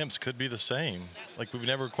humans and chimps could be the same. Like we've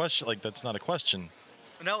never questioned, like that's not a question.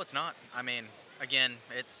 No, it's not. I mean, again,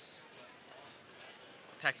 it's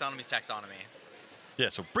taxonomy's taxonomy. Yeah,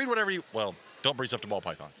 so breed whatever you, well, don't breed stuff to ball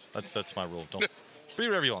pythons. That's my rule. Don't breed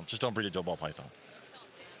whatever you want, just don't breed it to a ball python.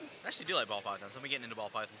 I actually do like ball pythons. I'm getting into ball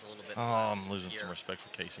pythons a little bit. Oh, I'm losing year. some respect for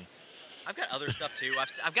Casey. I've got other stuff too.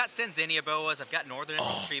 I've got Senzinia boas. I've got northern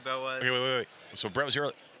tree boas. Okay, wait. So Brett was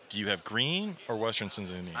here. Do you have green or Western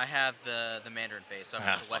Cincinnati? I have the Mandarin face, so I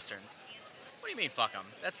have the westerns. What do you mean, fuck them?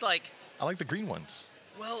 That's like, I like the green ones.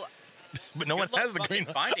 well, But no one Good luck has the green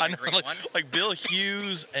fucking one. finding I a know, green like, one. like Bill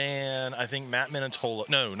Hughes and I think Matt Minatola.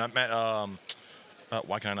 No, not Matt.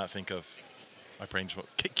 Why can I not think of my brain?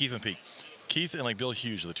 Keith and Pete. Keith and like Bill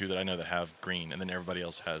Hughes are the two that I know that have green, and then everybody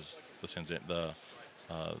else has the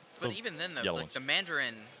but even then though, yellow like ones. the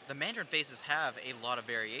Mandarin faces have a lot of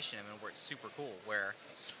variation in them where it's super cool. Where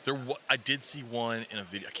I did see one in a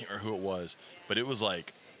video. I can't remember who it was, but it was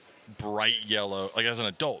like bright yellow, like as an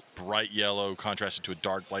adult, bright yellow contrasted to a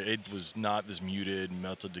dark. Like it was not this muted,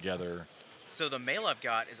 melted together. so the male I've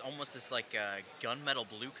got is almost this like gunmetal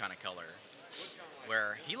blue kind of color,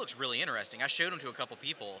 where he looks really interesting. I showed him to a couple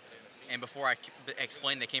people, and before I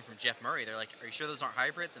explained they came from Jeff Murray, they're like, "Are you sure those aren't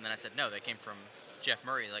hybrids?" And then I said, "No, they came from Jeff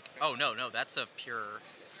Murray." They're like, "Oh no, that's a pure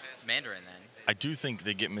Mandarin then." I do think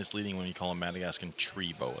they get misleading when you call them Madagascar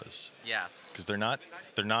tree boas. Yeah. Because they're not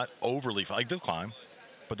overly like they'll climb,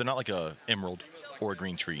 but they're not like a emerald or a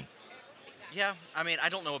green tree. Yeah, I mean, I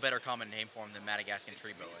don't know a better common name for them than Madagascan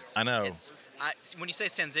tree boas. I know. When you say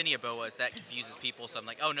Senzinia boas, that confuses people, so I'm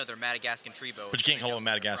like, oh no, they're Madagascan tree boas. But you can't They call know them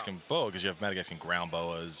where they're Madagascan from. boa because you have Madagascan ground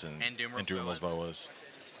boas and Dumerils boas.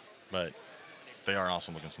 But they are an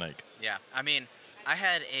awesome looking snake. Yeah, I mean, I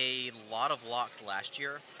had a lot of locks last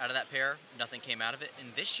year out of that pair. Nothing came out of it,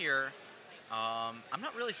 and this year, I'm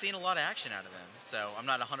not really seeing a lot of action out of them. So I'm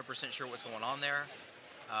not 100% sure what's going on there.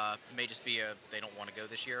 May just be they don't want to go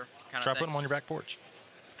this year kind Try of thing. putting them on your back porch.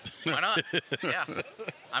 Why not? Yeah.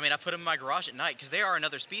 I mean, I put them in my garage at night because they are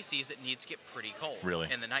another species that needs to get pretty cold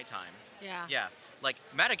Really? in the nighttime. Yeah. Yeah. Like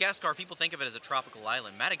Madagascar, people think of it as a tropical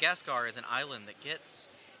island. Madagascar is an island that gets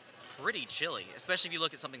pretty chilly, especially if you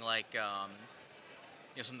look at something like,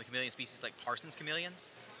 some of the chameleon species like Parsons chameleons.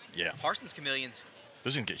 Yeah. Parsons chameleons,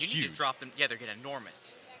 Those can get you need huge. to drop them. Yeah, they're getting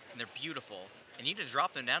enormous, and they're beautiful. And you need to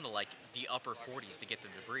drop them down to like the upper 40s to get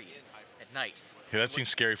them to breed at night. Yeah, that seems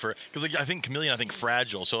scary because like I think chameleon, I think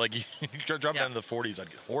fragile. So like you drop Yeah. down to the 40s, I'd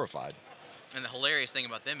get horrified. And the hilarious thing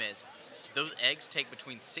about them is those eggs take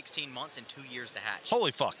between 16 months and 2 years to hatch.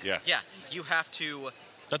 Holy fuck. Yeah. Yeah, you have to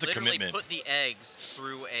That's a literally commitment. put the eggs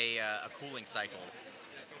through a cooling cycle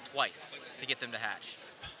twice to get them to hatch.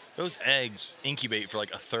 Those eggs incubate for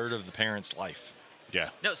like a third of the parent's life. Yeah.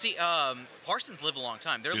 No, see, Parsons live a long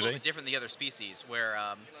time. They're a Do little they? bit different than the other species, where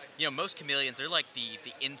most chameleons, they're like the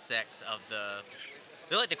insects of the.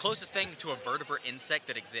 They're like the closest thing to a vertebrate insect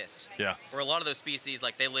that exists. Yeah. Where a lot of those species,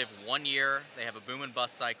 like they live 1 year, they have a boom and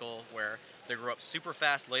bust cycle where they grow up super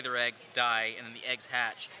fast, lay their eggs, die, and then the eggs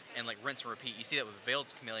hatch and like rinse and repeat. You see that with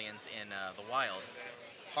veiled chameleons in the wild.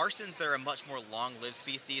 Parsons, they're a much more long-lived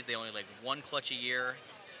species. They only like one clutch a year,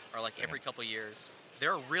 or like every couple years.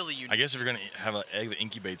 They're really unique. I guess if you're gonna have an egg that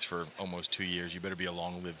incubates for almost 2 years, you better be a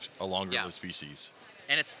longer-lived species.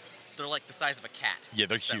 And they're like the size of a cat. Yeah,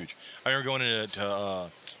 they're So- huge. I remember going into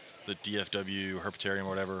the DFW herpetarium or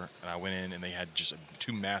whatever, and I went in and they had just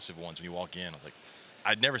two massive ones. When you walk in, I was like,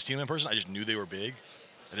 I'd never seen them in person. I just knew they were big.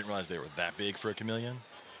 I didn't realize they were that big for a chameleon.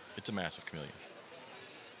 It's a massive chameleon.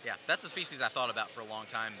 Yeah, that's a species I thought about for a long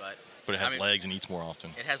time, but But it has legs and eats more often.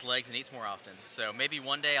 It has legs and eats more often. So maybe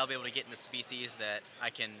one day I'll be able to get into species that I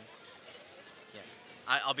can. Yeah,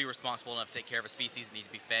 I'll be responsible enough to take care of a species that needs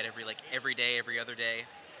to be fed every day, every other day.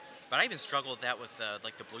 But I even struggle with that with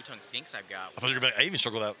the blue-tongued skinks I've got. I thought you were about, I even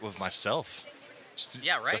struggle with that with myself.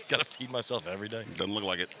 Yeah, right? Got to feed myself every day. Doesn't look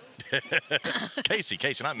like it. Casey,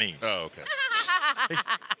 not me. Oh, okay.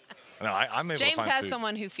 No, I'm able James to find has food.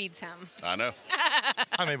 someone who feeds him. I know.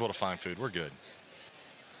 I'm able to find food. We're good.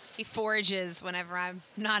 He forages whenever I'm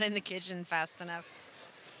not in the kitchen fast enough.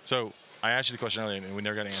 So I asked you the question earlier, and we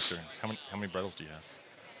never got an answer. How many Brettles do you have?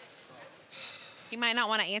 You might not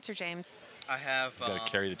want to answer, James. I have You got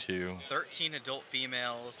to carry the 2. 13 adult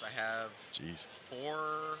females. I have Jeez.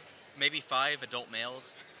 4, maybe 5 adult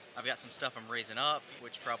males. I've got some stuff I'm raising up,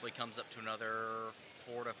 which probably comes up to another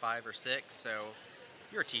 4 to 5 or 6. So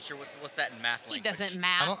you're a teacher. What's that in math He language? doesn't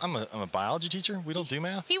math. I'm a biology teacher. We don't do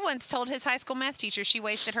math. He once told his high school math teacher she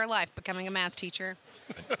wasted her life becoming a math teacher.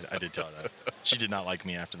 I did tell her that. She did not like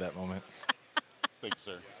me after that moment. Thanks,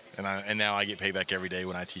 sir. And now I get payback every day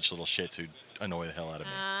when I teach little shits who annoy the hell out of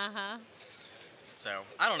me. Uh-huh. So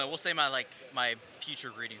I don't know. We'll say my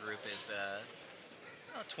future breeding group is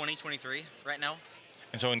 2023 right now.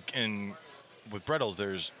 And so with Brettles,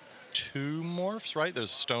 there's 2 morphs, right?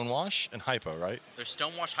 There's Stonewash and Hypo, right? There's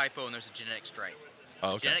Stonewash Hypo and there's a genetic stripe.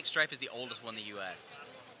 Oh, okay. Genetic stripe is the oldest one in the U.S.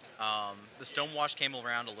 The Stonewash came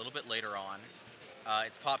around a little bit later on.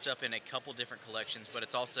 It's popped up in a couple different collections, but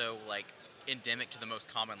it's also endemic to the most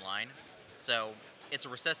common line. So it's a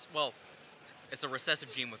recessive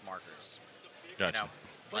gene with markers. Gotcha. You know,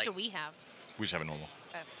 What do we have? We just have a normal.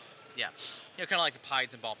 Yeah, kind of like the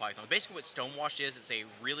pieds and ball pythons. Basically, what Stonewash is, it's a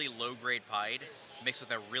really low-grade pied mixed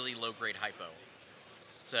with a really low-grade hypo.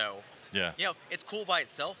 So, Yeah. it's cool by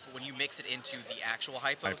itself, but when you mix it into the actual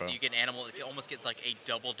hypo. So you get an animal that almost gets like a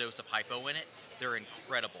double dose of hypo in it. They're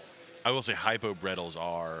incredible. I will say Hypo Brettles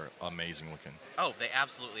are amazing looking. Oh, they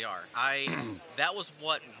absolutely are. That was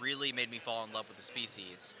what really made me fall in love with the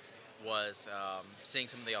species, was seeing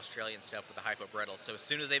some of the Australian stuff with the Hypo Brettles. So as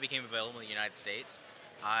soon as they became available in the United States,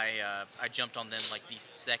 I jumped on them like the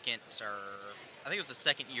second, or I think it was the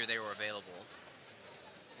second year they were available.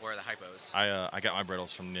 Were the Hypos? I got my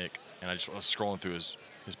Brettles from Nick, and I just was scrolling through his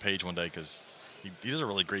page one day because he does a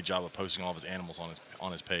really great job of posting all of his animals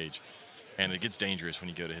on his page, and it gets dangerous when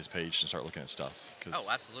you go to his page and start looking at stuff. Oh,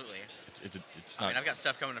 absolutely. It's not. I mean, I've got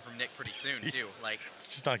stuff coming in from Nick pretty soon too. It's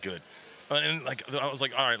just not good. And I was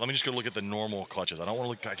like, all right, let me just go look at the normal clutches. I don't want to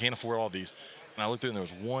look. I can't afford all these. And I looked through, and there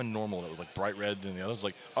was one normal that was like bright red, and the other was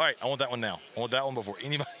like, all right, I want that one now. I want that one before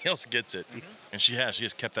anybody else gets it. Mm-hmm. And she has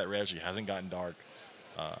kept that red. She hasn't gotten dark.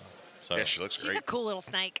 So Yeah, she looks She's great. a cool little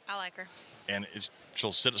snake. I like her. And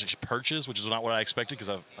she'll sit, she perches, which is not what I expected,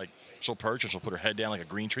 because she'll perch and she'll put her head down like a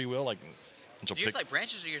green tree will, and she'll Do you use like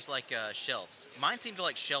branches or you use like shelves? Mine seem to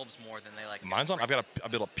like shelves more than they like. Mine's on. I built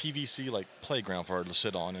a PVC playground for her to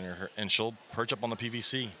sit on, and she'll perch up on the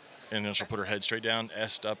PVC, and then she'll put her head straight down,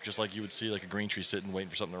 S up, just like you would see like a green tree sitting, waiting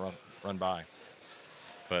for something to run by.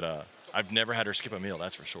 But I've never had her skip a meal.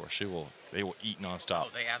 That's for sure. They will eat nonstop. Oh,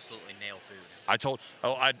 they absolutely nail food. I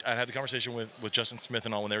had the conversation with Justin Smith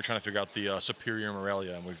and all when they were trying to figure out the superior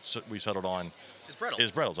Morelia, and we settled on His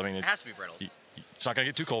Brettles. I mean, it has to be Brettles. It's not going to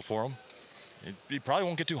get too cold for them. It probably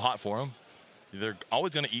won't get too hot for them. They're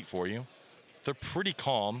always going to eat for you. They're pretty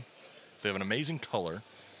calm. They have an amazing color,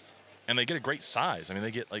 and they get a great size. I mean,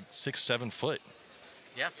 they get like 6-7 foot.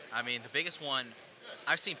 Yeah, I mean the biggest one.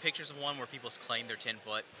 I've seen pictures of one where people claim they're 10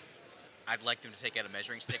 foot. I'd like them to take out a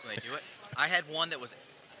measuring stick when they do it. I had one that was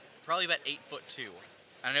probably about 8'2".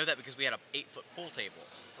 I know that because we had a 8-foot pool table,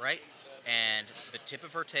 right? And the tip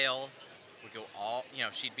of her tail would go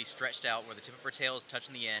she'd be stretched out where the tip of her tail is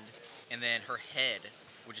touching the end, and then her head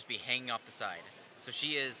would just be hanging off the side. So she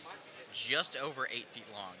is just over 8 feet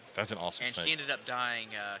long. That's an awesome And snake. she ended up dying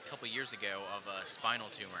a couple years ago of a spinal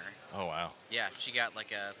tumor. Oh, wow. Yeah, she got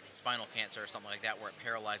like a spinal cancer or something like that where it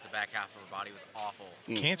paralyzed the back half of her body. It was awful.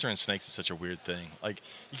 Cancer in snakes is such a weird thing. Like,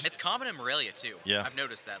 It's common in Morelia too. Yeah. I've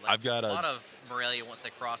noticed that. Like, I've got a lot of Morelia, once they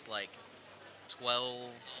cross like 12,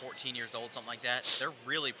 14 years old, something like that, they're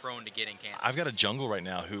really prone to getting cancer. I've got a jungle right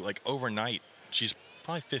now who, like, overnight, she's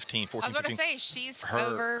probably 15, 14, I was going 15. to say, she's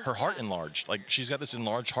Her heart enlarged. Like, she's got this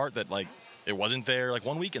enlarged heart that, like, it wasn't there, like,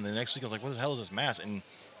 1 week, and the next week I was like, what the hell is this mass? And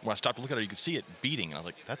when I stopped to look at her, you could see it beating. And I was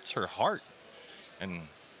like, that's her heart. And,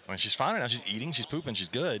 I mean, she's fine right now. She's eating, she's pooping, she's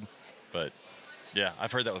good. But, yeah,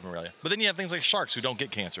 I've heard that with Morelia. But then you have things like sharks who don't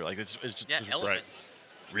get cancer. Like, it's elephants.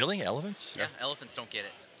 Right. Really? Elephants? Yeah, elephants don't get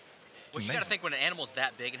it. Well, you got to amazing. think when an animal's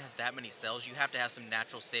that big and has that many cells, you have to have some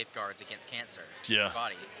natural safeguards against cancer in Yeah, your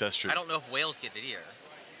body. that's true. I don't know if whales get it either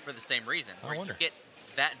for the same reason. I where wonder. You get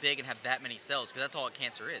that big and have that many cells, because that's all a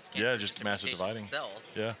cancer is. Cancer Yeah, is just a massive mutation in dividing. cell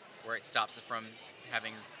Yeah. where it stops it from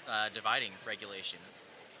having dividing regulation.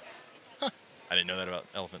 I didn't know that about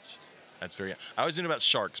elephants. That's very. I always knew about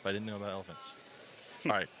sharks, but I didn't know about elephants.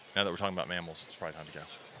 All right, now that we're talking about mammals, it's probably time to go.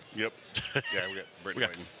 Yep. Yeah, we got Brittany We got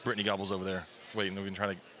waiting. Brittany Gobbles over there waiting. We've been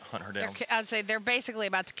trying to hunt her down. I'd say they're basically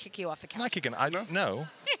about to kick you off the I'm not couch. kicking. I no.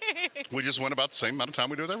 We just went about the same amount of time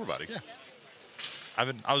we do with everybody. Yeah.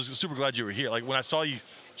 I was super glad you were here. Like when I saw you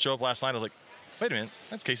show up last night, I was like, wait a minute,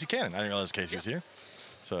 that's Casey Cannon. I didn't realize Casey was here.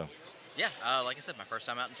 So Yeah, like I said, my first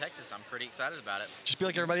time out in Texas. I'm pretty excited about it. just be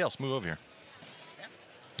like everybody else. Move over here. Yeah.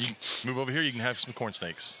 You can move over here. You can have some corn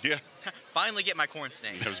snakes. Yeah. Finally get my corn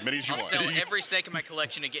snake. Have as many as you I'll want. sell every snake in my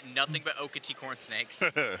collection and get nothing but Okatee corn snakes.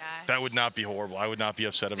 That would not be horrible. I would not be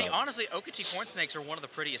upset See, about it. honestly, Okatee corn snakes are one of the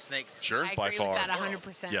prettiest snakes. Sure. I by agree far. with that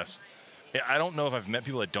 100%. Yes. Yeah, I don't know if I've met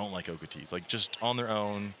people that don't like Okotees. Like just on their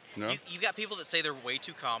own. No. You've got people that say they're way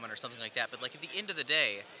too common or something like that, but like at the end of the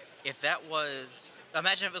day, if that was,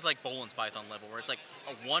 imagine if it was like Boland's python level, where it's like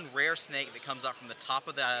a one rare snake that comes out from the top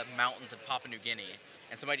of the mountains in Papua New Guinea,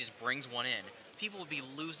 and somebody just brings one in, people would be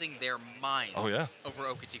losing their minds Oh, yeah. over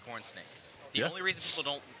Okatee corn snakes. The Yeah. only reason people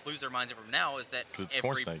don't lose their minds over them now is that 'Cause it's every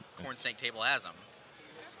corn snake. corn snake table has them.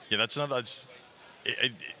 Yeah, that's another. That's,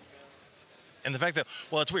 and the fact that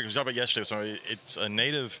it's weird because we talked about yesterday. So it's a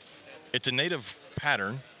native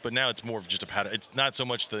pattern, but now it's more of just a pattern. It's not so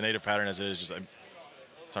much the native pattern as it is just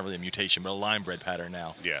it's not really a mutation, but a line bred pattern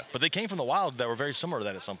now. Yeah. But they came from the wild that were very similar to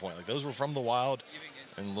that at some point. Like those were from the wild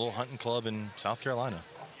and a little hunting club in South Carolina.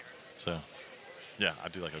 So, yeah, I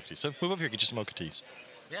do like Okotees. So move over here, get you some Okotees.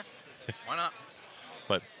 Yeah, why not?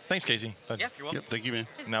 But thanks, Casey. Yeah, you're welcome. Yep. Thank you, man.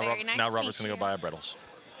 It's Now, very nice now to Robert's meet gonna go you. buy a Brettles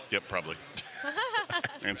Yep, probably.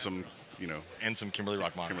 And some, and some Kimberly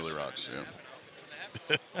Rock monitors. Kimberly Rocks.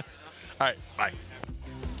 Yeah. All right, bye.